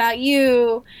I Hate About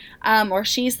You, or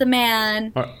She's the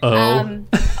Man. Yeah.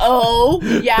 How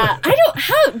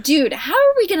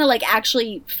are we gonna like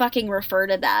actually fucking refer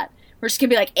to that? We're just gonna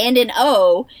be like, and in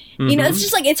O. Mm-hmm. You know, it's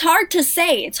just like, it's hard to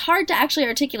say. It's hard to actually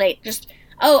articulate. Just,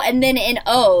 and then in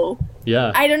O.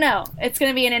 Yeah. I don't know. It's going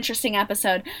to be an interesting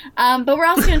episode. But we're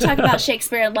also going to talk about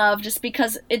Shakespeare in Love just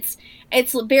because it's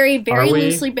very, very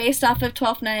loosely based off of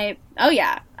Twelfth Night. Oh,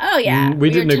 yeah.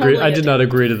 We didn't agree. I did not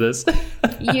agree to this.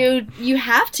 You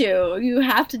have to. You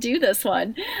have to do this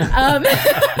one. Don't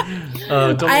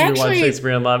make me watch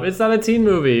Shakespeare in Love. It's not a teen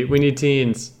movie. We need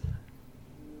teens.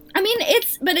 I mean,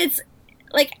 it's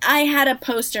like, I had a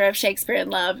poster of Shakespeare in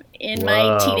Love in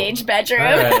my teenage bedroom.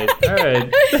 All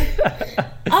right.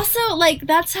 Also, like,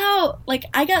 that's how, like,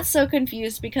 I got so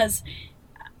confused because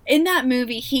in that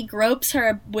movie, he gropes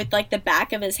her with, like, the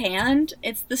back of his hand.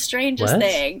 It's the strangest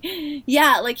thing.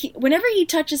 Yeah, like, whenever he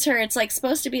touches her, it's, like,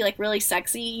 supposed to be, like, really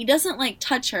sexy. He doesn't, like,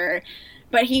 touch her,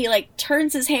 but he, like,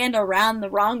 turns his hand around the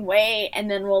wrong way and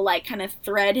then will, like, kind of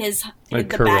thread the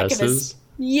back of his...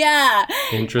 Yeah.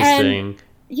 Interesting.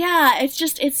 Yeah,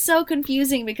 it's so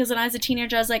confusing because when I was a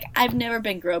teenager, I was like, I've never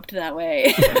been groped that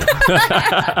way.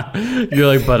 You're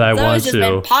like, but I want to. It's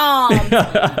been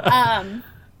palmed.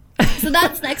 So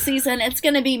that's next season. It's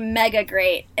going to be mega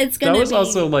great. That was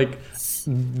also like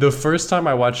the first time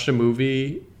I watched a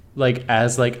movie like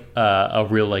as like a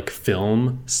real like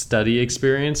film study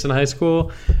experience in high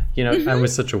school. You know, I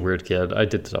was such a weird kid. I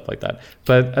did stuff like that.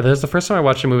 But that was the first time I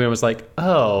watched a movie and I was like,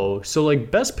 oh, so like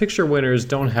Best Picture winners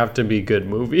don't have to be good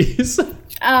movies.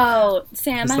 Oh,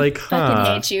 Sam, I fucking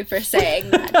hate you for saying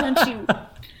that. Don't you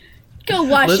go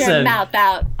wash your mouth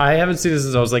out. I haven't seen this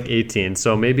since I was like 18,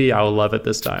 so maybe I'll love it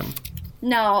this time.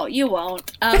 No, you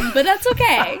won't. But that's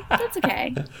okay. That's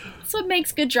okay. That's what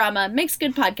makes good drama, makes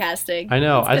good podcasting. I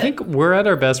know. I think we're at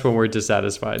our best when we're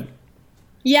dissatisfied.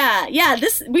 Yeah.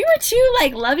 We were too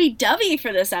like lovey-dovey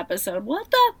for this episode. What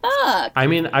the fuck? I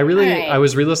mean, I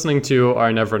was re-listening to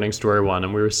our Neverending Story one,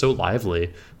 and we were so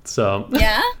lively. So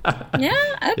yeah. Okay.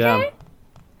 Yeah.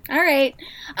 All right.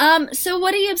 So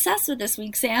what are you obsessed with this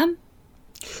week, Sam?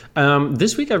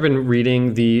 This week I've been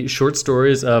reading the short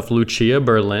stories of Lucia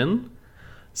Berlin.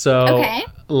 So,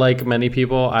 like many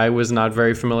people, I was not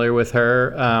very familiar with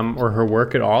her or her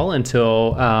work at all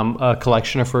until a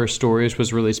collection of her stories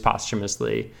was released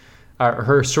posthumously.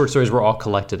 Her short stories were all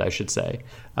collected, I should say,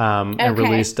 and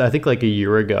released, I think, like a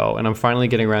year ago. And I'm finally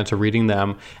getting around to reading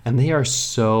them, and they are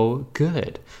so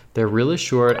good. They're really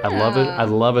short. I love it. I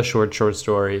love a short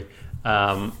story.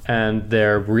 And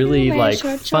they're really like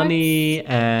funny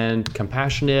and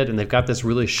compassionate, and they've got this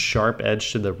really sharp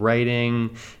edge to the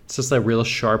writing. It's just a real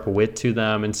sharp wit to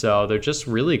them, and so they're just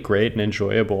really great and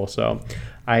enjoyable. So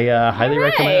I highly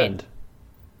recommend.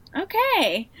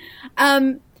 Okay.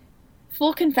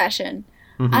 Full confession.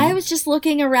 Mm-hmm. I was just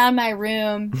looking around my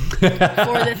room for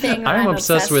the thing that I'm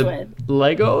obsessed with.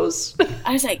 Legos?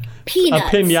 I was like,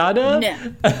 peanuts. A pinata?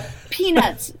 No.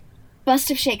 Peanuts.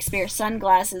 Bust of Shakespeare,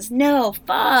 sunglasses. No,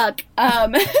 fuck.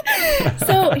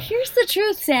 So here's the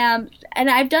truth, Sam. And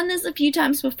I've done this a few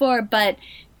times before, but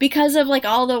because of like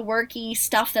all the worky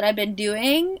stuff that I've been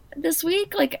doing this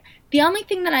week, like the only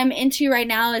thing that I'm into right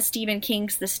now is Stephen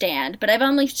King's The Stand, but I've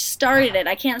only started it.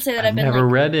 I can't say that I've been never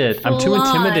read it. I'm too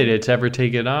intimidated to ever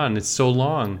take it on. It's so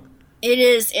long. It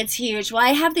is. It's huge. Well,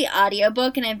 I have the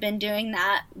audiobook and I've been doing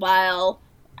that while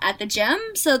at the gym,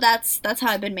 so that's how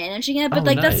I've been managing it. But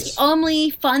nice. That's the only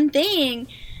fun thing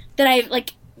that I've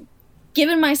like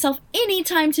given myself any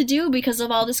time to do because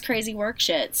of all this crazy work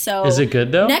shit. So is it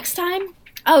good though? Next time,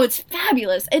 it's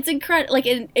fabulous. It's incredible. Like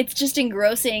it's just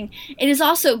engrossing. It is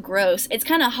also gross. It's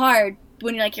kind of hard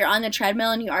when you're on the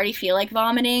treadmill and you already feel like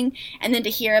vomiting, and then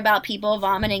to hear about people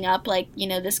vomiting up like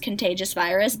this contagious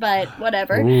virus. But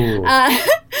whatever.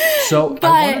 So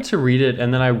I wanted to read it,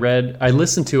 and then I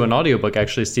listened to an audiobook,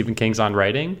 actually, Stephen King's On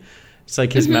Writing. It's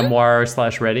like his memoir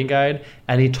 / writing guide,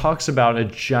 and he talks about a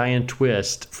giant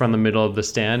twist from the middle of The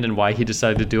Stand and why he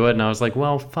decided to do it. And I was like,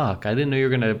 well, fuck, I didn't know you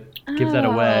were going to give that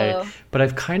away. But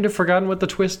I've kind of forgotten what the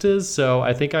twist is, so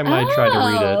I think I might try to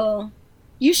read it.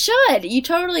 You should. You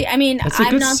totally. I mean, it's a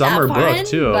good summer book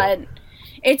too. But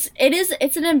it's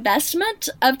an investment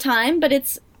of time, but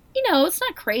it's, you know, it's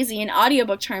not crazy. In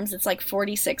audiobook terms, it's like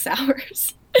 46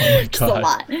 hours. Oh my It's a God.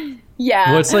 lot.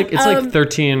 Yeah. Well, it's like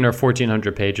 13 or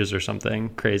 1400 pages or something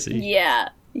crazy. Yeah.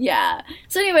 Yeah.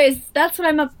 So anyways, that's what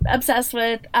I'm obsessed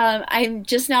with. I'm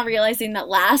just now realizing that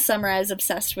last summer I was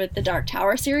obsessed with the Dark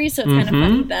Tower series, so it's kind of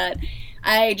funny that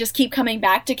I just keep coming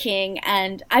back to King,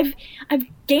 and I've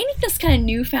gained this kind of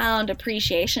newfound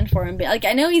appreciation for him. Like,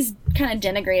 I know he's kind of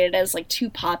denigrated as like too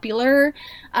popular,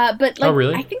 but like, oh,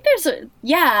 really? I think there's I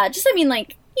mean,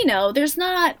 like, you know, there's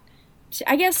not,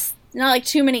 I guess, not like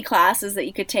too many classes that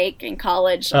you could take in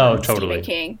college on totally. Stephen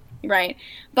King, right?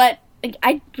 But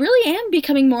I really am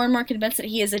becoming more and more convinced that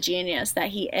he is a genius, that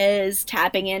he is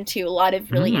tapping into a lot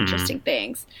of really interesting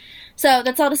things. So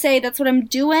that's all to say, that's what I'm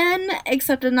doing,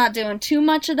 except I'm not doing too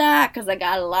much of that because I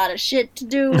got a lot of shit to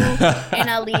do. And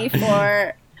I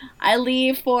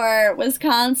leave for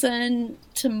Wisconsin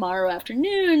tomorrow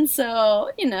afternoon.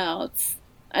 So, you know,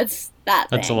 it's that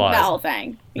thing. That's a lot. That whole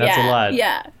thing. That's a lot.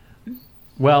 Yeah.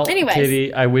 Well, anyways.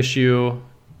 Katie, I wish you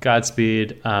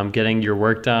Godspeed getting your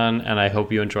work done, and I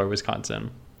hope you enjoy Wisconsin.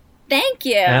 Thank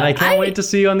you. And I can't wait to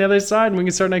see you on the other side and we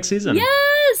can start next season.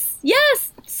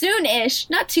 Yes. Soon-ish.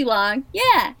 Not too long.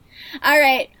 Yeah. All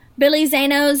right. Billy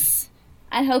Zanos,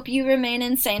 I hope you remain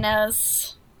in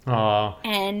Sanos. Aw.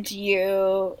 And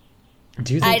you...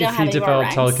 Do you think if he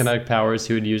developed telekinetic powers,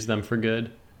 he would use them for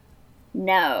good?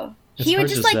 No. It's he would hard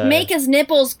just, to like, say. make his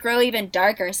nipples grow even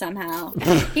darker somehow.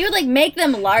 He would, like, make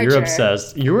them larger. You're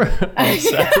obsessed. You were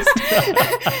obsessed.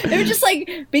 It would just,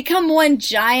 like, become one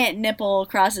giant nipple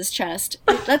across his chest.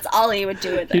 That's all he would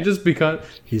do with it.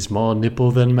 He's more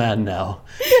nipple than man now.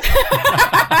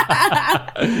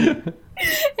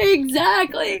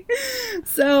 Exactly.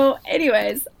 So,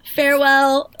 anyways,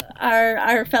 farewell,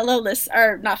 our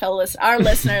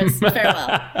listeners.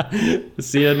 Farewell.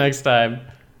 See you next time.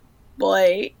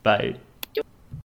 Boy. Bye.